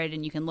barred,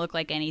 and you can look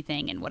like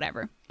anything and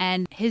whatever.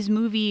 And his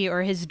movie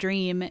or his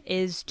dream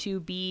is to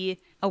be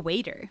a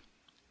waiter.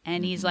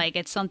 And he's like,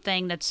 it's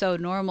something that's so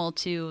normal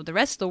to the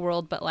rest of the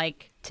world, but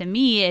like, to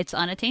me, it's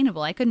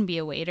unattainable. I couldn't be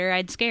a waiter.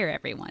 I'd scare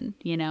everyone,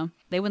 you know?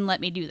 They wouldn't let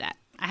me do that.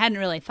 I hadn't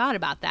really thought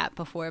about that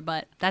before,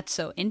 but that's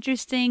so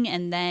interesting.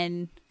 And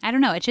then, I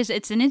don't know,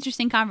 it's an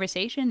interesting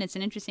conversation. It's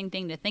an interesting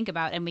thing to think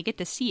about, and we get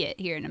to see it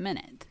here in a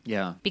minute.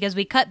 Yeah. Because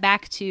we cut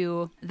back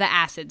to the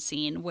acid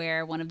scene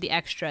where one of the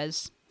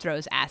extras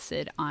throws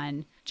acid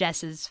on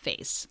Jess's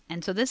face.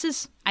 And so this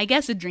is, I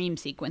guess, a dream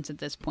sequence at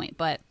this point,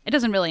 but it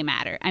doesn't really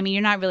matter. I mean,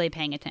 you're not really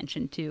paying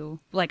attention to,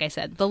 like I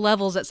said, the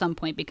levels at some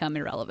point become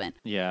irrelevant.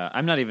 Yeah,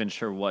 I'm not even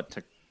sure what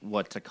to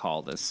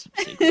call this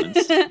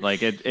sequence.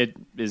 Like, it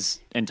is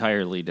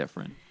entirely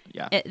different.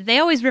 Yeah. They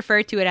always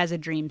refer to it as a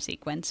dream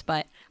sequence,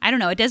 but I don't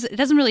know. It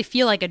doesn't really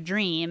feel like a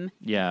dream.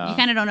 Yeah. You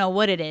kind of don't know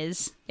what it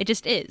is. It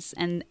just is,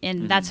 and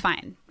that's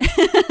fine.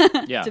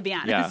 Yeah. To be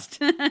honest.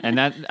 Yeah. And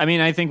that, I mean,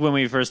 I think when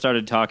we first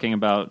started talking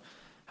about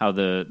how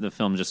the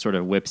film just sort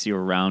of whips you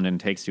around and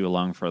takes you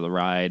along for the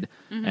ride,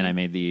 and I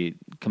made the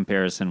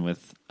comparison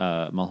with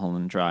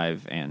Mulholland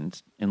Drive and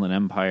Inland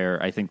Empire,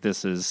 I think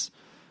this is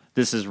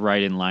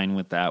right in line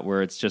with that,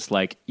 where it's just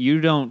like, you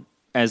don't,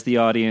 as the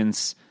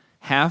audience,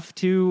 have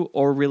to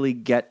or really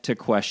get to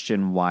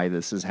question why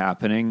this is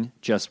happening.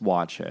 Just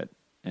watch it.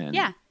 And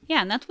yeah,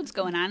 and that's what's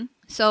going on.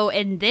 So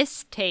in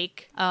this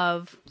take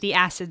of the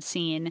acid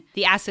scene,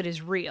 the acid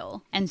is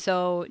real. And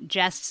so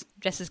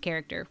Jess's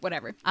character,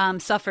 whatever,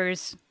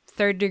 suffers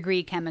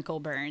third-degree chemical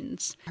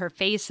burns. Her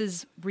face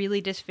is really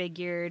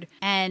disfigured.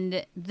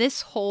 And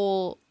this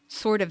whole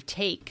sort of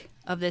take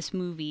of this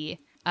movie,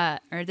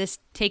 or this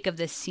take of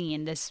this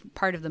scene, this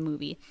part of the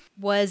movie,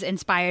 was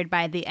inspired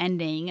by the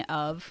ending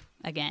of,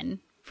 again,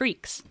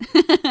 Freaks.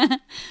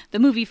 The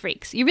movie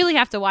Freaks. You really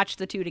have to watch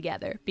the two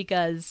together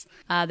because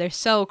they're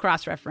so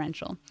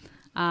cross-referential.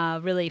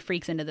 Really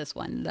freaks into this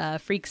one.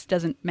 Freaks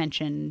doesn't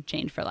mention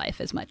Chained for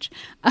Life as much.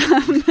 But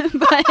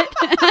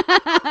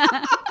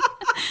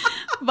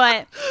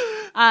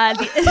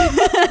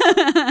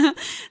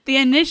the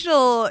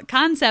initial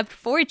concept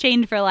for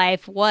Chained for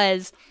Life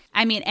was,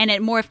 I mean, and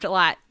it morphed a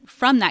lot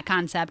from that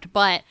concept,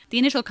 but the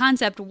initial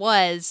concept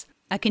was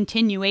a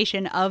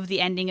continuation of the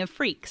ending of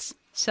Freaks.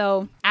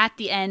 So at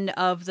the end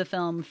of the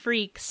film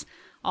Freaks,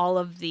 all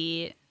of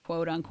the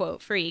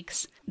quote-unquote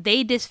freaks,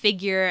 they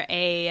disfigure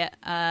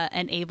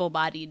an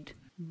able-bodied,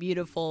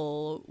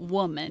 beautiful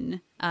woman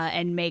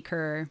and make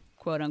her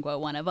quote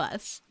unquote one of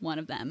us, one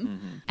of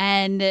them.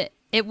 And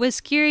it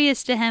was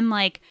curious to him,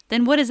 like,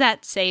 then what does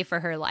that say for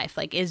her life?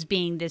 Like, is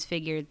being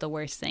disfigured the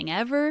worst thing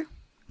ever?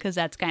 Because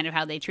that's kind of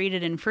how they treat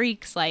it in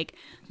Freaks, like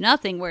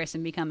nothing worse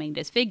than becoming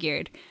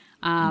disfigured.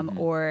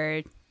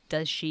 Or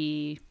does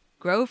she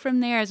grow from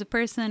there as a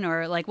person,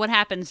 or like what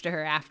happens to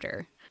her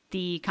after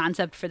the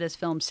concept for this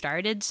film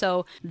started?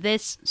 So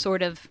this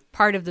sort of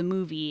part of the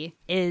movie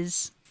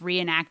is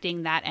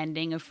reenacting that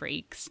ending of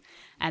Freaks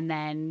and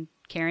then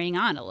carrying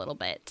on a little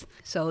bit.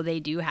 So they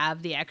do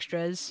have the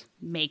extras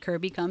make her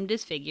become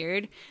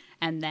disfigured,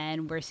 and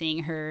then we're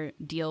seeing her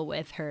deal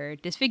with her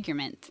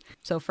disfigurement.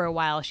 So for a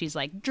while she's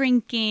like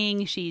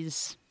drinking,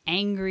 she's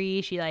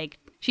angry,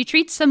 she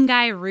treats some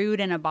guy rude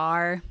in a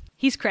bar.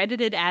 He's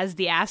credited as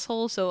the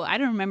asshole, so I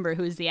don't remember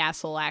who's the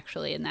asshole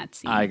actually in that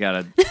scene. I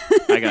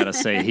gotta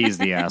say he's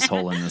the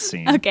asshole in the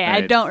scene. Okay,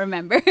 right? I don't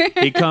remember.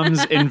 He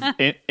comes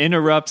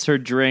interrupts her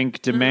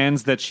drink,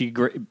 demands that she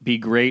be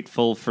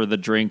grateful for the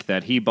drink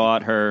that he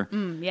bought her.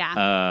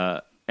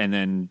 And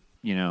then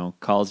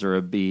calls her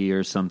a bee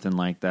or something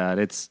like that.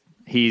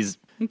 He's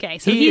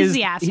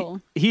the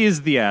asshole. He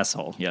is the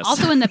asshole. Yes.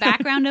 Also in the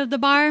background of the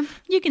bar,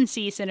 you can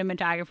see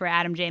cinematographer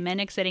Adam J.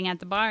 Minnick sitting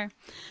at the bar.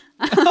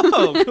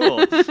 Oh,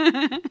 cool.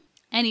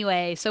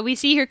 Anyway, so we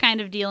see her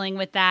kind of dealing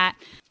with that.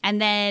 And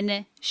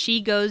then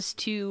she goes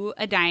to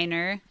a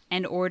diner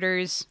and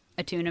orders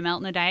a tuna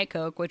melt and a Diet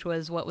Coke, which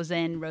was what was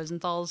in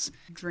Rosenthal's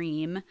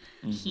dream.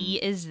 He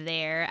is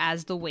there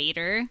as the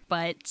waiter,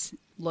 but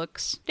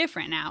looks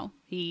different now.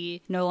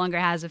 He no longer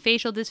has a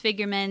facial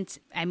disfigurement.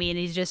 I mean,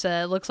 he's just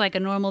looks like a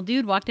normal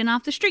dude walked in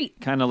off the street.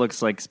 Kind of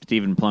looks like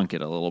Stephen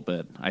Plunkett a little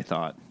bit, I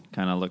thought.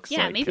 Kind of looks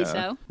like maybe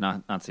so.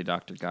 Nazi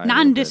doctor guy.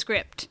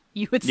 Nondescript,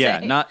 you would say.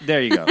 Yeah, there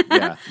you go.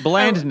 Yeah,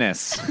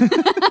 blandness.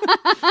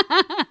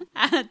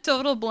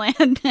 Total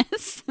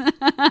blandness.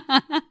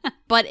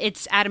 But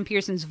it's Adam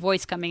Pearson's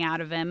voice coming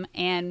out of him,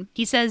 and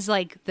he says,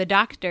 like, the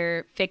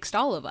doctor fixed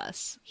all of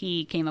us.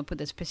 He came up with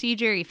this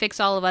procedure, he fixed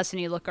all of us,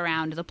 and you look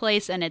around the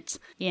place, and it's,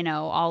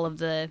 all of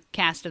the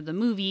cast of the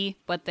movie,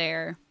 but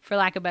they're, for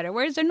lack of better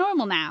words, they're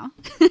normal now.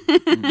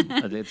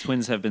 The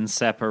twins have been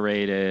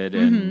separated,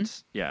 and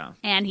yeah.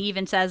 And he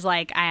even says,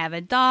 like, I have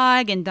a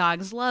dog, and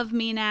dogs love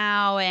me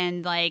now,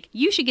 and, like,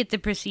 you should get the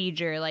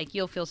procedure, like,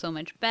 you'll feel so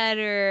much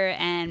better.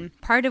 And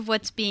part of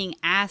what's being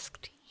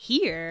asked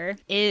here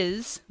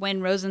is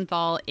when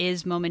Rosenthal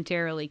is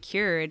momentarily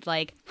cured,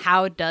 like,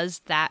 how does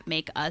that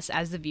make us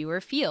as the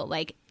viewer feel?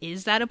 Like,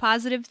 is that a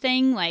positive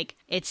thing? Like,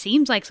 it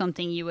seems like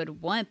something you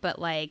would want, but,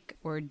 like,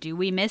 or do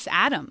we miss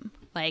Adam?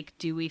 Like,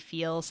 do we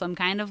feel some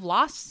kind of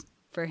loss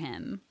for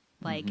him?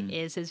 Like,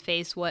 is his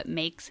face what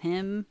makes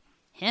him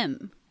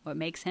him? What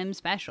makes him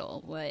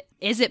special? What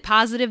is it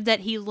positive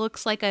that he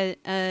looks like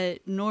a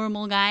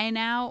normal guy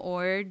now,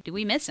 or do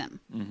we miss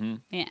him?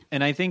 Yeah.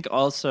 And I think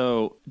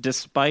also,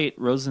 despite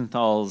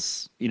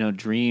Rosenthal's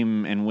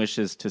dream and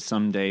wishes to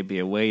someday be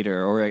a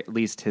waiter, or at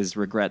least his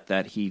regret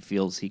that he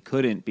feels he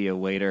couldn't be a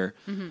waiter,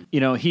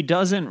 he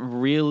doesn't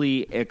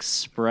really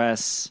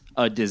express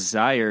a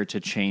desire to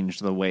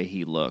change the way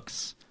he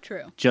looks.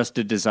 True. Just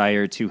a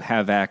desire to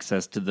have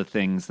access to the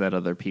things that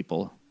other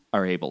people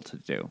are able to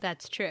do.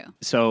 That's true.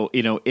 So,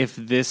 if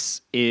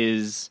this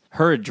is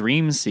her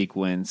dream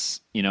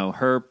sequence,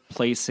 her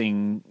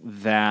placing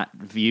that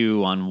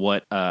view on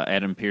what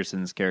Adam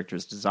Pearson's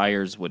character's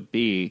desires would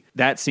be,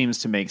 that seems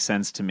to make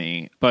sense to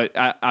me. But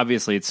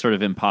obviously, it's sort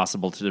of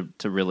impossible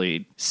to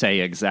really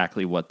say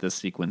exactly what this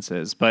sequence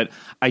is. But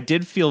I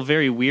did feel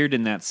very weird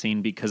in that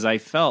scene because I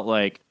felt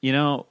like,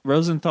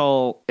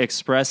 Rosenthal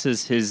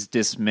expresses his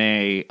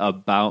dismay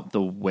about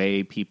the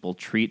way people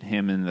treat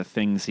him and the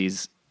things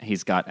he's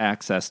got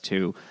access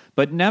to,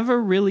 but never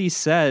really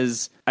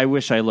says, I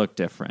wish I looked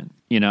different,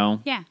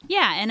 Yeah.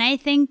 Yeah. And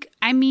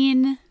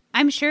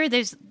I'm sure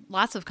there's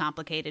lots of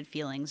complicated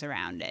feelings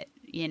around it,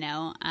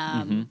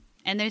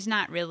 and there's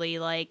not really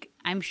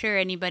I'm sure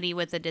anybody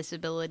with a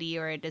disability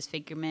or a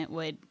disfigurement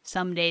would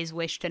some days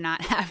wish to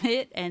not have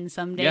it, and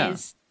some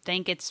days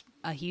think it's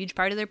a huge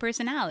part of their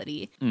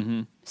personality.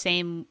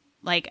 Same,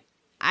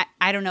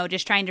 I don't know,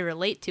 just trying to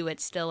relate to it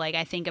still,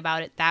 I think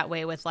about it that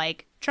way with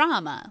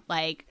trauma,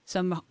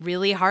 some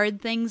really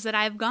hard things that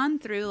I've gone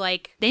through,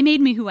 they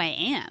made me who I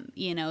am,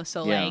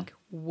 so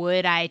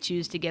would I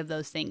choose to give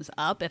those things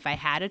up if I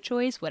had a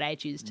choice? Would I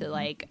choose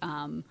to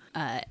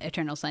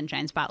Eternal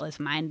Sunshine, Spotless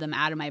Mind them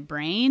out of my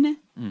brain?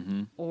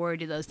 Or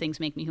do those things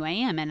make me who I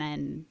am, and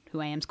then who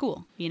I am's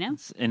cool,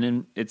 It's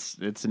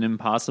an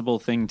impossible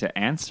thing to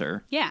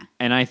answer. Yeah.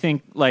 And I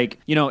think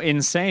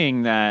in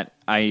saying that,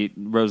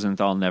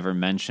 Rosenthal never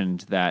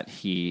mentioned that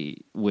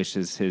he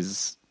wishes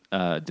his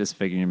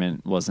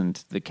disfigurement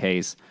wasn't the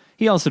case.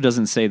 He also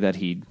doesn't say that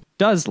he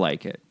does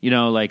like it.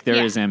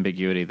 There is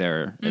ambiguity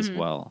there as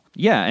well.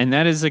 Yeah, and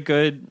that is a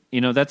good,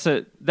 that's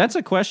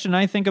a question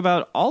I think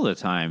about all the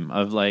time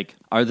of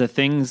are the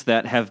things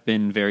that have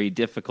been very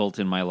difficult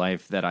in my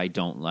life that I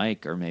don't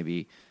like, or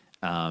maybe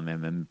am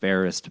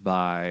embarrassed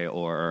by,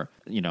 or,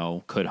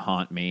 could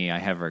haunt me. I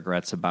have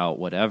regrets about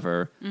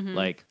whatever.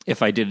 Like,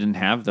 if I didn't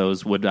have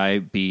those, would I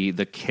be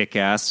the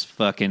kick-ass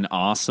fucking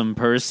awesome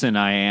person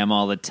I am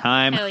all the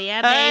time? Hell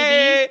yeah,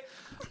 baby.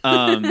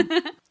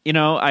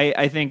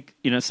 I think,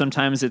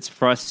 sometimes it's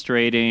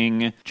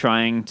frustrating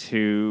trying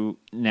to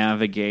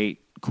navigate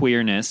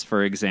queerness,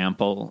 for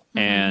example,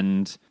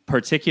 and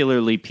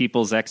particularly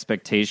people's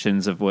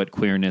expectations of what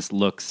queerness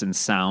looks and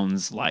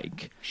sounds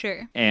like.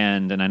 Sure.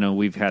 And I know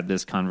we've had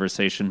this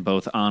conversation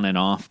both on and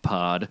off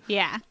pod.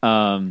 Yeah.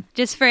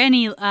 Just for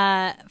any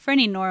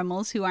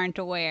normals who aren't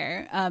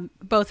aware,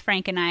 both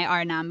Frank and I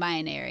are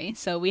non-binary,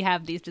 so we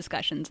have these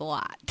discussions a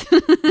lot.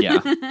 Yeah.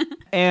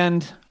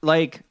 And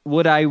like,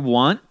 would I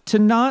want to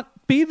not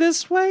be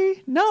this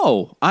way?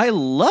 No, I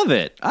love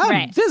it.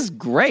 This is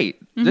great.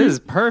 This is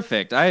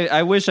perfect.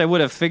 I wish I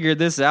would have figured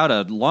this out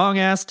a long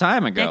ass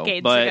time ago.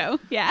 Decades ago.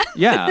 Yeah.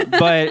 Yeah,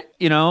 but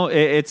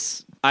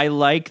it's I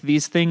like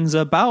these things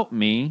about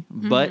me,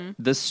 but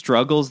the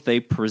struggles they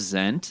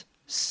present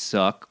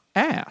suck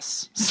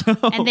ass. So.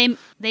 And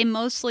they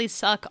mostly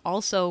suck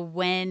also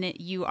when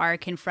you are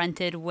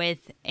confronted with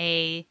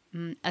a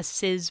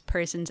cis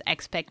person's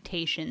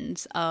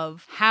expectations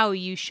of how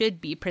you should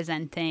be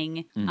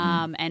presenting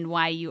and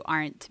why you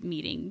aren't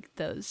meeting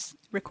those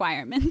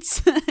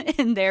requirements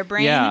in their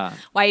brain. Yeah.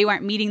 Why you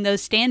aren't meeting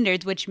those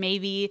standards, which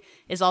maybe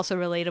is also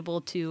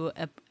relatable to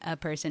a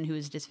person who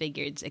is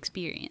disfigured's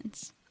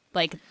experience.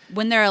 Like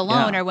when they're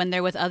alone or when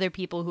they're with other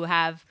people who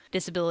have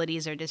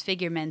disabilities or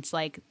disfigurements,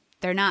 like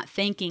they're not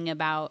thinking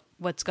about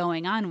what's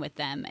going on with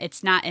them.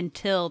 It's not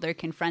until they're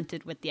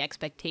confronted with the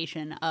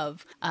expectation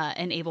of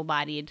an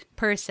able-bodied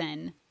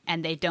person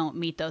and they don't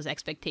meet those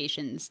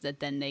expectations that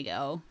then they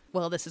go,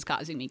 well, this is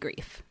causing me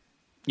grief.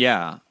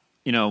 Yeah.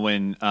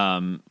 When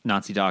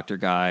Nazi doctor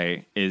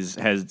guy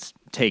has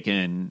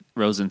taken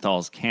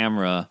Rosenthal's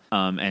camera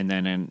and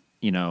then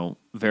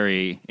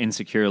very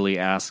insecurely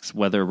asks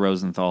whether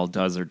Rosenthal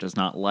does or does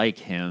not like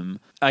him.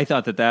 I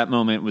thought that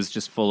moment was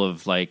just full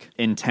of like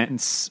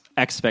intense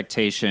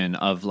expectation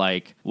of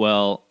like,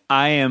 well,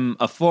 I am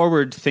a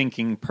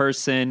forward-thinking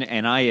person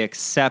and I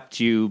accept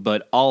you,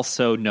 but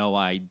also no,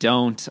 I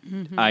don't.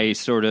 I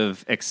sort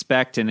of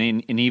expect and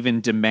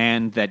even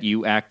demand that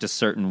you act a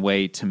certain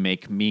way to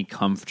make me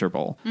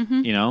comfortable.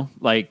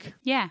 Like,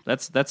 yeah,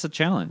 that's a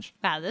challenge.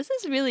 Wow, this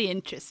is really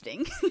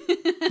interesting.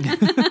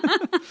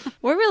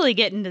 We're really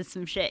getting to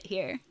some shit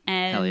here.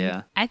 And hell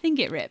yeah. I think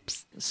it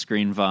rips.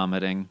 Screen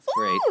vomiting. It's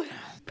great.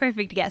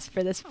 Perfect guess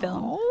for this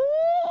film. Oh.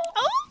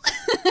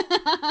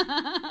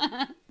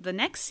 The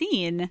next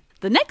scene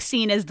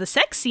is the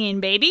sex scene,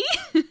 baby.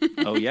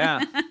 Oh,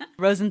 yeah.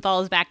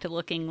 Rosenthal is back to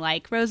looking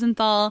like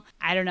Rosenthal.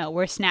 I don't know.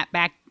 We're snapped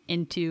back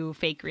into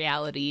fake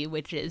reality,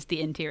 which is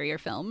the interior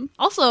film.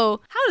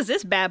 Also, how does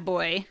this bad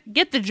boy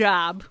get the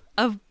job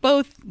of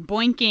both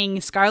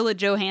boinking Scarlett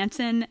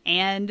Johansson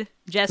and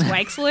Jess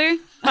Weixler?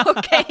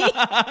 Okay.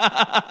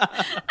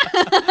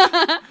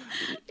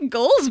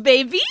 Goals,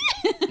 baby.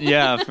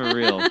 Yeah, for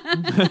real.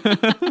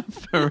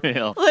 For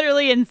real.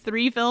 Literally in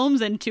 3 films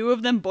and 2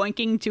 of them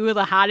boinking 2 of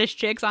the hottest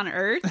chicks on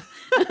earth.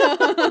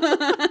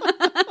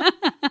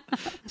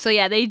 So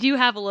yeah, they do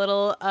have a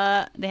little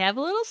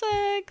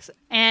sex,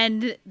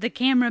 and the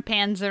camera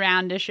pans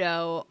around to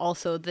show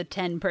also the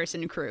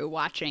 10-person crew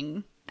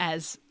watching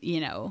as,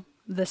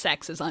 the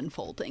sex is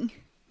unfolding.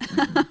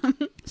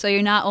 So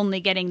you're not only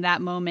getting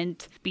that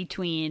moment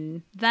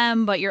between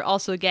them, but you're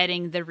also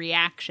getting the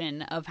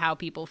reaction of how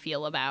people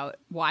feel about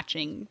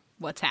watching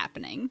what's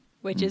happening,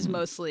 which is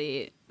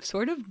mostly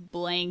sort of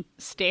blank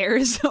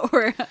stares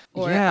or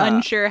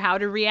unsure how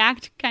to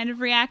react kind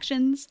of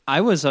reactions.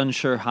 I was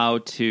unsure how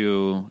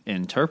to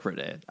interpret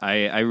it.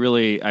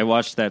 I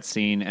watched that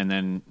scene, and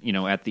then,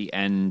 at the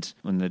end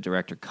when the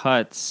director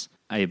cuts,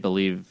 I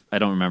don't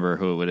remember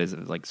who it is,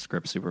 like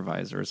script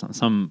supervisor or something.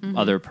 Some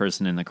other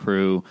person in the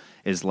crew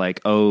is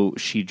like, oh,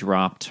 she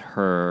dropped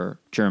her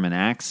German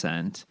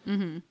accent.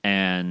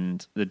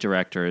 And the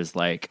director is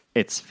like,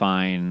 it's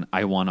fine.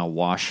 I want to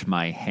wash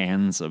my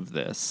hands of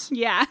this.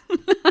 Yeah.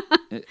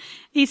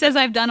 He says,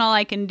 I've done all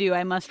I can do.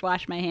 I must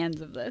wash my hands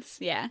of this.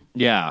 Yeah.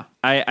 Yeah.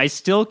 I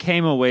still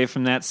came away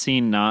from that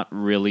scene not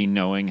really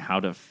knowing how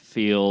to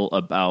feel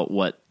about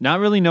not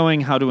really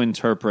knowing how to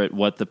interpret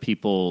what the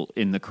people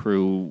in the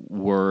crew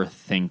were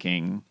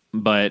thinking.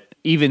 But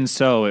even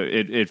so,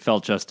 it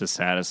felt just as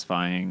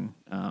satisfying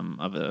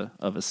of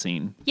a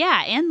scene.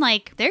 Yeah, and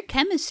like their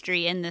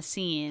chemistry in the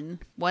scene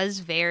was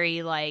very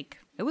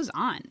it was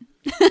on.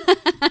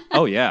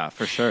 Oh yeah,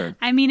 for sure.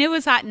 I mean, it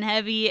was hot and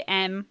heavy,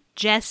 and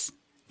Jess,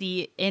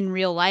 the in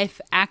real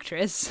life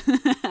actress,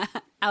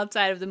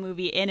 outside of the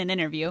movie in an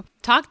interview,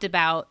 talked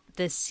about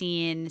this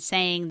scene,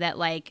 saying that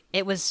like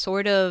it was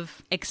sort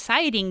of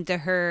exciting to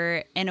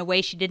her in a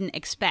way she didn't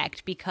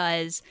expect,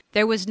 because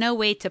there was no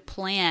way to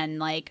plan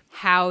like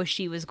how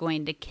she was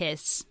going to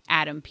kiss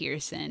Adam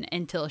Pearson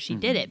until she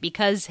did it,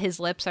 because his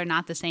lips are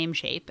not the same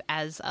shape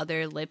as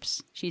other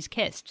lips she's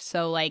kissed.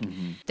 So like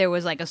there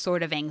was like a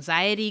sort of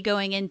anxiety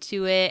going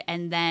into it,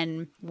 and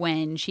then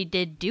when she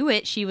did do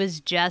it, she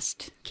was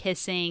just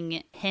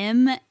kissing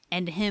him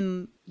and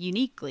him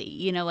uniquely,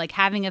 you know, like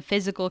having a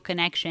physical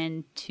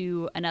connection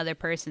to another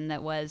person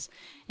that was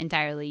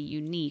entirely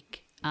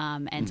unique,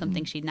 and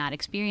something she'd not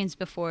experienced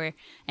before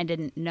and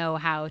didn't know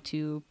how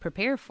to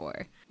prepare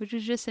for, which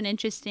was just an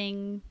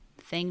interesting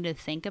thing to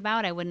think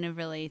about. I wouldn't have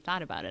really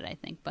thought about it, I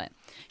think, but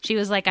she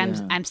was like,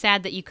 I'm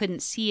sad that you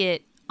couldn't see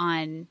it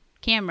on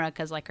camera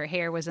because like her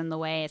hair was in the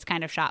way. It's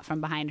kind of shot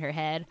from behind her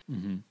head.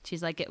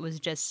 She's like, it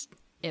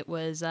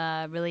was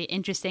really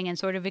interesting and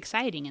sort of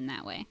exciting in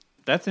that way.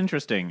 That's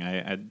interesting.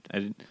 I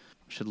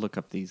should look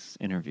up these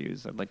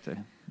interviews. I'd like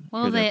to.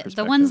 Well,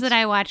 the ones that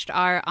I watched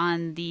are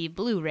on the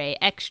Blu-ray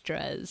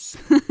extras.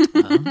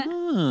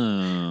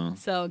 Oh.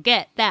 So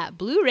get that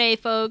Blu-ray,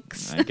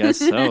 folks. I guess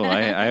so.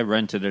 I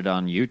rented it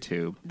on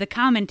YouTube. The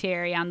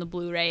commentary on the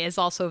Blu-ray is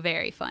also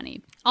very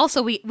funny.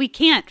 Also, we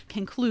can't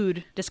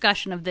conclude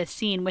discussion of this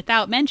scene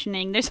without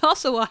mentioning there's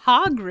also a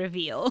hog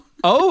reveal.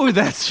 Oh,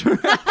 that's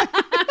right.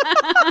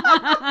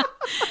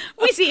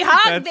 We see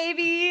hog,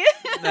 baby.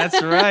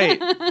 That's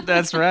right.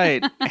 That's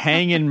right.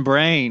 Hanging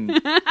brain.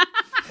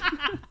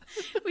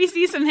 We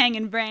see some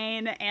hanging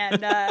brain,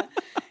 and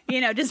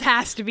just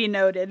has to be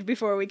noted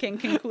before we can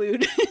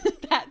conclude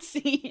that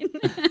scene.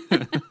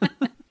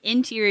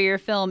 Interior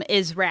film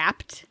is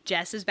wrapped.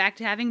 Jess is back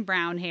to having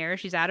brown hair.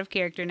 She's out of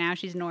character now.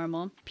 She's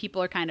normal.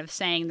 People are kind of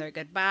saying their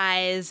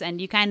goodbyes, and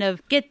you kind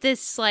of get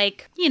this,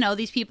 like,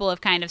 these people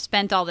have kind of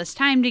spent all this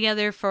time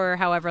together for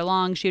however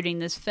long shooting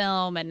this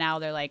film, and now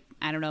they're like,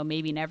 I don't know,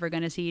 maybe never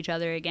going to see each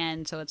other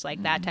again. So it's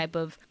like that type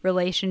of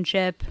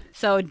relationship.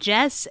 So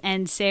Jess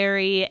and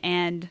Sari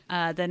and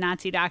the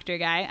Nazi doctor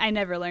guy, I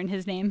never learned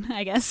his name,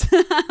 I guess.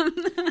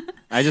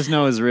 I just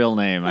know his real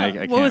name. I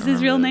can't what was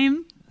his real remember.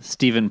 name?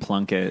 Stephen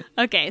Plunkett.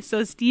 Okay,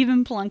 so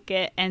Stephen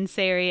Plunkett and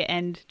Sari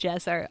and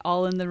Jess are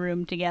all in the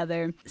room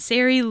together.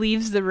 Sari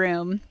leaves the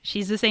room.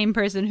 She's the same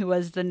person who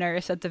was the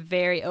nurse at the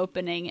very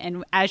opening,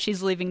 and as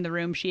she's leaving the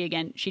room, she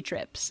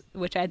trips,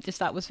 which I just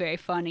thought was very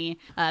funny.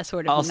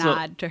 Sort of Also,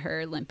 nod to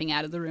her limping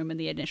out of the room in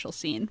the initial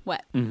scene.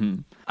 What?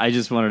 I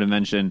just wanted to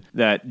mention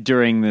that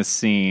during this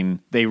scene,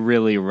 they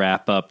really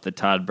wrap up the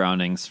Todd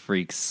Browning's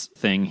Freaks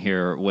thing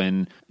here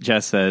when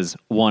Jess says,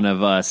 "One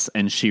of us,"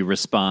 and she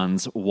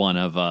responds, "One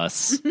of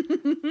us."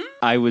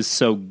 I was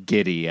so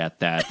giddy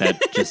at that.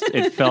 That just,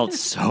 it felt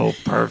so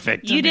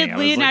perfect to You me. did I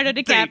was Leonardo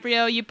like,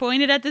 DiCaprio. You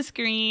pointed at the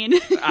screen.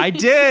 I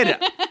did.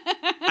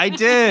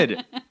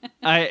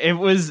 I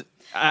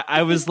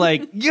was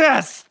like,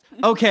 yes.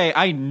 Okay,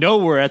 I know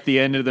we're at the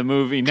end of the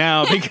movie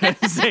now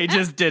because they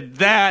just did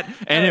that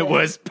and it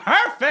was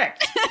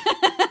perfect.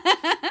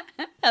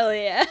 Hell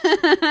yeah.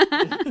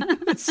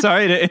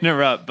 Sorry to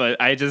interrupt, but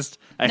I had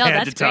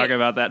to talk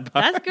about that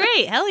part. That's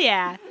great. Hell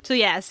yeah. So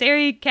yeah,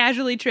 Sari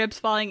casually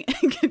trips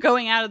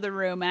going out of the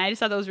room, and I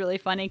just thought that was really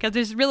funny because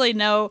there's really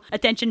no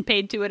attention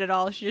paid to it at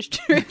all. She just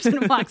trips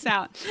and walks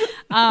out.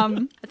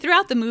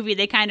 Throughout the movie,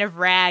 they kind of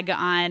rag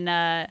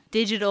on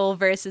digital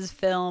versus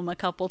film a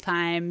couple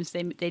times.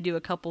 They do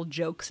a couple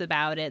jokes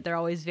about it. They're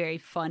always very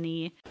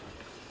funny.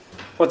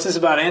 What's this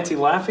about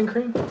anti-laughing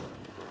cream?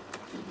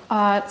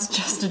 It's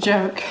just a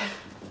joke.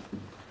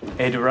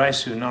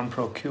 Ediraisu non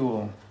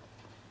procul,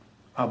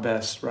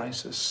 abest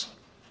risus.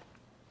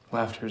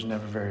 Laughter is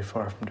never very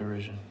far from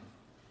derision.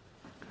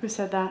 Who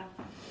said that?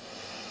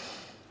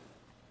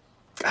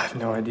 I have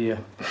no idea.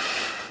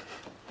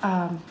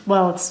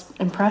 Well, it's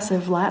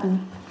impressive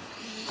Latin.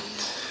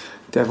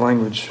 Dead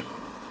language.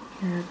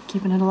 You're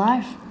keeping it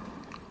alive.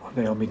 One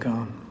day I'll be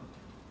gone.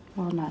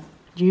 Well, not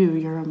you.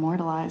 You're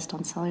immortalized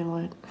on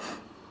celluloid.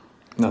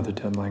 Another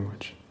dead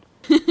language.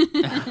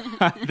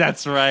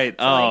 That's right.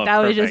 That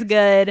was just perfect.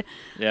 good.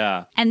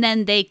 Yeah. And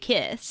then they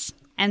kiss.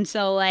 And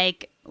so,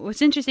 like,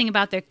 what's interesting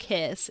about their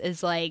kiss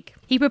is, like,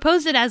 he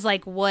proposed it as,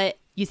 like, what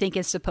you think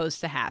is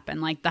supposed to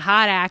happen. Like, the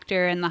hot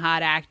actor and the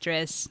hot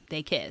actress,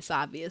 they kiss,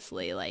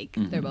 obviously. Like,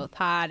 they're both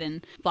hot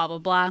and blah, blah,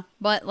 blah.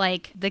 But,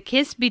 like, the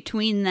kiss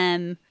between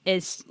them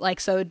is, like,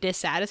 so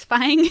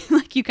dissatisfying.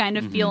 Like, you kind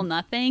of feel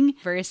nothing.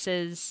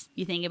 Versus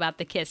you think about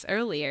the kiss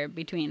earlier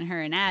between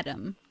her and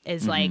Adam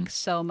is, like,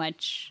 so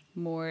much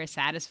more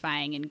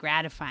satisfying and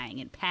gratifying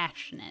and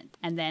passionate.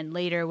 And then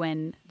later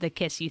when the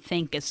kiss you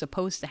think is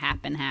supposed to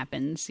happen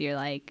happens, you're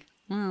like,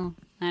 well,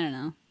 I don't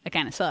know. That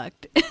kind of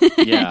sucked.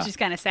 Yeah. It's just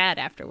kind of sad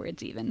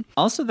afterwards even.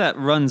 Also, that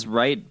runs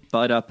right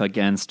butt up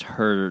against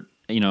her.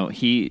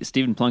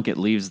 Stephen Plunkett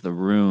leaves the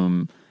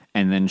room,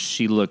 and then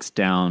she looks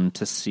down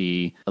to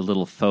see a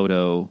little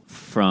photo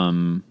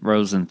from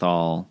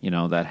Rosenthal,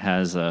 that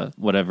has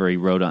whatever he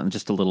wrote on,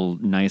 just a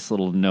nice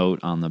little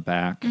note on the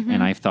back.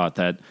 And I thought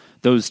that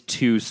those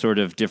two sort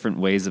of different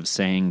ways of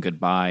saying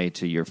goodbye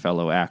to your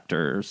fellow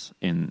actors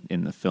in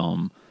the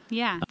film.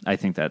 Yeah. I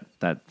think that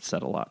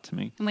said a lot to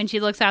me. And when she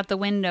looks out the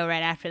window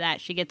right after that,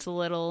 she gets a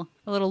little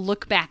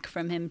look back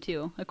from him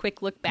too. A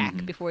quick look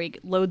back before he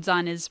loads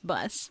on his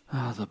bus.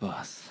 Oh, the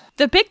bus.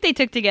 The pic they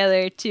took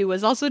together too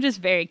was also just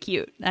very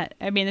cute.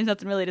 I mean, there's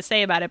nothing really to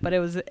say about it, but it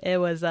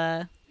was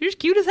just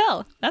cute as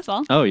hell. That's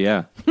all. Oh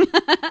yeah.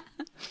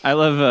 I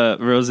love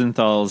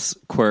Rosenthal's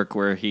quirk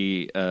where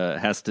he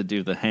has to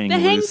do the hang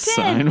loose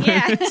sign.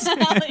 Yeah.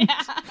 Hell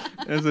yeah.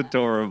 It's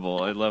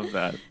adorable. I love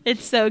that.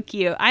 It's so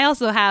cute. I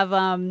also have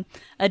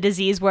a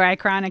disease where I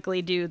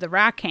chronically do the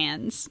rock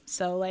hands.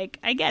 So, like,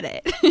 I get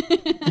it.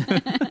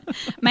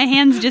 My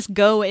hands just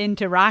go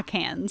into rock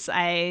hands.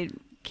 I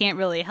can't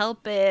really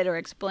help it or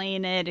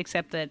explain it,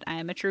 except that I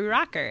am a true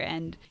rocker.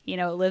 And, you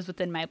know, it lives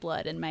within my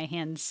blood, and my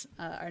hands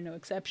are no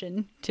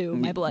exception to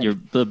my blood.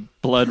 The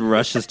blood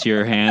rushes to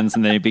your hands,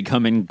 and they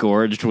become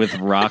engorged with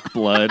rock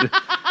blood.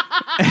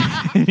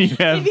 And you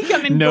have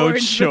no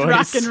choice. With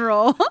rock and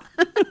roll.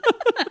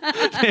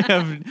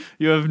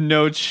 You have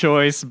no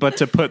choice but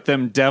to put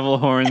them devil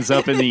horns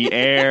up in the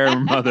air,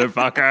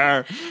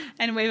 motherfucker.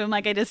 And wave them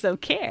like I just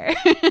don't care.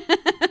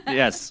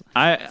 Yes,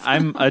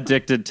 I'm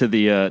addicted to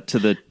the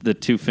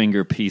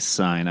 2-finger peace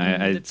sign.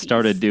 I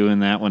started doing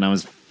that when I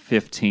was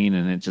 15,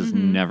 and it just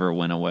never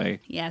went away.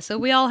 Yeah, so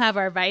we all have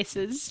our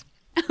vices.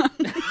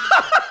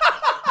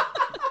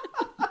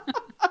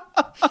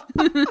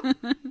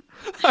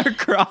 Our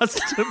cross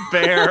to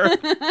bear.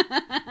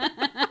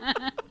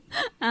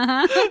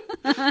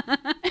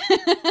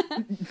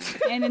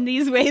 And in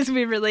these ways,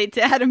 we relate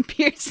to Adam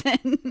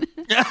Pearson.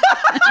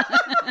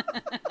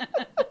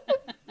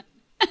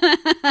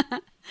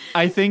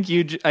 I think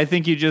you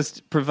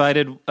just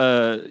provided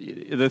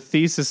the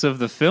thesis of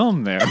the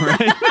film there,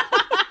 right?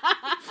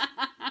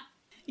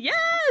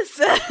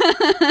 Yes.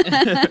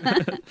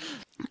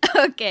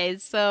 Okay,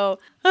 so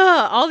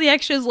all the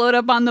extras load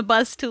up on the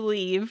bus to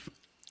leave.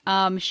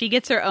 She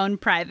gets her own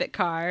private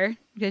car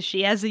because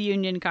she has a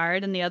union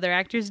card and the other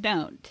actors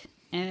don't.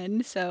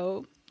 And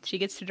so she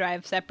gets to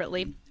drive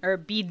separately, or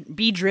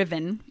be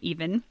driven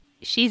even.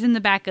 She's in the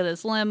back of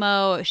this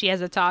limo. She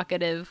has a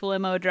talkative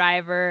limo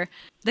driver.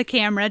 The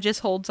camera just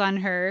holds on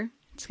her.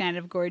 It's kind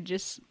of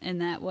gorgeous in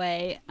that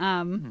way.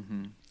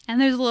 And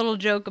there's a little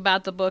joke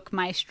about the book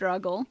My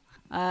Struggle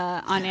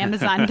on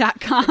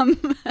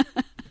Amazon.com.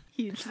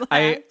 Huge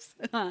laughs.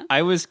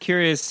 I was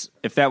curious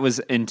if that was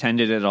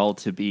intended at all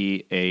to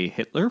be a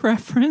Hitler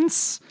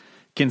reference,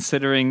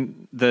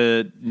 considering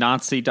the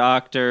Nazi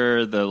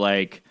doctor, the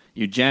like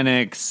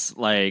eugenics,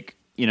 like,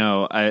 you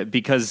know,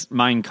 because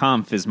Mein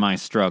Kampf is my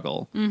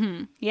struggle.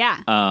 Yeah.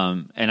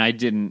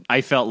 And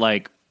I felt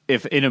like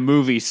if in a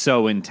movie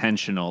so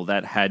intentional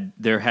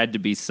there had to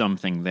be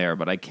something there,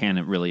 but I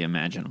can't really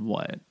imagine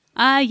what.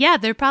 Yeah,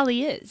 there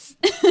probably is.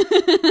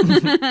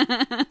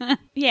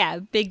 Yeah,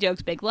 big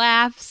jokes, big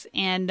laughs.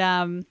 And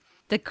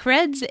the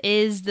creds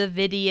is the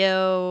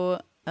video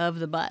of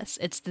the bus.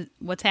 It's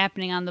what's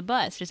happening on the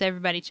bus. Just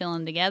everybody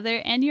chilling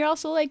together. And you're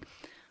also like,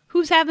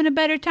 who's having a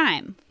better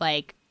time?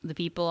 Like, the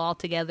people all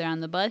together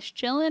on the bus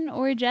chilling,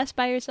 or just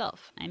by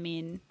yourself? I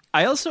mean...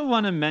 I also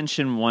want to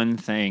mention one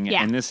thing,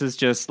 and this is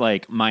just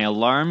like, my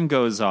alarm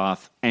goes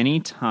off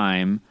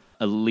anytime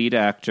a lead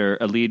actor,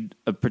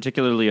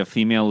 particularly a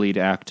female lead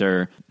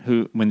actor,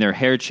 who, when their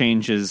hair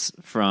changes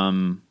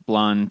from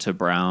blonde to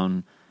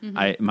brown,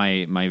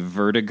 my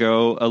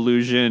vertigo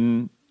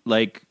illusion,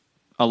 like,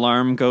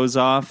 alarm goes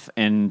off,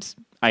 and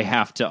I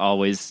have to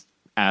always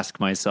ask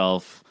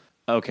myself,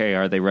 okay,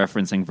 are they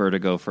referencing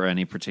Vertigo for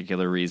any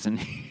particular reason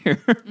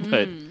here?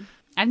 But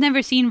I've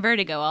never seen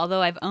Vertigo,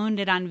 although I've owned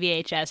it on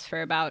VHS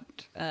for about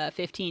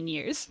 15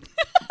 years.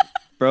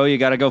 Bro, you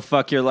gotta go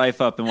fuck your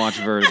life up and watch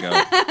Vertigo.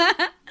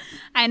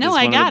 I know,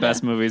 it's one of the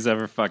best movies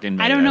ever fucking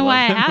made. I don't know why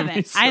I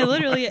haven't. So I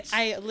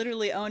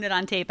literally own it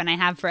on tape, and I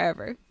have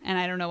forever, and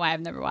I don't know why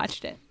I've never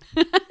watched it.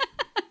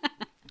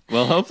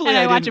 Well, hopefully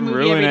I didn't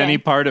ruin any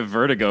part of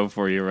Vertigo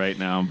for you right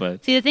now.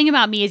 But see, the thing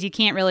about me is you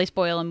can't really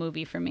spoil a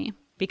movie for me,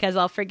 because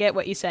I'll forget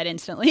what you said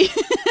instantly.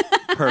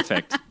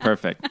 Perfect.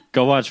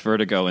 Go watch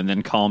Vertigo and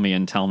then call me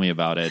and tell me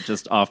about it.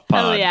 Just off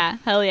pod.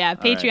 Hell yeah.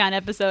 Patreon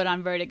episode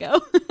on Vertigo.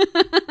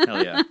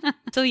 Hell yeah.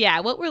 So yeah,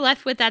 what we're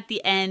left with at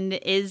the end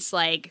is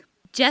like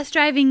Jess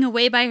driving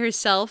away by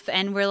herself,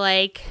 and we're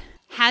like,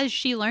 has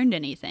she learned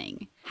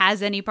anything?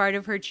 Has any part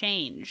of her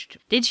changed?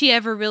 Did she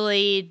ever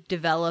really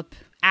develop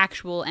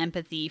actual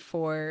empathy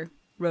for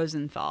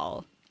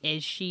Rosenthal?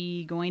 Is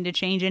she going to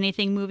change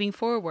anything moving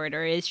forward,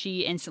 or is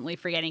she instantly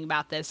forgetting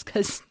about this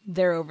because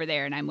they're over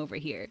there and I'm over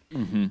here?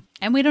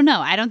 And we don't know.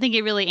 I don't think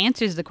it really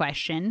answers the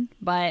question,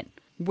 but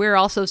we're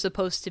also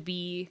supposed to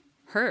be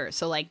her.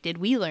 So, like, did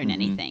we learn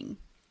anything?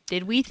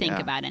 Did we think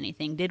about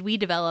anything? Did we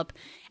develop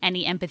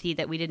any empathy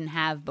that we didn't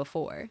have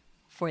before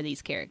for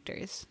these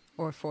characters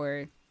or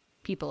for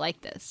people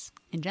like this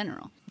in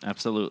general?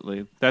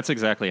 Absolutely. That's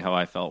exactly how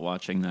I felt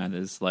watching that.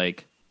 Is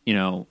like, you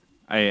know,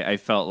 I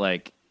felt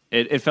like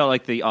it felt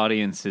like the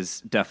audience is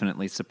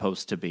definitely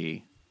supposed to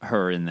be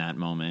her in that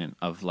moment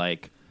of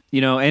like,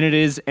 and it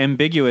is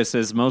ambiguous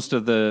as most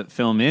of the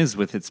film is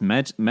with its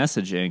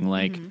messaging.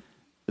 Like,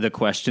 the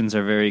questions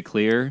are very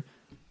clear,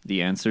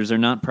 the answers are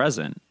not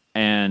present.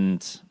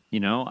 And,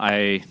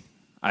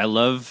 I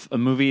love a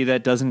movie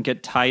that doesn't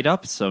get tied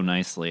up so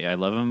nicely. I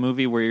love a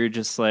movie where you're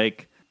just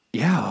like,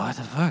 yeah, what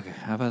the fuck?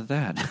 How about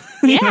that?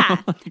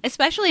 Yeah,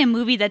 especially a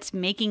movie that's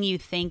making you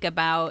think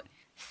about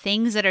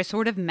things that are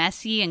sort of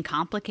messy and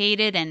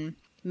complicated and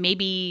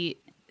maybe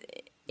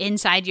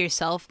inside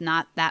yourself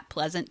not that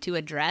pleasant to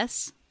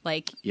address.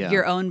 Like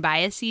your own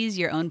biases,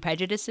 your own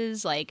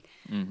prejudices, like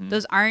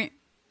those aren't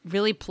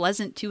really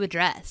pleasant to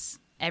address.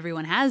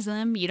 Everyone has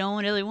them. You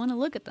don't really want to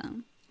look at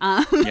them.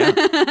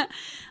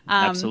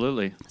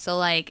 Absolutely. So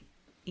like,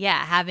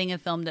 yeah, having a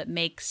film that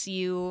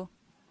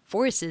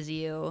forces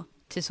you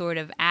to sort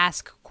of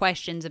ask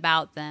questions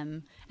about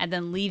them and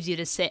then leaves you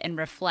to sit and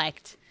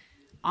reflect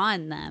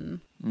on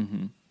them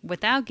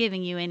without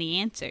giving you any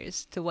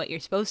answers to what you're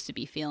supposed to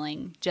be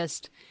feeling.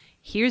 Just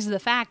here's the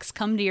facts,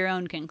 come to your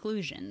own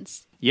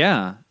conclusions.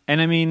 Yeah.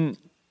 And I mean,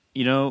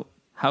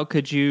 how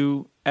could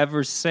you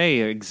ever say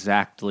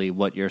exactly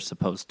what you're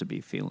supposed to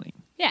be feeling?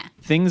 Yeah.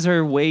 Things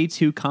are way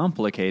too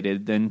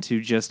complicated than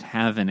to just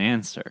have an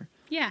answer.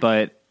 Yeah.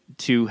 But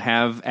to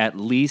have at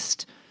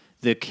least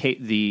the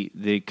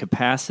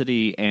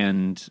capacity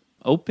and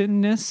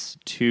openness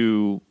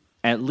to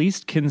at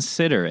least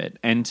consider it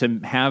and to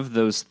have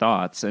those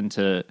thoughts and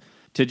to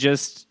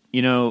just,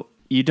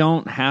 you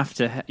don't have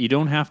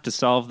to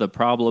solve the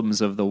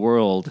problems of the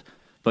world,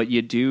 but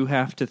you do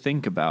have to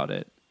think about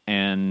it.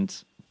 And,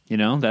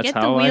 that's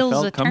how I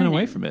felt coming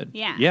away from it.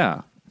 Yeah.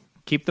 Yeah.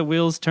 Keep the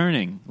wheels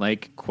turning.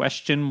 Like,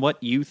 question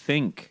what you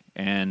think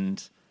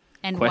and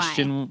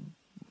question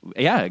why.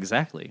 Yeah,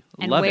 exactly.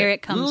 And Love where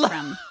it comes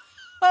from.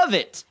 Love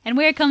it. And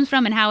where it comes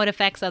from and how it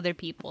affects other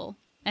people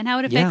and how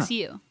it affects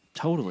you.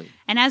 Totally.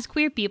 And as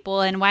queer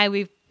people, and why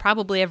we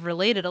probably have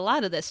related a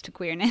lot of this to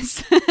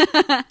queerness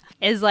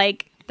is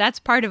like, that's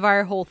part of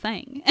our whole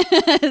thing.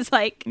 It's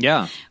like,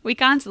 we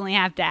constantly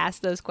have to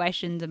ask those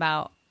questions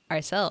about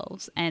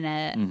ourselves.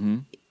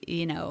 And,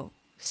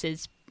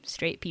 cis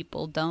straight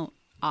people don't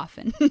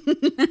often.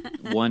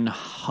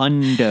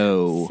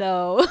 100.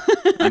 So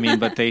I mean,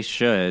 but they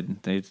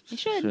should. They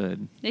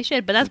should. They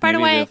should. But that's part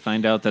of why they'll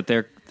find out that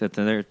they're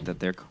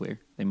queer.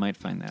 They might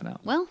find that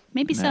out. Well,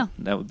 maybe so.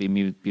 That would be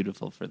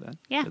beautiful for that.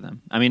 Yeah. For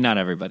them. I mean, not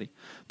everybody,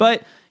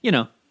 but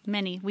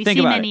many. We think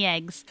see about many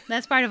eggs.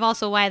 That's part of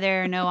also why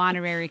there are no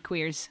honorary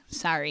queers.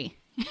 Sorry.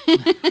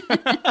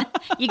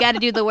 You got to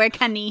do the work,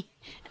 honey.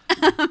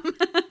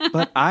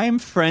 But I'm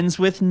friends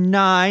with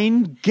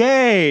 9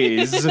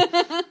 gays.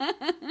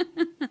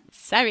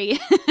 Sorry.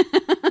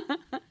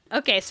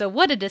 Okay, so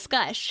what a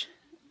discussion.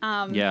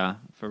 Yeah,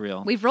 for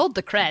real. We've rolled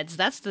the creds.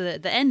 That's the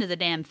end of the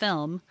damn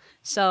film.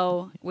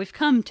 So we've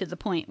come to the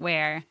point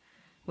where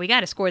we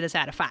got to score this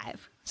out of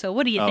 5. So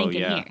what are you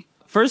thinking here?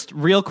 First,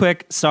 real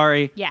quick,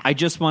 sorry. Yeah. I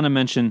just want to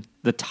mention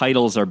the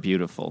titles are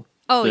beautiful.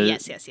 Oh,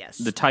 yes.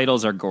 The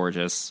titles are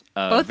gorgeous.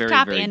 Both very,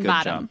 top very and good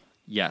bottom. Job.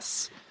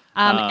 Yes.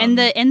 In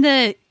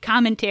the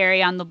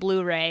commentary on the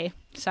Blu-ray,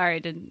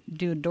 sorry to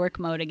do dork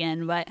mode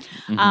again, but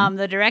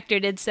the director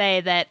did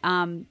say that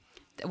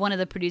one of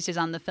the producers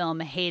on the film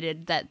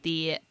hated that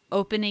the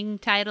opening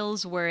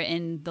titles were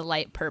in the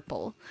light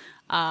purple.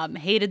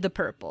 Hated the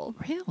purple.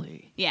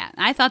 Really? Yeah.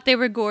 I thought they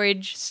were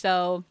gorge,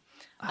 so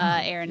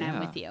Aaron, I'm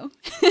with you.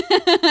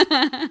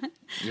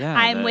 Yeah.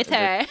 I'm with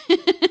her.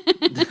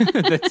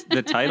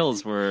 The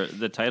titles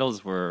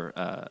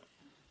were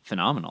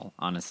phenomenal,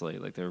 honestly.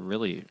 Like, they're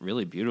really,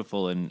 really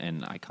beautiful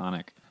and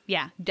iconic.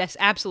 Yeah, just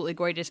absolutely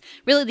gorgeous.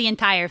 Really, the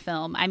entire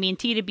film. I mean,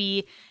 T to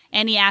B,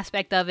 any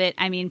aspect of it,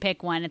 I mean,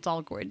 pick one. It's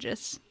all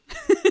gorgeous.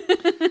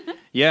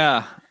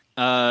 Yeah.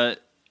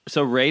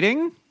 So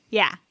rating?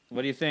 Yeah.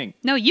 What do you think?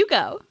 No, you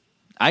go.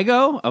 I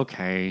go?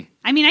 Okay.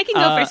 I mean, I can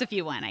go first if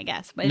you want, I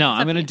guess. But no,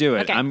 I'm going to do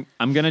it. Okay. I'm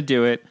going to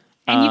do it.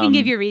 And you can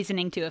give your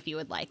reasoning, too, if you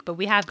would like. But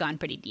we have gone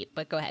pretty deep.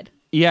 But go ahead.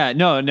 Yeah,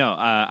 no.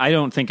 I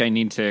don't think I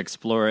need to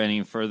explore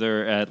any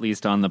further, at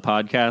least on the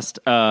podcast.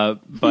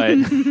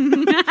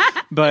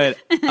 But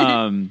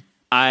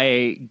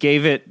I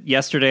gave it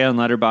yesterday on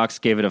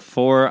Letterboxd. Gave it a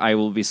 4. I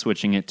will be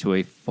switching it to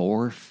a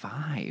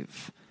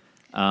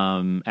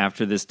 4.5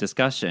 after this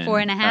discussion.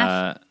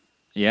 4.5.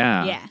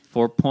 Yeah.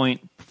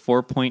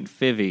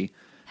 4.5.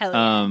 Hell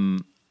yeah.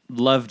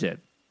 Loved it.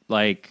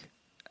 Like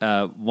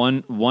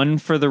one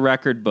for the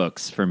record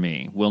books for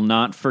me. Will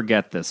not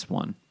forget this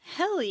one.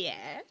 Hell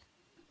yeah.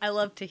 I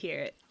love to hear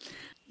it.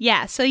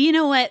 Yeah, so you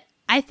know what?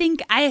 I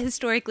think I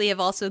historically have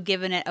also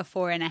given it a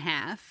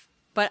 4.5,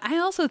 but I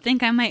also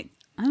think I might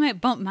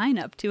bump mine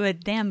up to a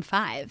damn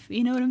 5.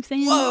 You know what I'm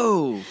saying?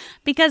 Whoa!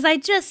 Because I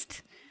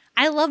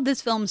love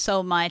this film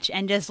so much,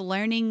 and just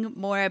learning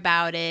more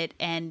about it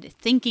and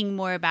thinking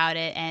more about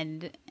it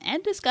and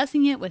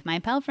discussing it with my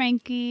pal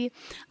Frankie.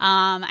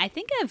 I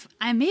think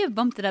I may have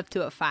bumped it up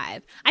to a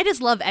 5. I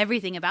just love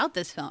everything about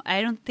this film.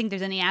 I don't think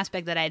there's any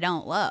aspect that I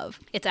don't love.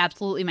 It's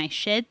absolutely my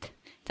shit.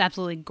 It's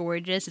absolutely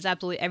gorgeous. It's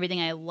absolutely everything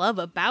I love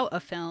about a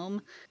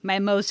film. My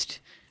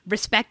most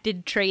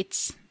respected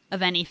traits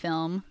of any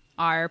film.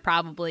 are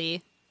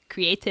probably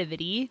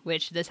creativity,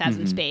 which this has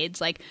in spades,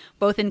 like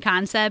both in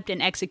concept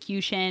and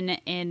execution,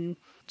 and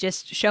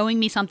just showing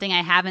me something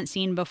I haven't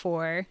seen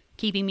before,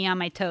 keeping me on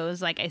my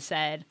toes. Like I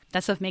said,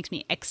 that stuff makes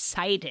me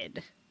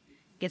excited,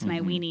 gets my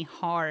weenie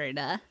hard.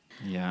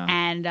 Yeah.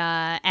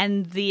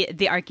 And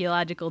the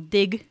archaeological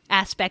dig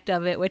aspect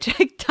of it, which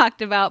I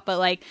talked about, but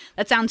like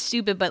that sounds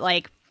stupid, but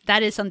like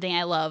that is something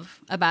I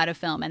love about a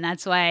film, and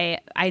that's why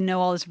I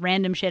know all this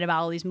random shit about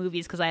all these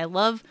movies, because I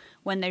love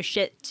when there's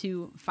shit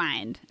to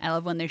find. I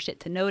love when there's shit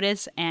to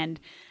notice, and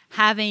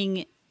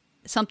having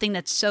something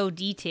that's so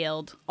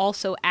detailed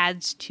also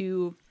adds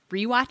to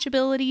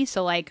rewatchability.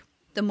 So like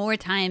the more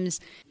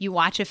times you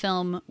watch a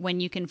film when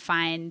you can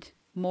find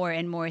more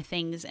and more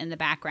things in the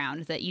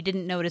background that you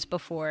didn't notice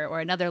before,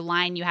 or another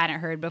line you hadn't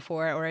heard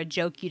before, or a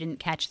joke you didn't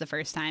catch the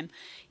first time,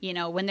 you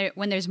know,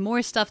 when there's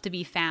more stuff to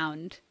be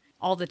found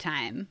all the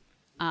time,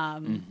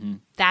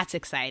 that's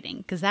exciting,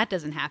 because that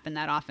doesn't happen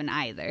that often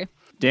either.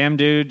 Damn,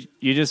 dude,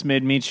 you just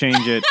made me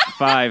change it.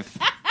 5.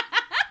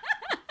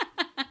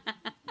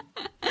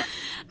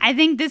 I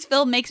think this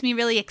film makes me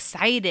really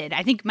excited.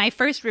 I think my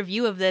first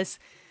review of this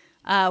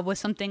was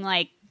something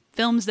like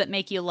films that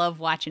make you love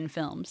watching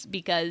films,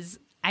 because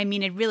I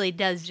mean, it really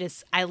does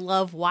just, I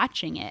love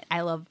watching it.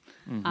 I love,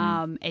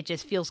 it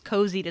just feels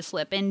cozy to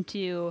slip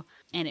into,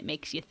 and it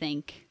makes you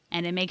think.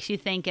 And it makes you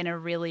think in a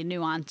really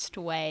nuanced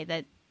way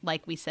that,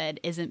 like we said,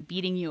 isn't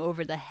beating you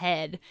over the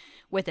head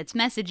with its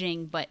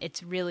messaging, but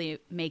it's really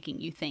making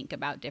you think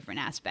about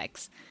different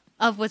aspects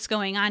of what's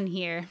going on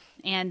here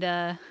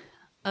and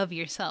of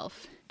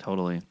yourself.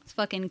 Totally. It's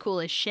fucking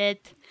cool as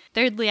shit.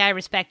 Thirdly, I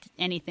respect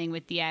anything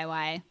with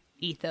DIY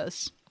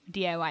ethos,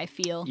 DIY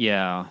feel.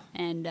 Yeah.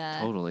 And,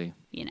 totally.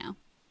 You know,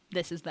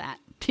 this is that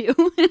too.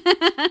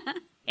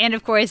 And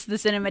of course, the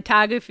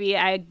cinematography.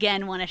 I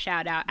again want to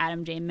shout out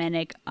Adam J.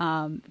 Minnick.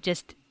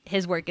 Just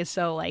his work is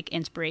so like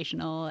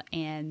inspirational,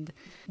 and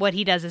what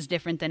he does is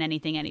different than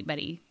anything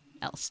anybody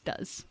else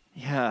does.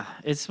 Yeah,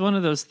 it's one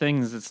of those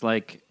things. It's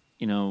like,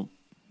 you know,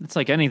 it's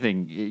like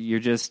anything. You're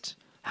just,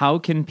 how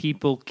can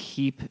people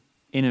keep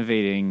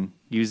innovating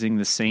using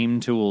the same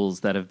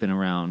tools that have been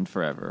around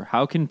forever?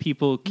 How can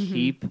people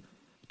keep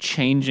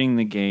changing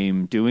the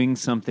game, doing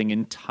something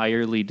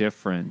entirely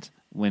different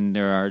when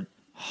there are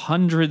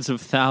hundreds of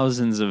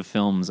thousands of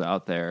films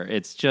out there?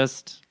 It's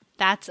just,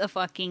 that's a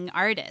fucking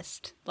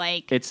artist.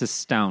 Like, it's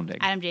astounding.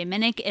 Adam J.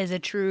 Minnick is a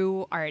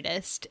true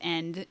artist,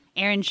 and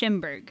Aaron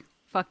Schimberg,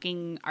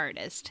 fucking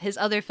artist. His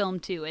other film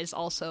too is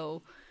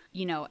also,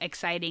 you know,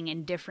 exciting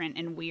and different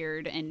and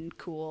weird and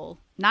cool.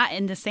 Not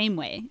in the same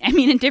way. I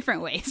mean, in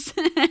different ways.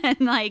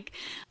 And like,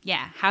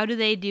 yeah, how do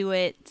they do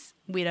it?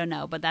 We don't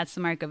know, but that's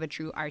the mark of a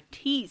true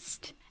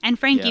artiste. And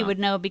Frankie would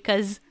know,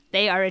 because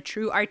they are a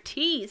true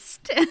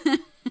artiste.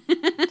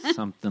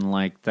 Something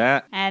like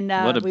that. And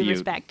what a we beaut.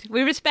 respect.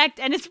 We respect,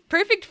 and it's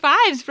perfect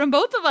 5s from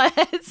both of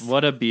us.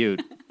 What a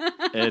beaut.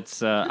 It's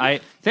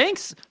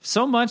thanks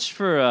so much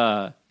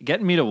for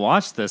getting me to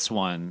watch this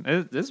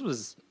one. This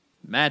was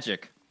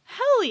magic.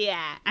 Hell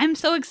yeah. I'm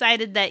so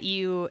excited that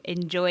you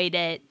enjoyed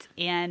it,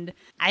 and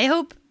I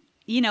hope,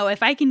 you know,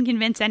 if I can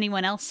convince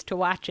anyone else to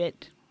watch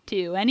it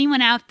too.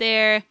 Anyone out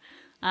there,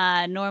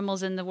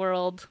 normals in the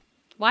world,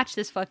 watch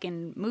this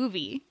fucking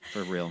movie.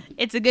 For real.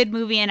 It's a good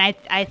movie, and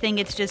I think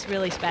it's just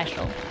really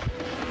special.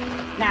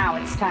 Now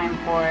it's time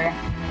for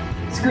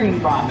Screen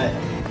Vomit.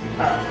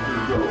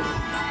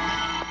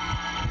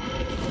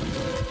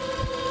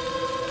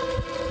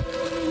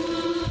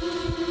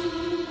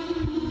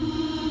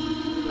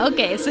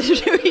 Okay, so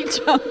should we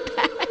jump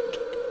back?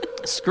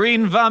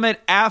 Screen Vomit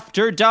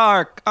After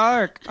Dark.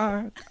 Arc.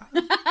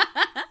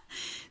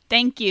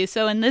 Thank you.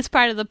 So in this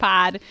part of the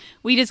pod,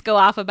 we just go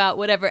off about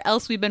whatever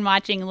else we've been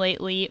watching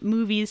lately,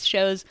 movies,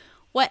 shows,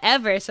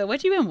 whatever. So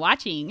what you been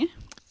watching?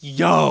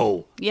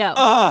 Yo.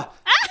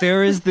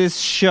 There is this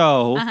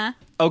show.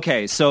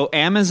 Okay, so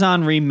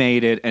Amazon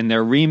remade it, and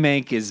their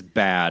remake is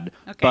bad.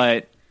 Okay.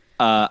 But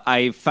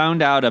I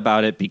found out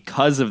about it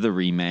because of the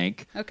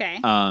remake. Okay.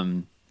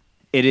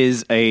 It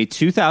is a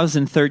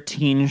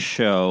 2013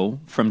 show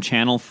from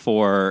Channel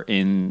 4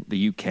 in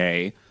the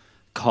UK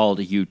called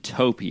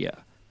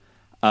Utopia.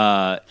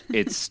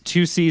 It's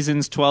 2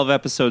 seasons, 12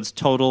 episodes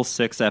total,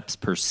 6 eps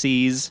per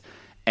season.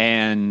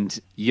 And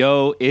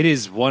it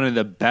is one of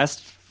the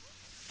best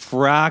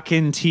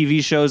frackin'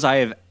 TV shows I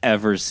have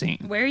ever seen.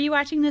 Where are you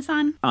watching this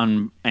on?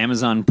 On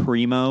Amazon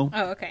Primo.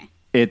 Oh, okay.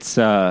 It's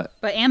but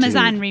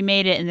Amazon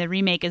remade it, and the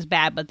remake is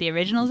bad, but the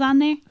original's on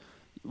there?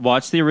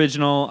 Watch the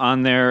original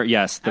on there.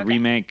 Yes, the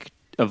remake,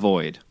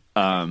 avoid.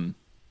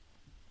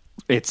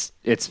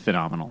 It's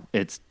phenomenal.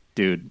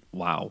 Dude,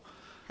 wow.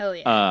 Hell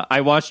yeah. I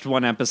watched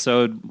one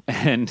episode,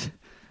 and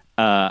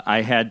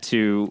I had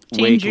to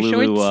Change wake your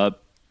Lulu shorts?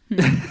 up.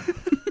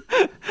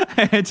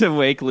 I had to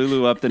wake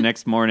Lulu up the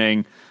next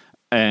morning,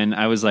 and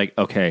I was like,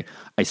 okay,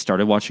 I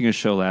started watching a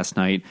show last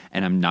night,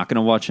 and I'm not going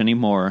to watch any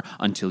more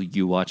until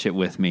you watch it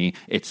with me.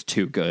 It's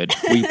too good.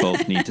 We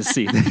both need to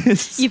see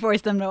this. You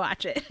forced them to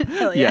watch it.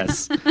 Hell yeah.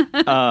 Yes.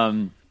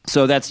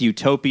 So that's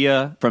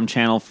Utopia from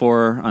Channel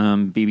 4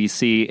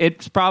 BBC.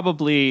 It's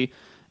probably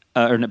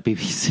or not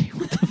BBC.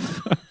 What the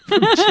fuck?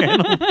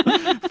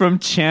 From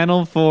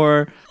Channel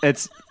 4.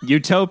 It's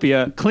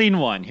Utopia. Clean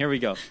one. Here we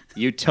go.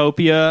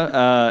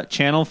 Utopia,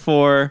 Channel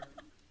 4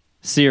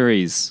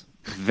 series.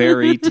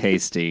 Very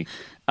tasty.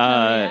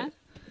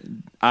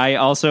 I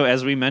also,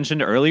 as we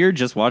mentioned earlier,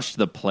 just watched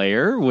The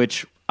Player,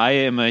 which I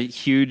am a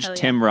huge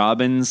Tim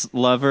Robbins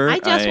lover. I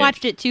just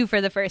watched it too for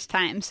the first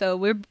time,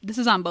 so this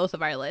is on both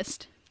of our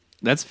list.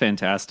 That's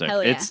fantastic.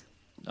 Hell yeah.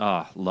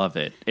 Love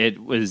it.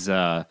 It was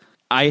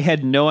I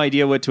had no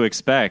idea what to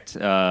expect.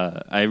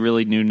 I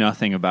really knew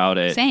nothing about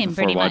it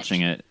before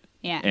watching it.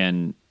 Yeah.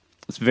 And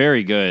it's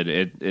very good.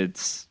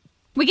 It's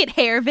We get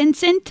hair,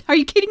 Vincent. Are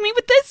you kidding me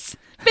with this?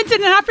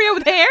 Vincent D'Onofrio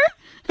with hair?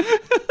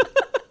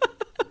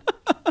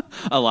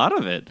 a lot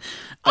of it.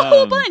 A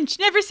whole bunch.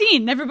 Never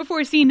seen, never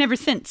before seen, never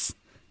since.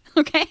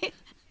 Okay.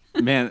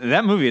 Man,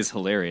 that movie is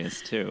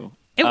hilarious too.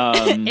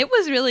 It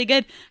was really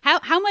good. How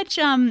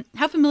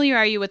familiar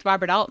are you with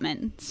Robert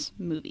Altman's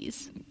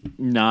movies?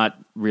 Not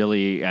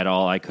really at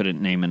all. I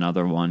couldn't name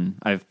another one.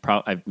 I've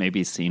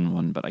maybe seen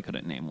one, but I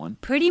couldn't name one.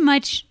 Pretty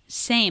much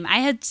same. I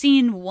had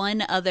seen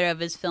one other of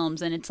his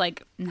films, and it's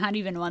like not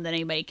even one that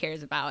anybody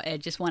cares about.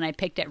 It's just one I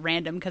picked at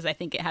random because I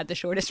think it had the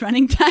shortest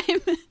running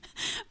time.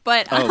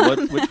 But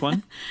which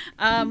one?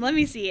 Let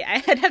me see.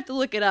 I'd have to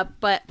look it up,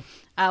 but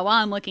while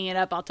I'm looking it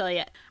up, I'll tell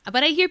you.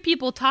 But I hear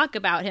people talk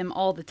about him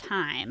all the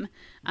time,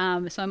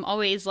 so I'm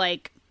always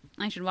like,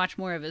 I should watch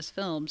more of his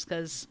films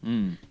because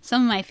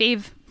some of my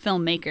fave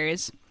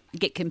filmmakers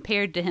get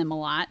compared to him a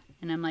lot,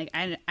 and I'm like,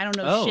 I don't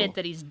know shit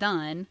that he's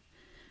done.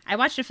 I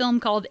watched a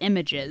film called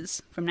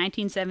Images from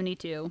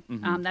 1972.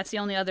 That's the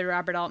only other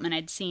Robert Altman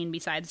I'd seen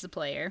besides The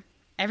Player.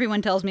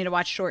 Everyone tells me to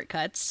watch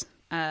Shortcuts,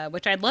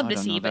 which I'd love to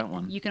see,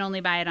 but you can only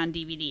buy it on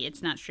DVD.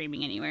 It's not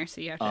streaming anywhere, so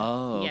you have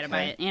to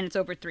buy it, and it's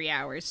over 3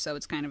 hours, so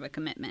it's kind of a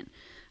commitment.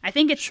 I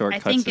think it's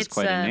Shortcuts is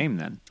quite a name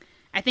then.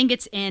 I think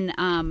it's in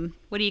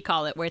what do you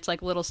call it? Where it's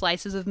like little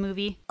slices of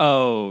movie.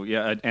 Oh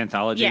yeah, an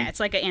anthology. Yeah, it's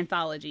like an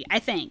anthology. I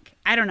think.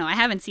 I don't know. I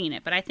haven't seen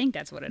it, but I think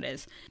that's what it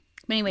is.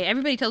 But anyway,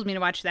 everybody tells me to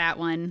watch that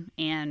one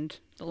and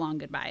The Long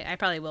Goodbye. I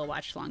probably will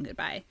watch Long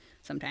Goodbye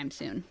sometime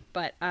soon.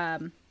 But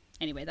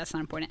anyway, that's not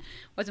important.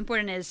 What's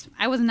important is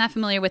I wasn't that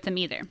familiar with him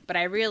either, but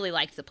I really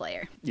liked The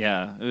Player.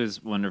 Yeah, it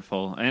was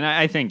wonderful. And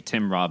I think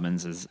Tim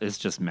Robbins is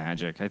just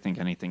magic. I think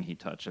anything he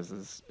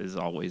touches is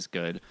always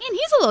good. And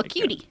he's a little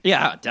cutie.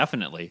 Yeah,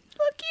 definitely. A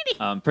little cutie.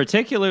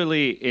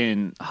 Particularly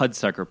in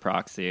Hudsucker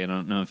Proxy. I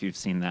don't know if you've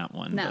seen that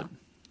one. No.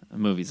 But the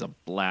movie's a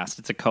blast.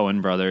 It's a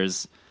Coen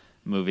Brothers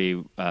movie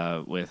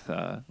with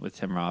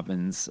Tim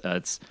Robbins.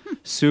 It's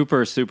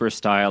super, super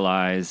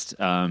stylized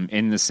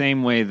in the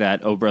same way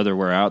that Oh Brother,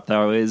 Where Art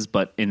Thou is,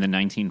 but in the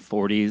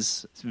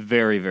 1940s. It's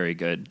very, very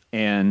good.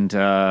 And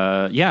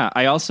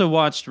I also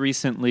watched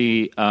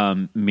recently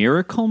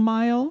Miracle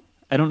Mile.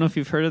 I don't know if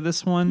you've heard of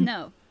this one.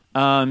 No.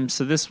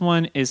 So this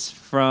one is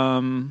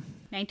from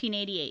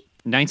 1988.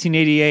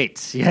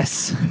 1988,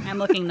 yes. I'm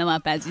looking them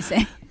up as you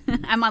say.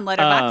 I'm on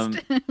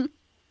Letterboxd.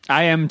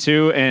 I am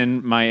too,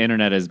 and my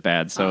internet is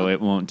bad, so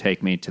it won't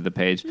take me to the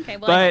page. Okay,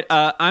 well, but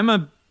I'm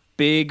a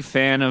big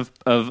fan of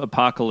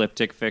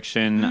apocalyptic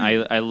fiction.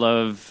 I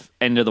love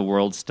end of the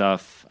world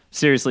stuff.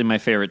 Seriously, my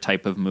favorite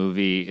type of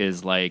movie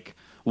is like,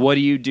 what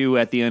do you do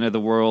at the end of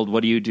the world?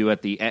 What do you do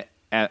at the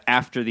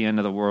after the end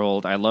of the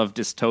world? I love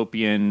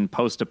dystopian,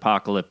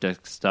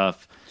 post-apocalyptic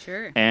stuff.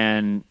 Sure.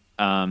 And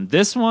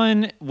this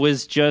one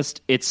was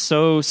just, it's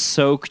so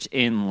soaked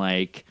in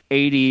like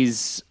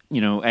 80s,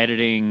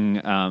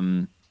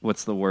 editing.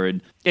 What's the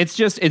word?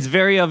 It's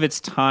very of its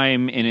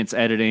time in its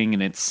editing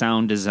and its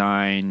sound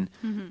design.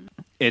 Mm-hmm.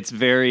 It's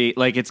very,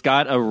 like, it's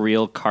got a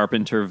real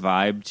Carpenter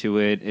vibe to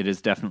it. It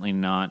is definitely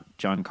not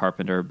John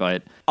Carpenter,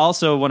 but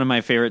also one of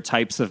my favorite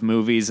types of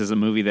movies is a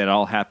movie that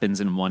all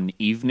happens in one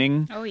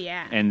evening. Oh,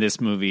 yeah. And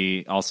this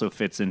movie also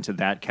fits into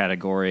that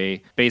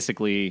category.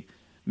 Basically,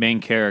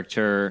 main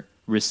character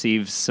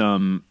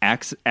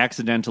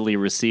accidentally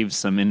receives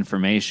some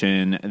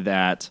information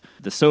that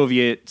the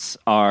Soviets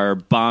are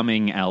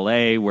bombing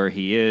LA where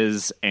he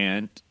is,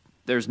 and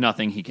there's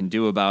nothing he can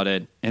do about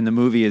it. And the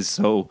movie is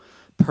so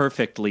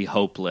perfectly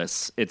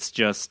hopeless. It's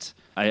just,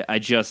 I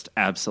just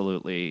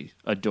absolutely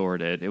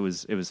adored it. It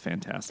was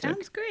fantastic.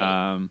 Sounds great.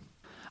 I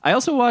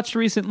also watched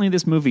recently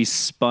this movie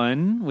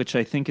Spun, which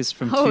I think is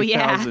from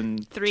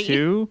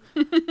 2002.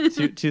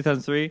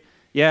 2003.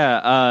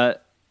 Yeah.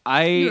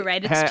 You were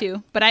right, it's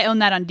 2, but I own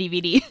that on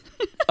DVD.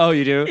 Oh,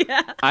 you do?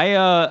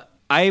 Yeah.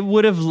 I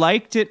would have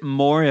liked it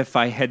more if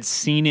I had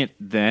seen it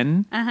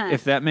then,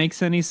 if that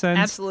makes any sense.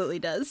 Absolutely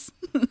does.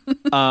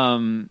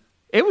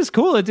 It was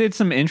cool. It did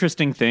some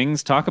interesting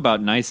things. Talk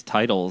about nice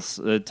titles.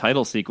 The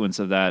title sequence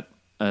of that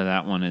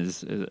one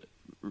is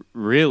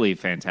really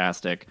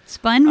fantastic.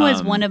 Spun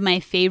was one of my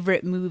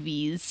favorite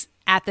movies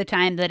at the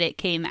time that it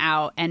came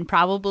out, and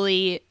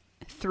probably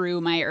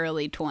through my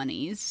early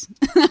 20s.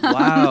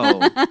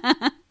 Wow.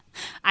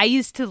 I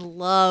used to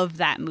love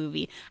that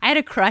movie. I had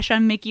a crush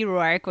on Mickey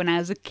Rourke when I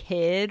was a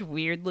kid,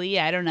 weirdly.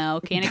 I don't know.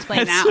 Can't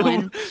explain that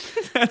one.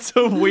 That's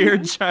a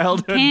weird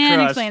childhood Can't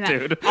crush, explain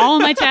that. dude. All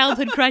my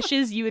childhood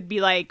crushes, you would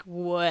be like,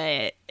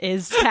 what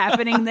is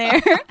happening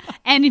there?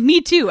 And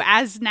me too,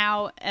 as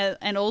now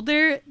an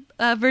older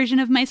version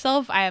of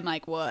myself, I am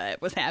like,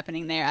 what was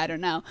happening there? I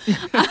don't know.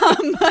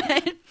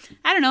 But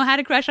I don't know. Had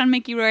a crush on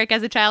Mickey Rourke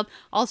as a child.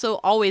 Also,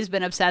 always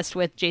been obsessed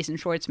with Jason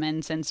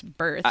Schwartzman since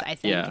birth, I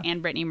think,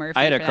 and Brittany Murphy.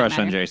 I had a crush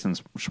on Jason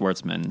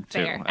Schwartzman,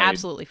 too. Fair.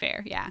 Absolutely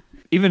fair, yeah.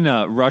 Even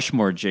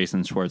Rushmore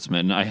Jason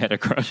Schwartzman, I had a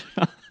crush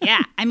on.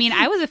 Yeah, I mean,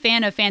 I was a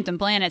fan of Phantom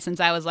Planet since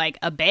I was like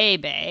a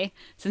baby,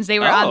 since they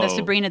were on the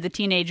Sabrina the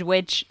Teenage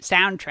Witch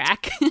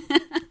soundtrack.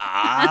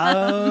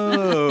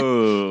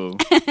 Oh.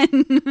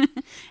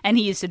 And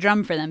he used to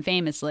drum for them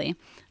famously.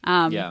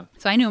 Yeah.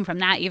 So I knew him from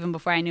that even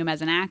before I knew him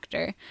as an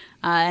actor.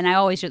 And I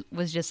always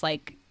was just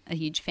like a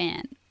huge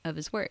fan of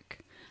his work.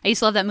 I used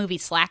to love that movie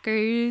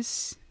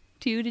Slackers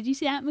too. Did you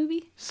see that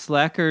movie?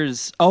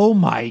 Slackers. Oh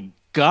my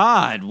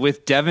God.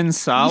 With Devon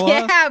Sawa?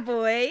 Yeah,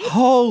 boy.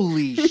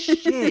 Holy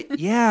shit.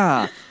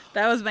 Yeah.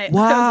 That was my,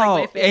 wow. that was like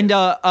my favorite.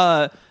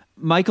 And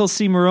Michael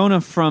C.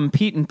 Morona from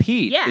Pete and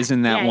Pete is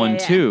in that one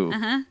too.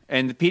 Uh-huh.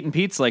 And Pete and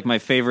Pete's like my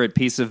favorite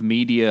piece of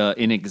media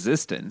in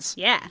existence.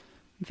 Yeah.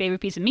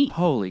 Favorite piece of meat.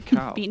 Holy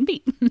cow. Pete and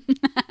Pete.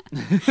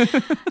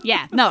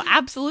 Yeah, no,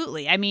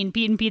 absolutely. I mean,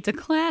 Pete and Pete's a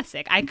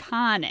classic,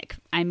 iconic.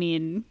 I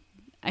mean,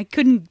 I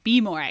couldn't be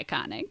more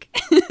iconic.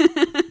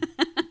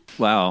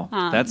 Wow,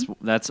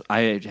 that's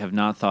I have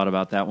not thought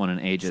about that one in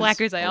ages.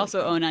 Slackers I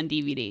also own on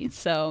DVD.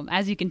 So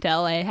as you can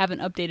tell, I haven't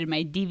updated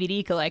my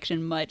DVD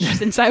collection much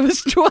since I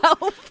was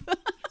 12.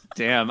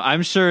 Damn,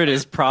 I'm sure it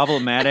is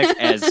problematic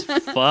as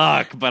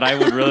fuck, but I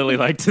would really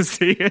like to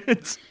see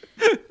it.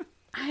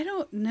 I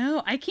don't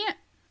know. I can't.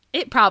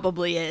 It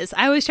probably is.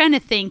 I was trying to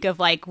think of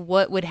like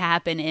what would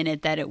happen in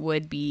it that it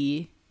would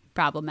be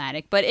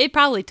problematic, but it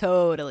probably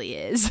totally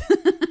is.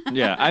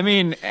 Yeah, I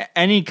mean,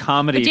 any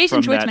comedy. But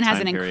Jason from Schwartzman that has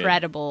an time period.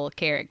 Incredible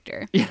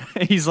character. Yeah,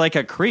 he's like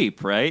a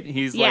creep, right?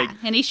 He's like,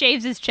 and he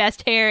shaves his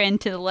chest hair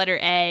into the letter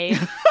A.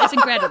 It's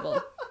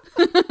incredible.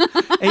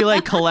 he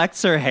like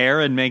collects her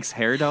hair and makes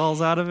hair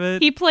dolls out of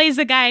it. He plays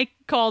a guy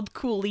called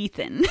Cool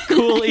Ethan.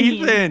 Cool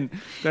Ethan.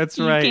 That's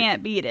right. You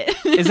can't beat it.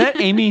 Is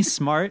that Amy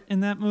Smart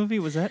in that movie?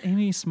 Was that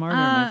Amy Smart? Or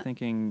am I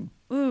thinking?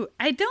 Ooh,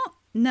 I don't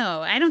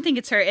know. I don't think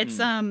it's her. It's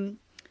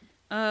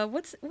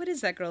what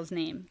is that girl's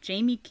name?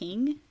 Jamie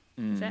King.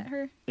 Is that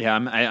her? Yeah,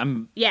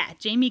 I'm. Yeah,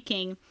 Jamie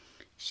King.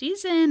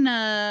 She's in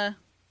a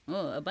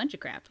bunch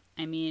of crap.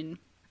 I mean,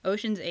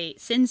 Ocean's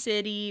 8, Sin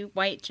City,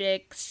 White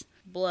Chicks,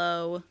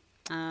 Blow.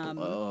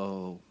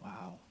 Oh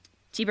wow.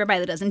 Cheaper by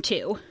the Dozen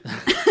 2.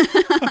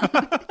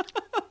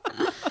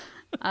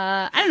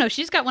 I don't know.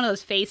 She's got one of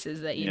those faces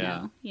that you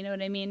know. You know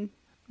what I mean?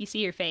 You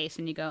see her face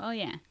and you go, oh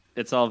yeah.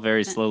 It's all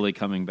very slowly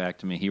coming back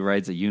to me. He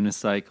rides a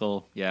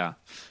unicycle. Yeah.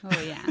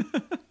 Oh yeah.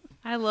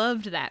 I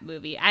loved that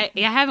movie. I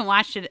haven't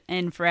watched it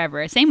in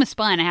forever. Same with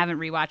Spun. I haven't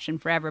rewatched in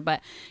forever. But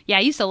yeah,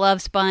 I used to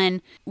love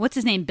Spun. What's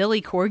his name?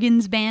 Billy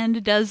Corgan's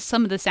band does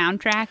some of the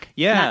soundtrack.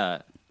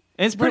 Yeah.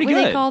 It's pretty good.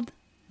 What are they called?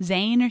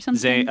 Zane or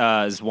something?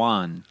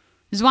 Zwan.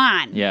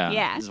 Zwan.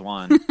 Yeah.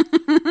 Zwan.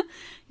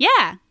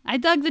 Yeah. I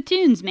dug the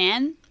tunes,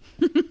 man.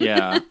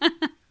 Yeah.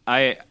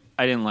 I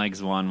didn't like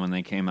Zwan when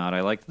they came out.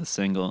 I liked the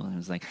single. It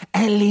was like,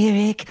 a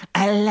lyric,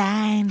 a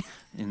line.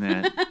 In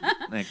that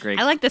great.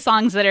 I like the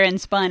songs that are in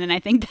Spun, and I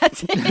think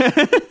that's it.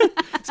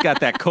 It's got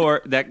that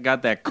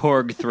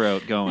Korg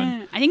throat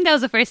going. I think that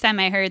was the first time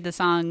I heard the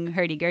song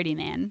 "Hurdy Gurdy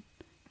Man,"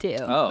 too,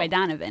 by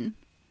Donovan.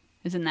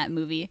 It was in that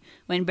movie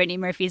when Brittany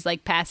Murphy's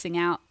like passing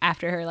out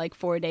after her like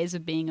 4 days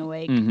of being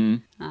awake.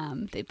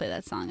 Mm-hmm. They play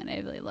that song, and I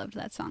really loved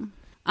that song.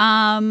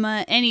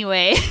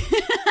 Anyway.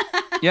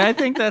 Yeah, I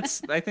think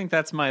that's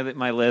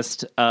my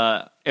list.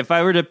 If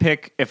I were to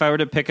pick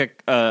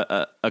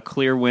a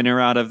clear winner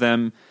out of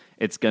them,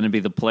 it's going to be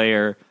The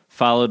Player,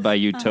 followed by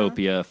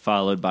Utopia,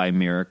 followed by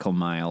Miracle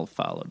Mile,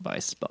 followed by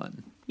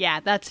Spun. Yeah,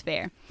 that's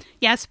fair.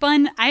 Yeah,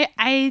 Spun.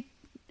 I've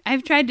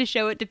tried to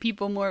show it to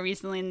people more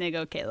recently, and they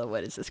go, "Kayla,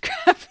 what is this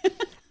crap?"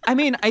 I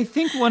mean, I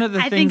think one of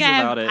the things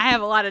about it. I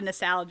have a lot of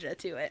nostalgia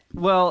to it.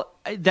 Well,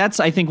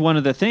 that's I think one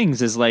of the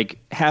things is like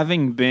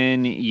having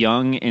been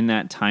young in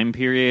that time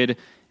period.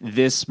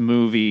 This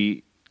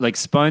movie, like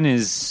Spun,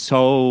 is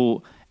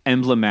so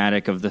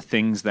emblematic of the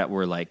things that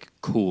were like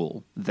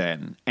cool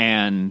then,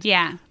 and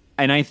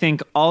I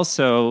think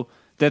also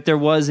that there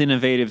was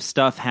innovative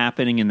stuff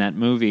happening in that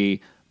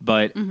movie,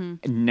 but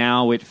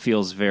now it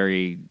feels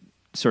very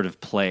sort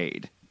of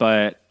played.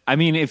 But I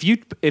mean, if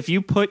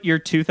you put your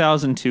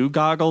 2002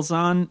 goggles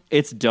on,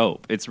 it's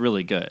dope. It's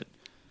really good.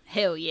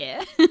 Hell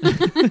yeah.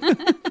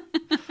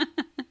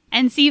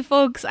 And see,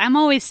 folks, I'm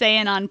always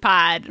saying on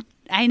pod,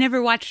 I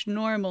never watched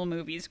normal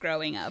movies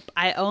growing up.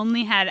 I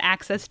only had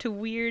access to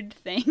weird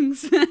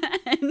things.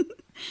 And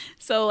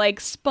so like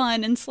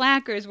Spun and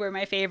Slackers were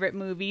my favorite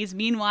movies.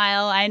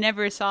 Meanwhile, I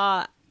never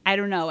saw, I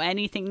don't know,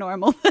 anything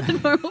normal that a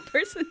normal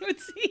person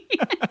would see.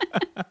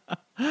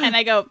 And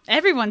I go,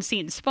 everyone's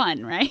seen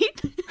Spun,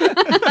 right?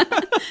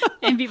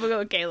 And people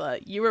go,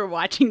 Kayla, you were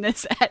watching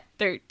this at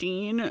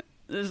 13.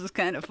 This is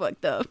kind of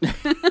fucked up.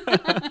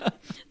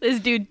 This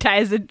dude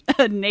ties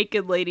a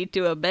naked lady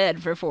to a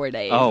bed for 4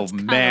 days. Oh,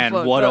 man,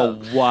 what a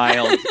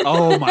wild...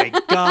 Oh, my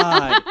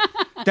God.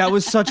 That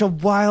was such a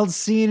wild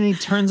scene, and he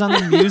turns on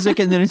the music,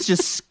 and then it's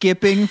just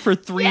skipping for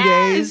 3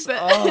 days.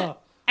 Oh.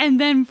 And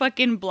then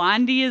fucking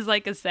Blondie is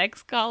like a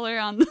sex caller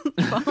on the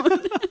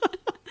phone.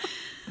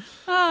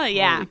 Oh,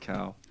 yeah. Holy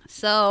cow.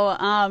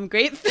 So,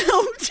 great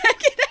film.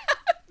 Check it out.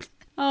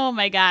 Oh,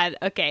 my God.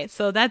 Okay,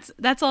 so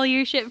that's all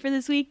your shit for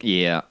this week?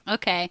 Yeah.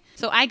 Okay,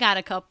 so I got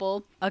a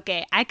couple.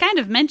 Okay, I kind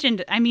of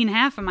mentioned,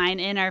 half of mine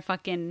in our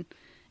fucking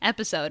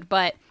episode,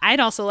 but I'd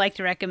also like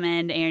to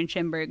recommend Aaron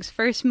Schimberg's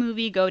first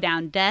movie, Go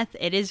Down Death.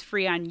 It is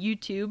free on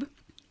YouTube.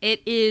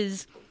 It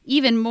is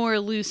even more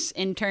loose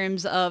in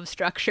terms of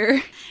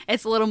structure.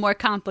 It's a little more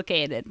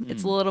complicated.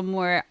 It's a little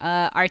more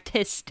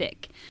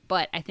artistic,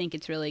 but I think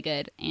it's really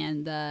good.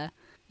 And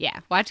yeah,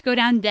 watch Go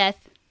Down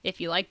Death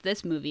if you liked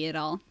this movie at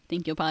all. I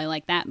think you'll probably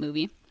like that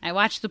movie. I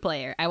watched The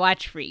Player. I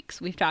watched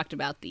Freaks. We've talked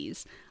about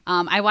these.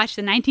 I watched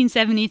the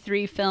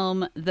 1973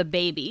 film The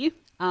Baby.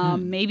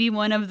 Maybe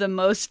one of the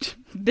most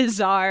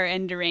bizarre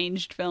and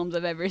deranged films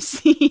I've ever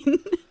seen.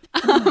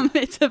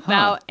 It's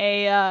about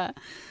a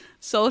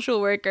social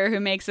worker who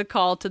makes a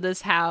call to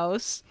this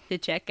house to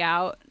check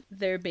out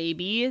their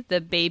baby. The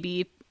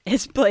baby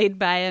is played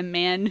by a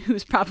man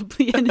who's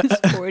probably in his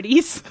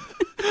 40s.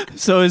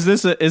 So is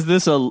this a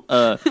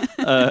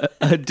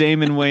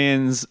Damon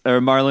Wayans or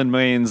Marlon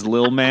Wayans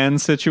Lil Man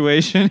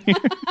situation here?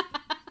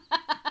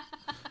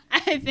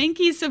 I think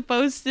he's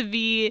supposed to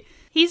be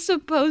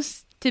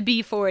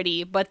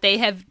 40, but they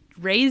have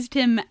raised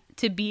him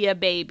to be a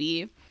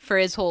baby for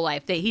his whole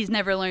life. He's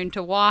never learned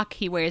to walk.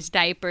 He wears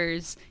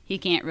diapers. He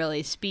can't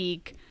really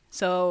speak.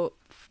 So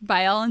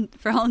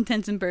for all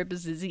intents and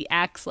purposes, he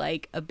acts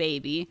like a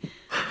baby.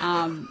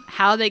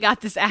 How they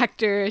got this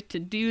actor to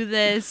do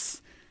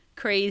this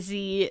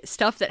crazy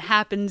stuff that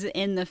happens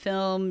in the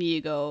film,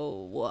 you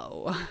go,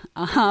 whoa.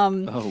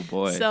 Oh,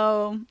 boy.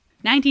 So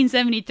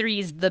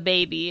 1973's The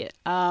Baby.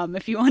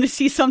 If you want to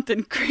see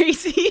something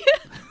crazy,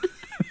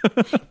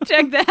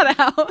 check that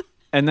out.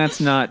 And that's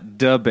not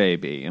Da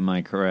Baby, am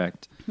I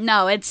correct?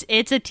 No, it's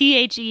a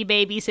THE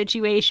baby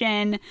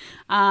situation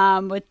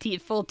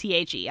with full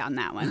THE on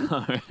that one.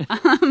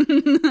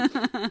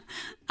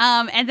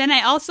 And then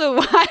I also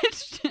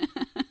watched... oh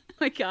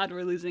my God,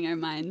 we're losing our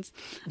minds.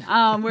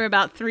 We're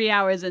about 3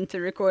 hours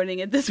into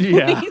recording at this point.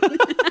 Yeah.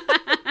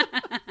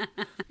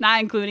 Not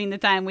including the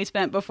time we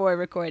spent before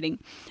recording.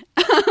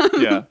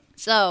 Yeah.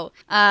 So,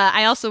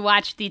 I also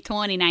watched the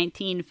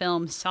 2019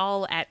 film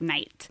Saul at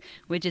Night,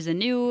 which is a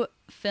new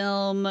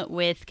film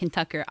with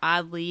Kentucker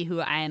Audley, who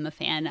I am a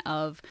fan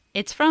of.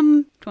 It's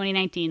from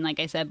 2019, like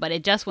I said, but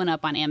it just went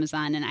up on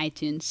Amazon and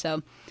iTunes,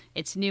 so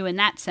it's new in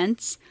that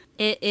sense.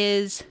 It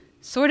is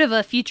sort of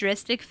a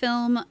futuristic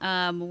film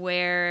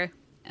where...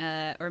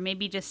 or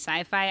maybe just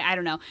sci-fi, I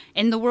don't know.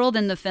 In the world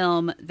in the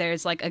film,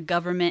 there's like a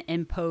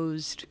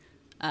government-imposed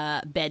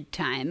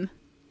bedtime.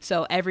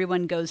 So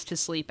everyone goes to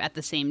sleep at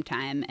the same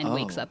time and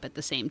wakes up at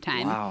the same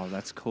time. Wow,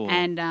 that's cool.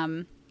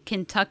 And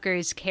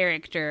Kentucker's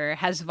character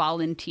has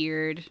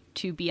volunteered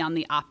to be on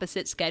the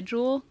opposite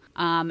schedule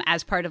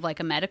as part of like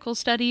a medical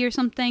study or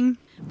something.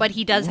 But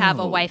he does have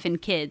a wife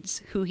and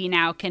kids who he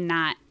now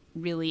cannot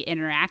really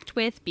interact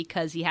with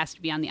because he has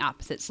to be on the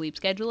opposite sleep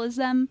schedule as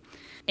them.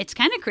 It's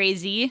kind of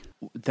crazy.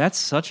 That's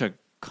such a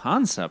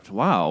concept.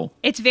 Wow.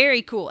 It's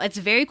very cool. It's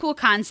a very cool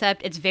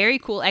concept. It's very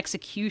cool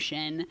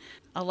execution.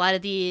 A lot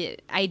of the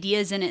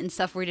ideas in it and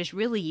stuff were just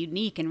really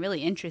unique and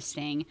really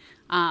interesting.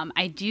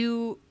 I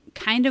do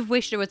kind of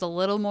wish there was a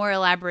little more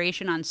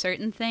elaboration on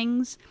certain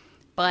things,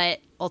 but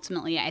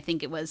ultimately I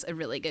think it was a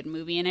really good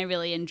movie and I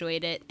really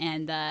enjoyed it.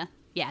 And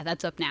yeah,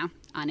 that's up now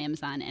on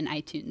Amazon and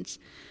iTunes.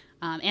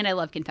 And I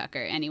love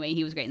Kentucker. Anyway,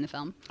 he was great in the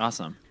film.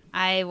 Awesome.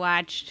 I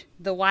watched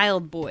The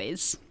Wild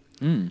Boys.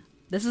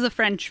 This is a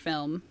French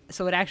film,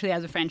 so it actually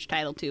has a French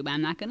title too, but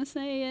I'm not going to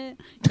say it.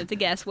 You have to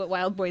guess what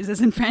Wild Boys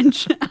is in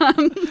French.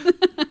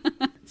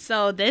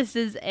 So this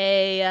is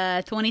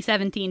a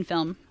 2017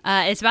 film.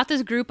 It's about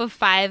this group of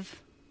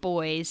 5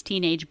 boys,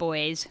 teenage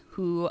boys,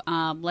 who,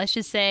 let's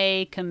just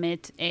say,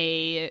 commit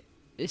a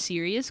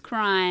serious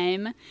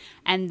crime,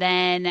 and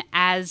then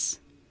as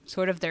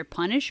sort of their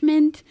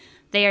punishment,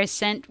 they are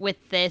sent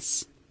with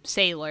this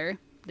sailor,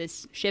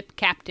 this ship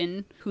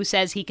captain, who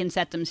says he can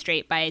set them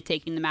straight by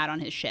taking them out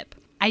on his ship.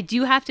 I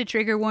do have to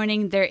trigger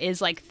warning, there is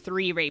like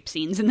 3 rape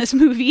scenes in this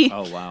movie.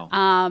 Oh,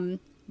 wow.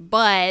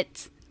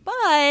 But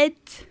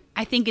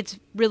I think it's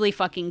really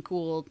fucking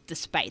cool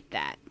despite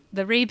that.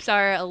 The rapes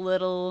are a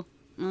little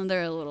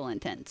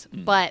intense.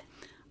 But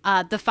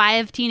the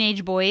 5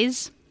 teenage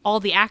boys,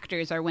 all the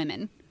actors are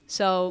women.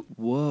 So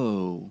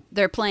whoa,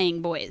 they're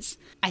playing boys.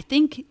 I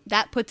think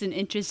that puts an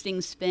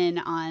interesting spin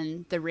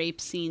on the rape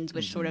scenes,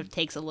 which sort of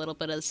takes a little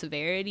bit of the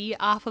severity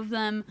off of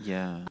them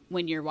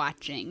when you're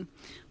watching.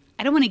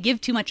 I don't want to give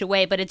too much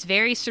away, but it's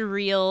very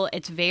surreal.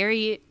 It's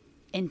very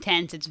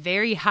intense. It's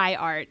very high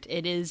art.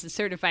 It is a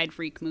certified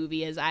freak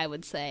movie, as I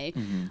would say.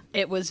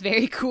 It was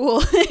very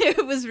cool.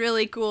 It was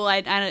really cool.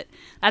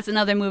 That's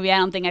another movie. I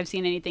don't think I've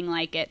seen anything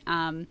like it.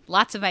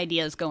 Lots of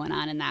ideas going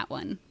on in that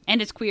one.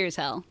 And it's queer as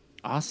hell.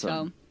 Awesome.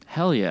 So,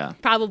 hell yeah.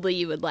 probably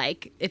you would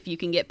like if you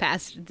can get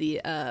past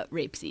the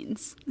rape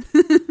scenes.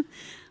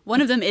 One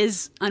of them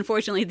is,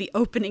 unfortunately, the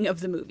opening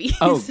of the movie.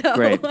 Oh, So-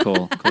 great.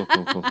 Cool.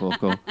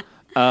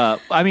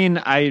 I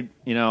mean, I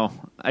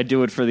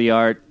do it for the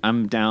art.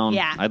 I'm down.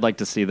 Yeah. I'd like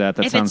to see that.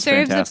 That if sounds it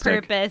serves fantastic.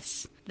 a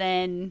purpose,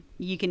 then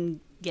you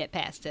can get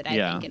past it, I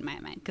think, in my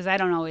mind. Because I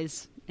don't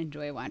always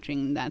enjoy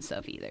watching that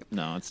stuff either.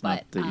 No, it's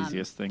not the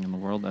easiest thing in the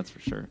world, that's for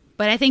sure.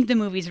 But I think the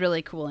movie's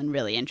really cool and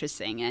really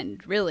interesting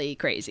and really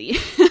crazy.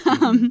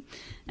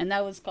 And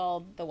that was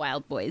called The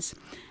Wild Boys.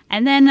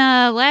 And then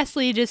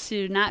lastly, just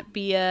to not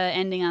be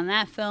ending on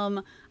that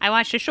film, I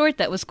watched a short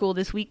that was cool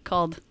this week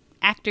called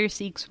Actor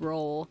Seeks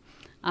Role.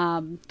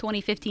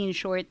 2015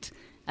 short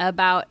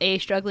about a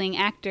struggling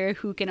actor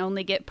who can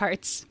only get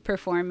parts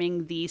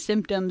performing the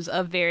symptoms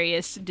of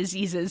various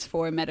diseases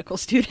for medical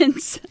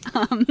students.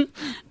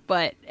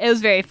 But it was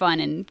very fun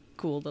and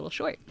cool little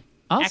short.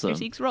 Awesome. Actor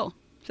Seeks Role.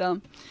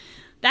 So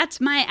that's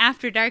my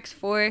After Darks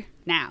for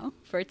now,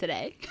 for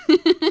today.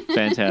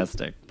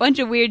 Fantastic. Bunch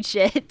of weird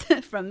shit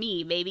from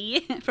me,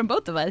 baby. From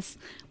both of us,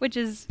 which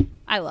is,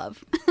 I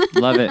love.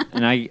 Love it.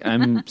 And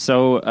I'm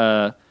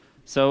so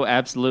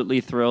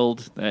absolutely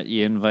thrilled that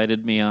you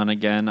invited me on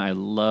again. I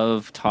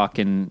love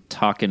talking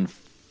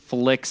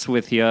flicks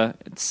with you.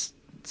 It's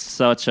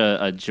such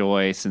a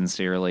joy,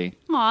 sincerely.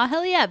 Aw,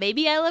 hell yeah,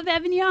 baby. I love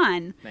having you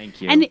on. Thank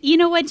you. And you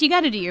know what? You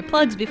got to do your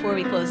plugs before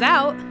we close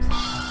out.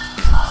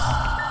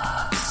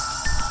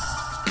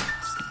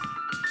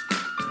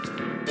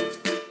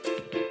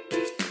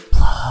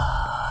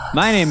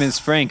 My name is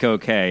Frank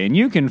OK, and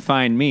you can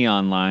find me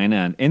online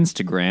on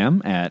Instagram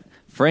at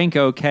Frank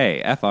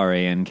OK,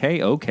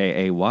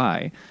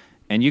 FrankOkay.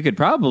 And you could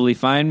probably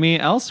find me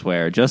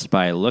elsewhere just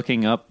by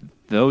looking up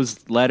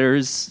those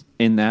letters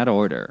in that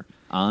order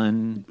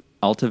on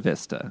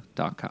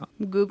altavista.com.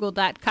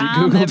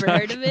 Google.com. Ever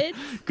heard of it?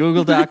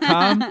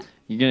 Google.com.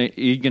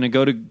 You're gonna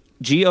go to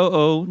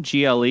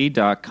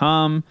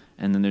google.com,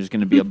 and then there's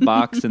gonna be a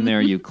box in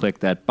there. You click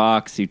that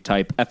box, you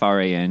type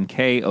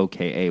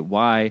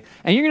FrankOkay,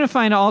 and you're gonna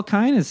find all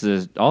kinds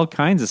of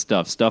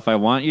stuff I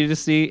want you to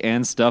see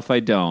and stuff I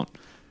don't.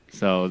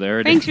 So there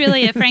it Frank's is.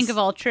 really a Frank of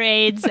all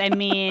trades. I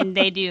mean,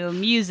 they do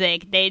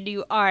music, they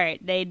do art,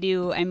 they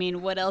do, I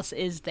mean, what else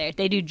is there?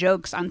 They do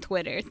jokes on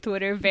Twitter.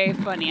 Twitter, very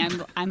funny.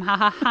 I'm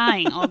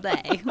ha-ha-haing all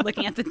day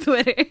looking at the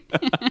Twitter. They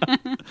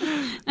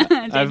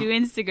do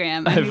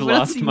Instagram. I've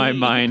lost my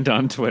mind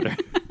on Twitter.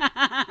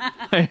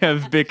 I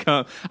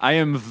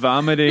am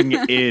vomiting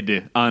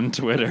id on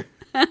Twitter.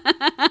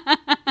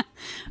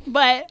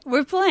 But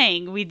we're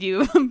playing. We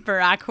do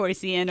Barack,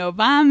 Horsey, and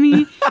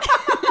Obama.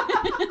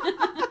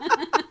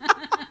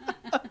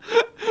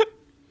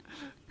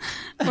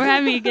 We're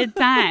having a good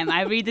time.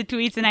 I read the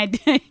tweets and I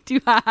do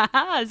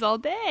ha-ha-has all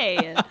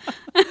day.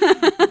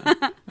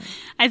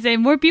 I say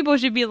more people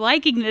should be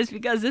liking this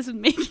because this is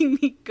making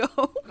me go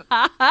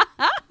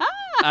ha-ha-ha.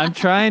 I'm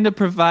trying to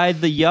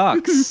provide the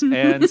yucks,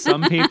 and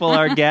some people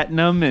are getting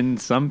them, and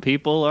some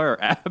people are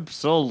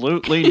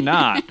absolutely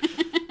not.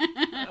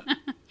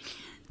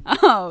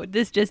 Oh,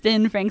 this just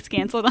in, Frank's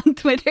canceled on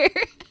Twitter.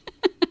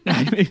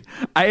 I mean,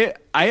 I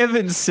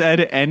haven't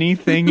said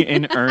anything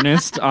in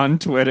earnest on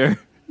Twitter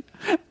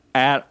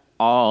at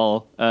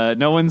all.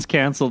 No one's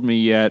canceled me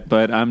yet,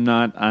 but I'm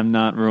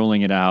not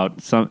ruling it out.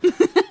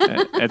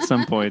 At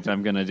some point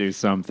I'm gonna do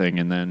something,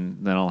 and then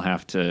I'll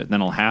have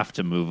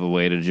to move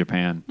away to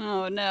Japan.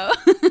 Oh no.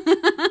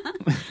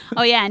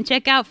 Oh yeah, and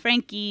check out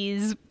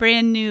Frankie's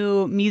brand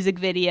new music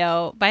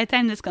video. By the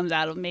time this comes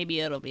out,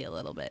 maybe it'll be a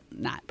little bit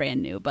not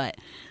brand new, but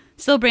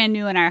still brand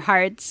new in our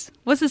hearts.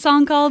 What's the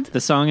song called?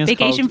 The song is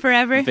Vacation called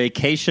Forever?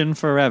 Vacation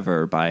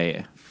Forever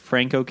by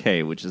Frank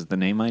OK, which is the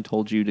name I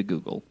told you to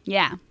Google.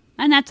 Yeah.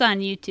 And that's on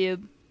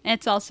YouTube.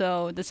 It's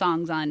also the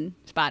songs on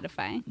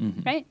Spotify,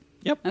 right?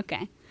 Yep.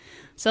 Okay.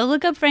 So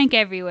look up Frank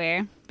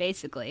everywhere,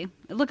 basically.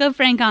 Look up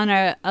Frank on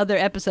our other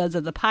episodes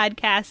of the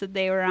podcast that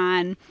they were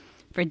on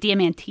for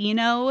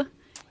Diamantino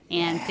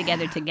and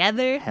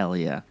Together. Hell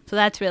yeah. So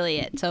that's really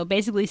it. So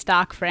basically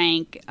stalk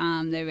Frank.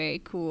 They're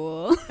very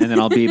cool. And then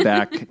I'll be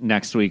back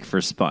next week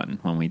for Spun,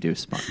 when we do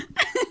Spun.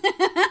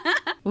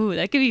 Ooh,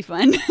 that could be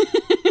fun.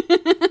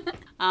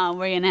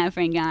 We're going to have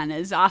Frank on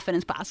as often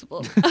as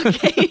possible.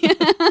 Okay.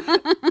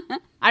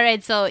 All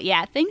right. So,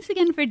 yeah, thanks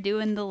again for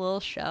doing the little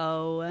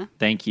show.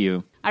 Thank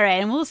you. All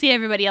right. And we'll see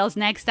everybody else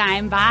next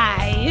time.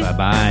 Bye.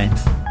 Bye-bye.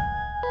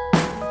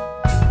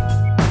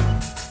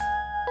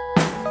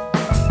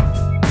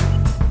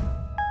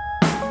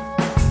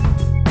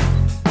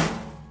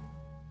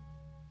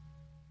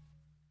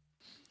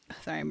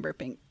 Sorry, I'm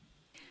burping.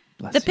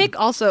 Bless The you. pic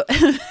also...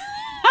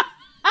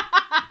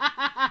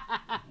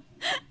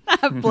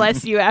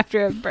 Bless you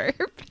after a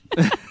burp.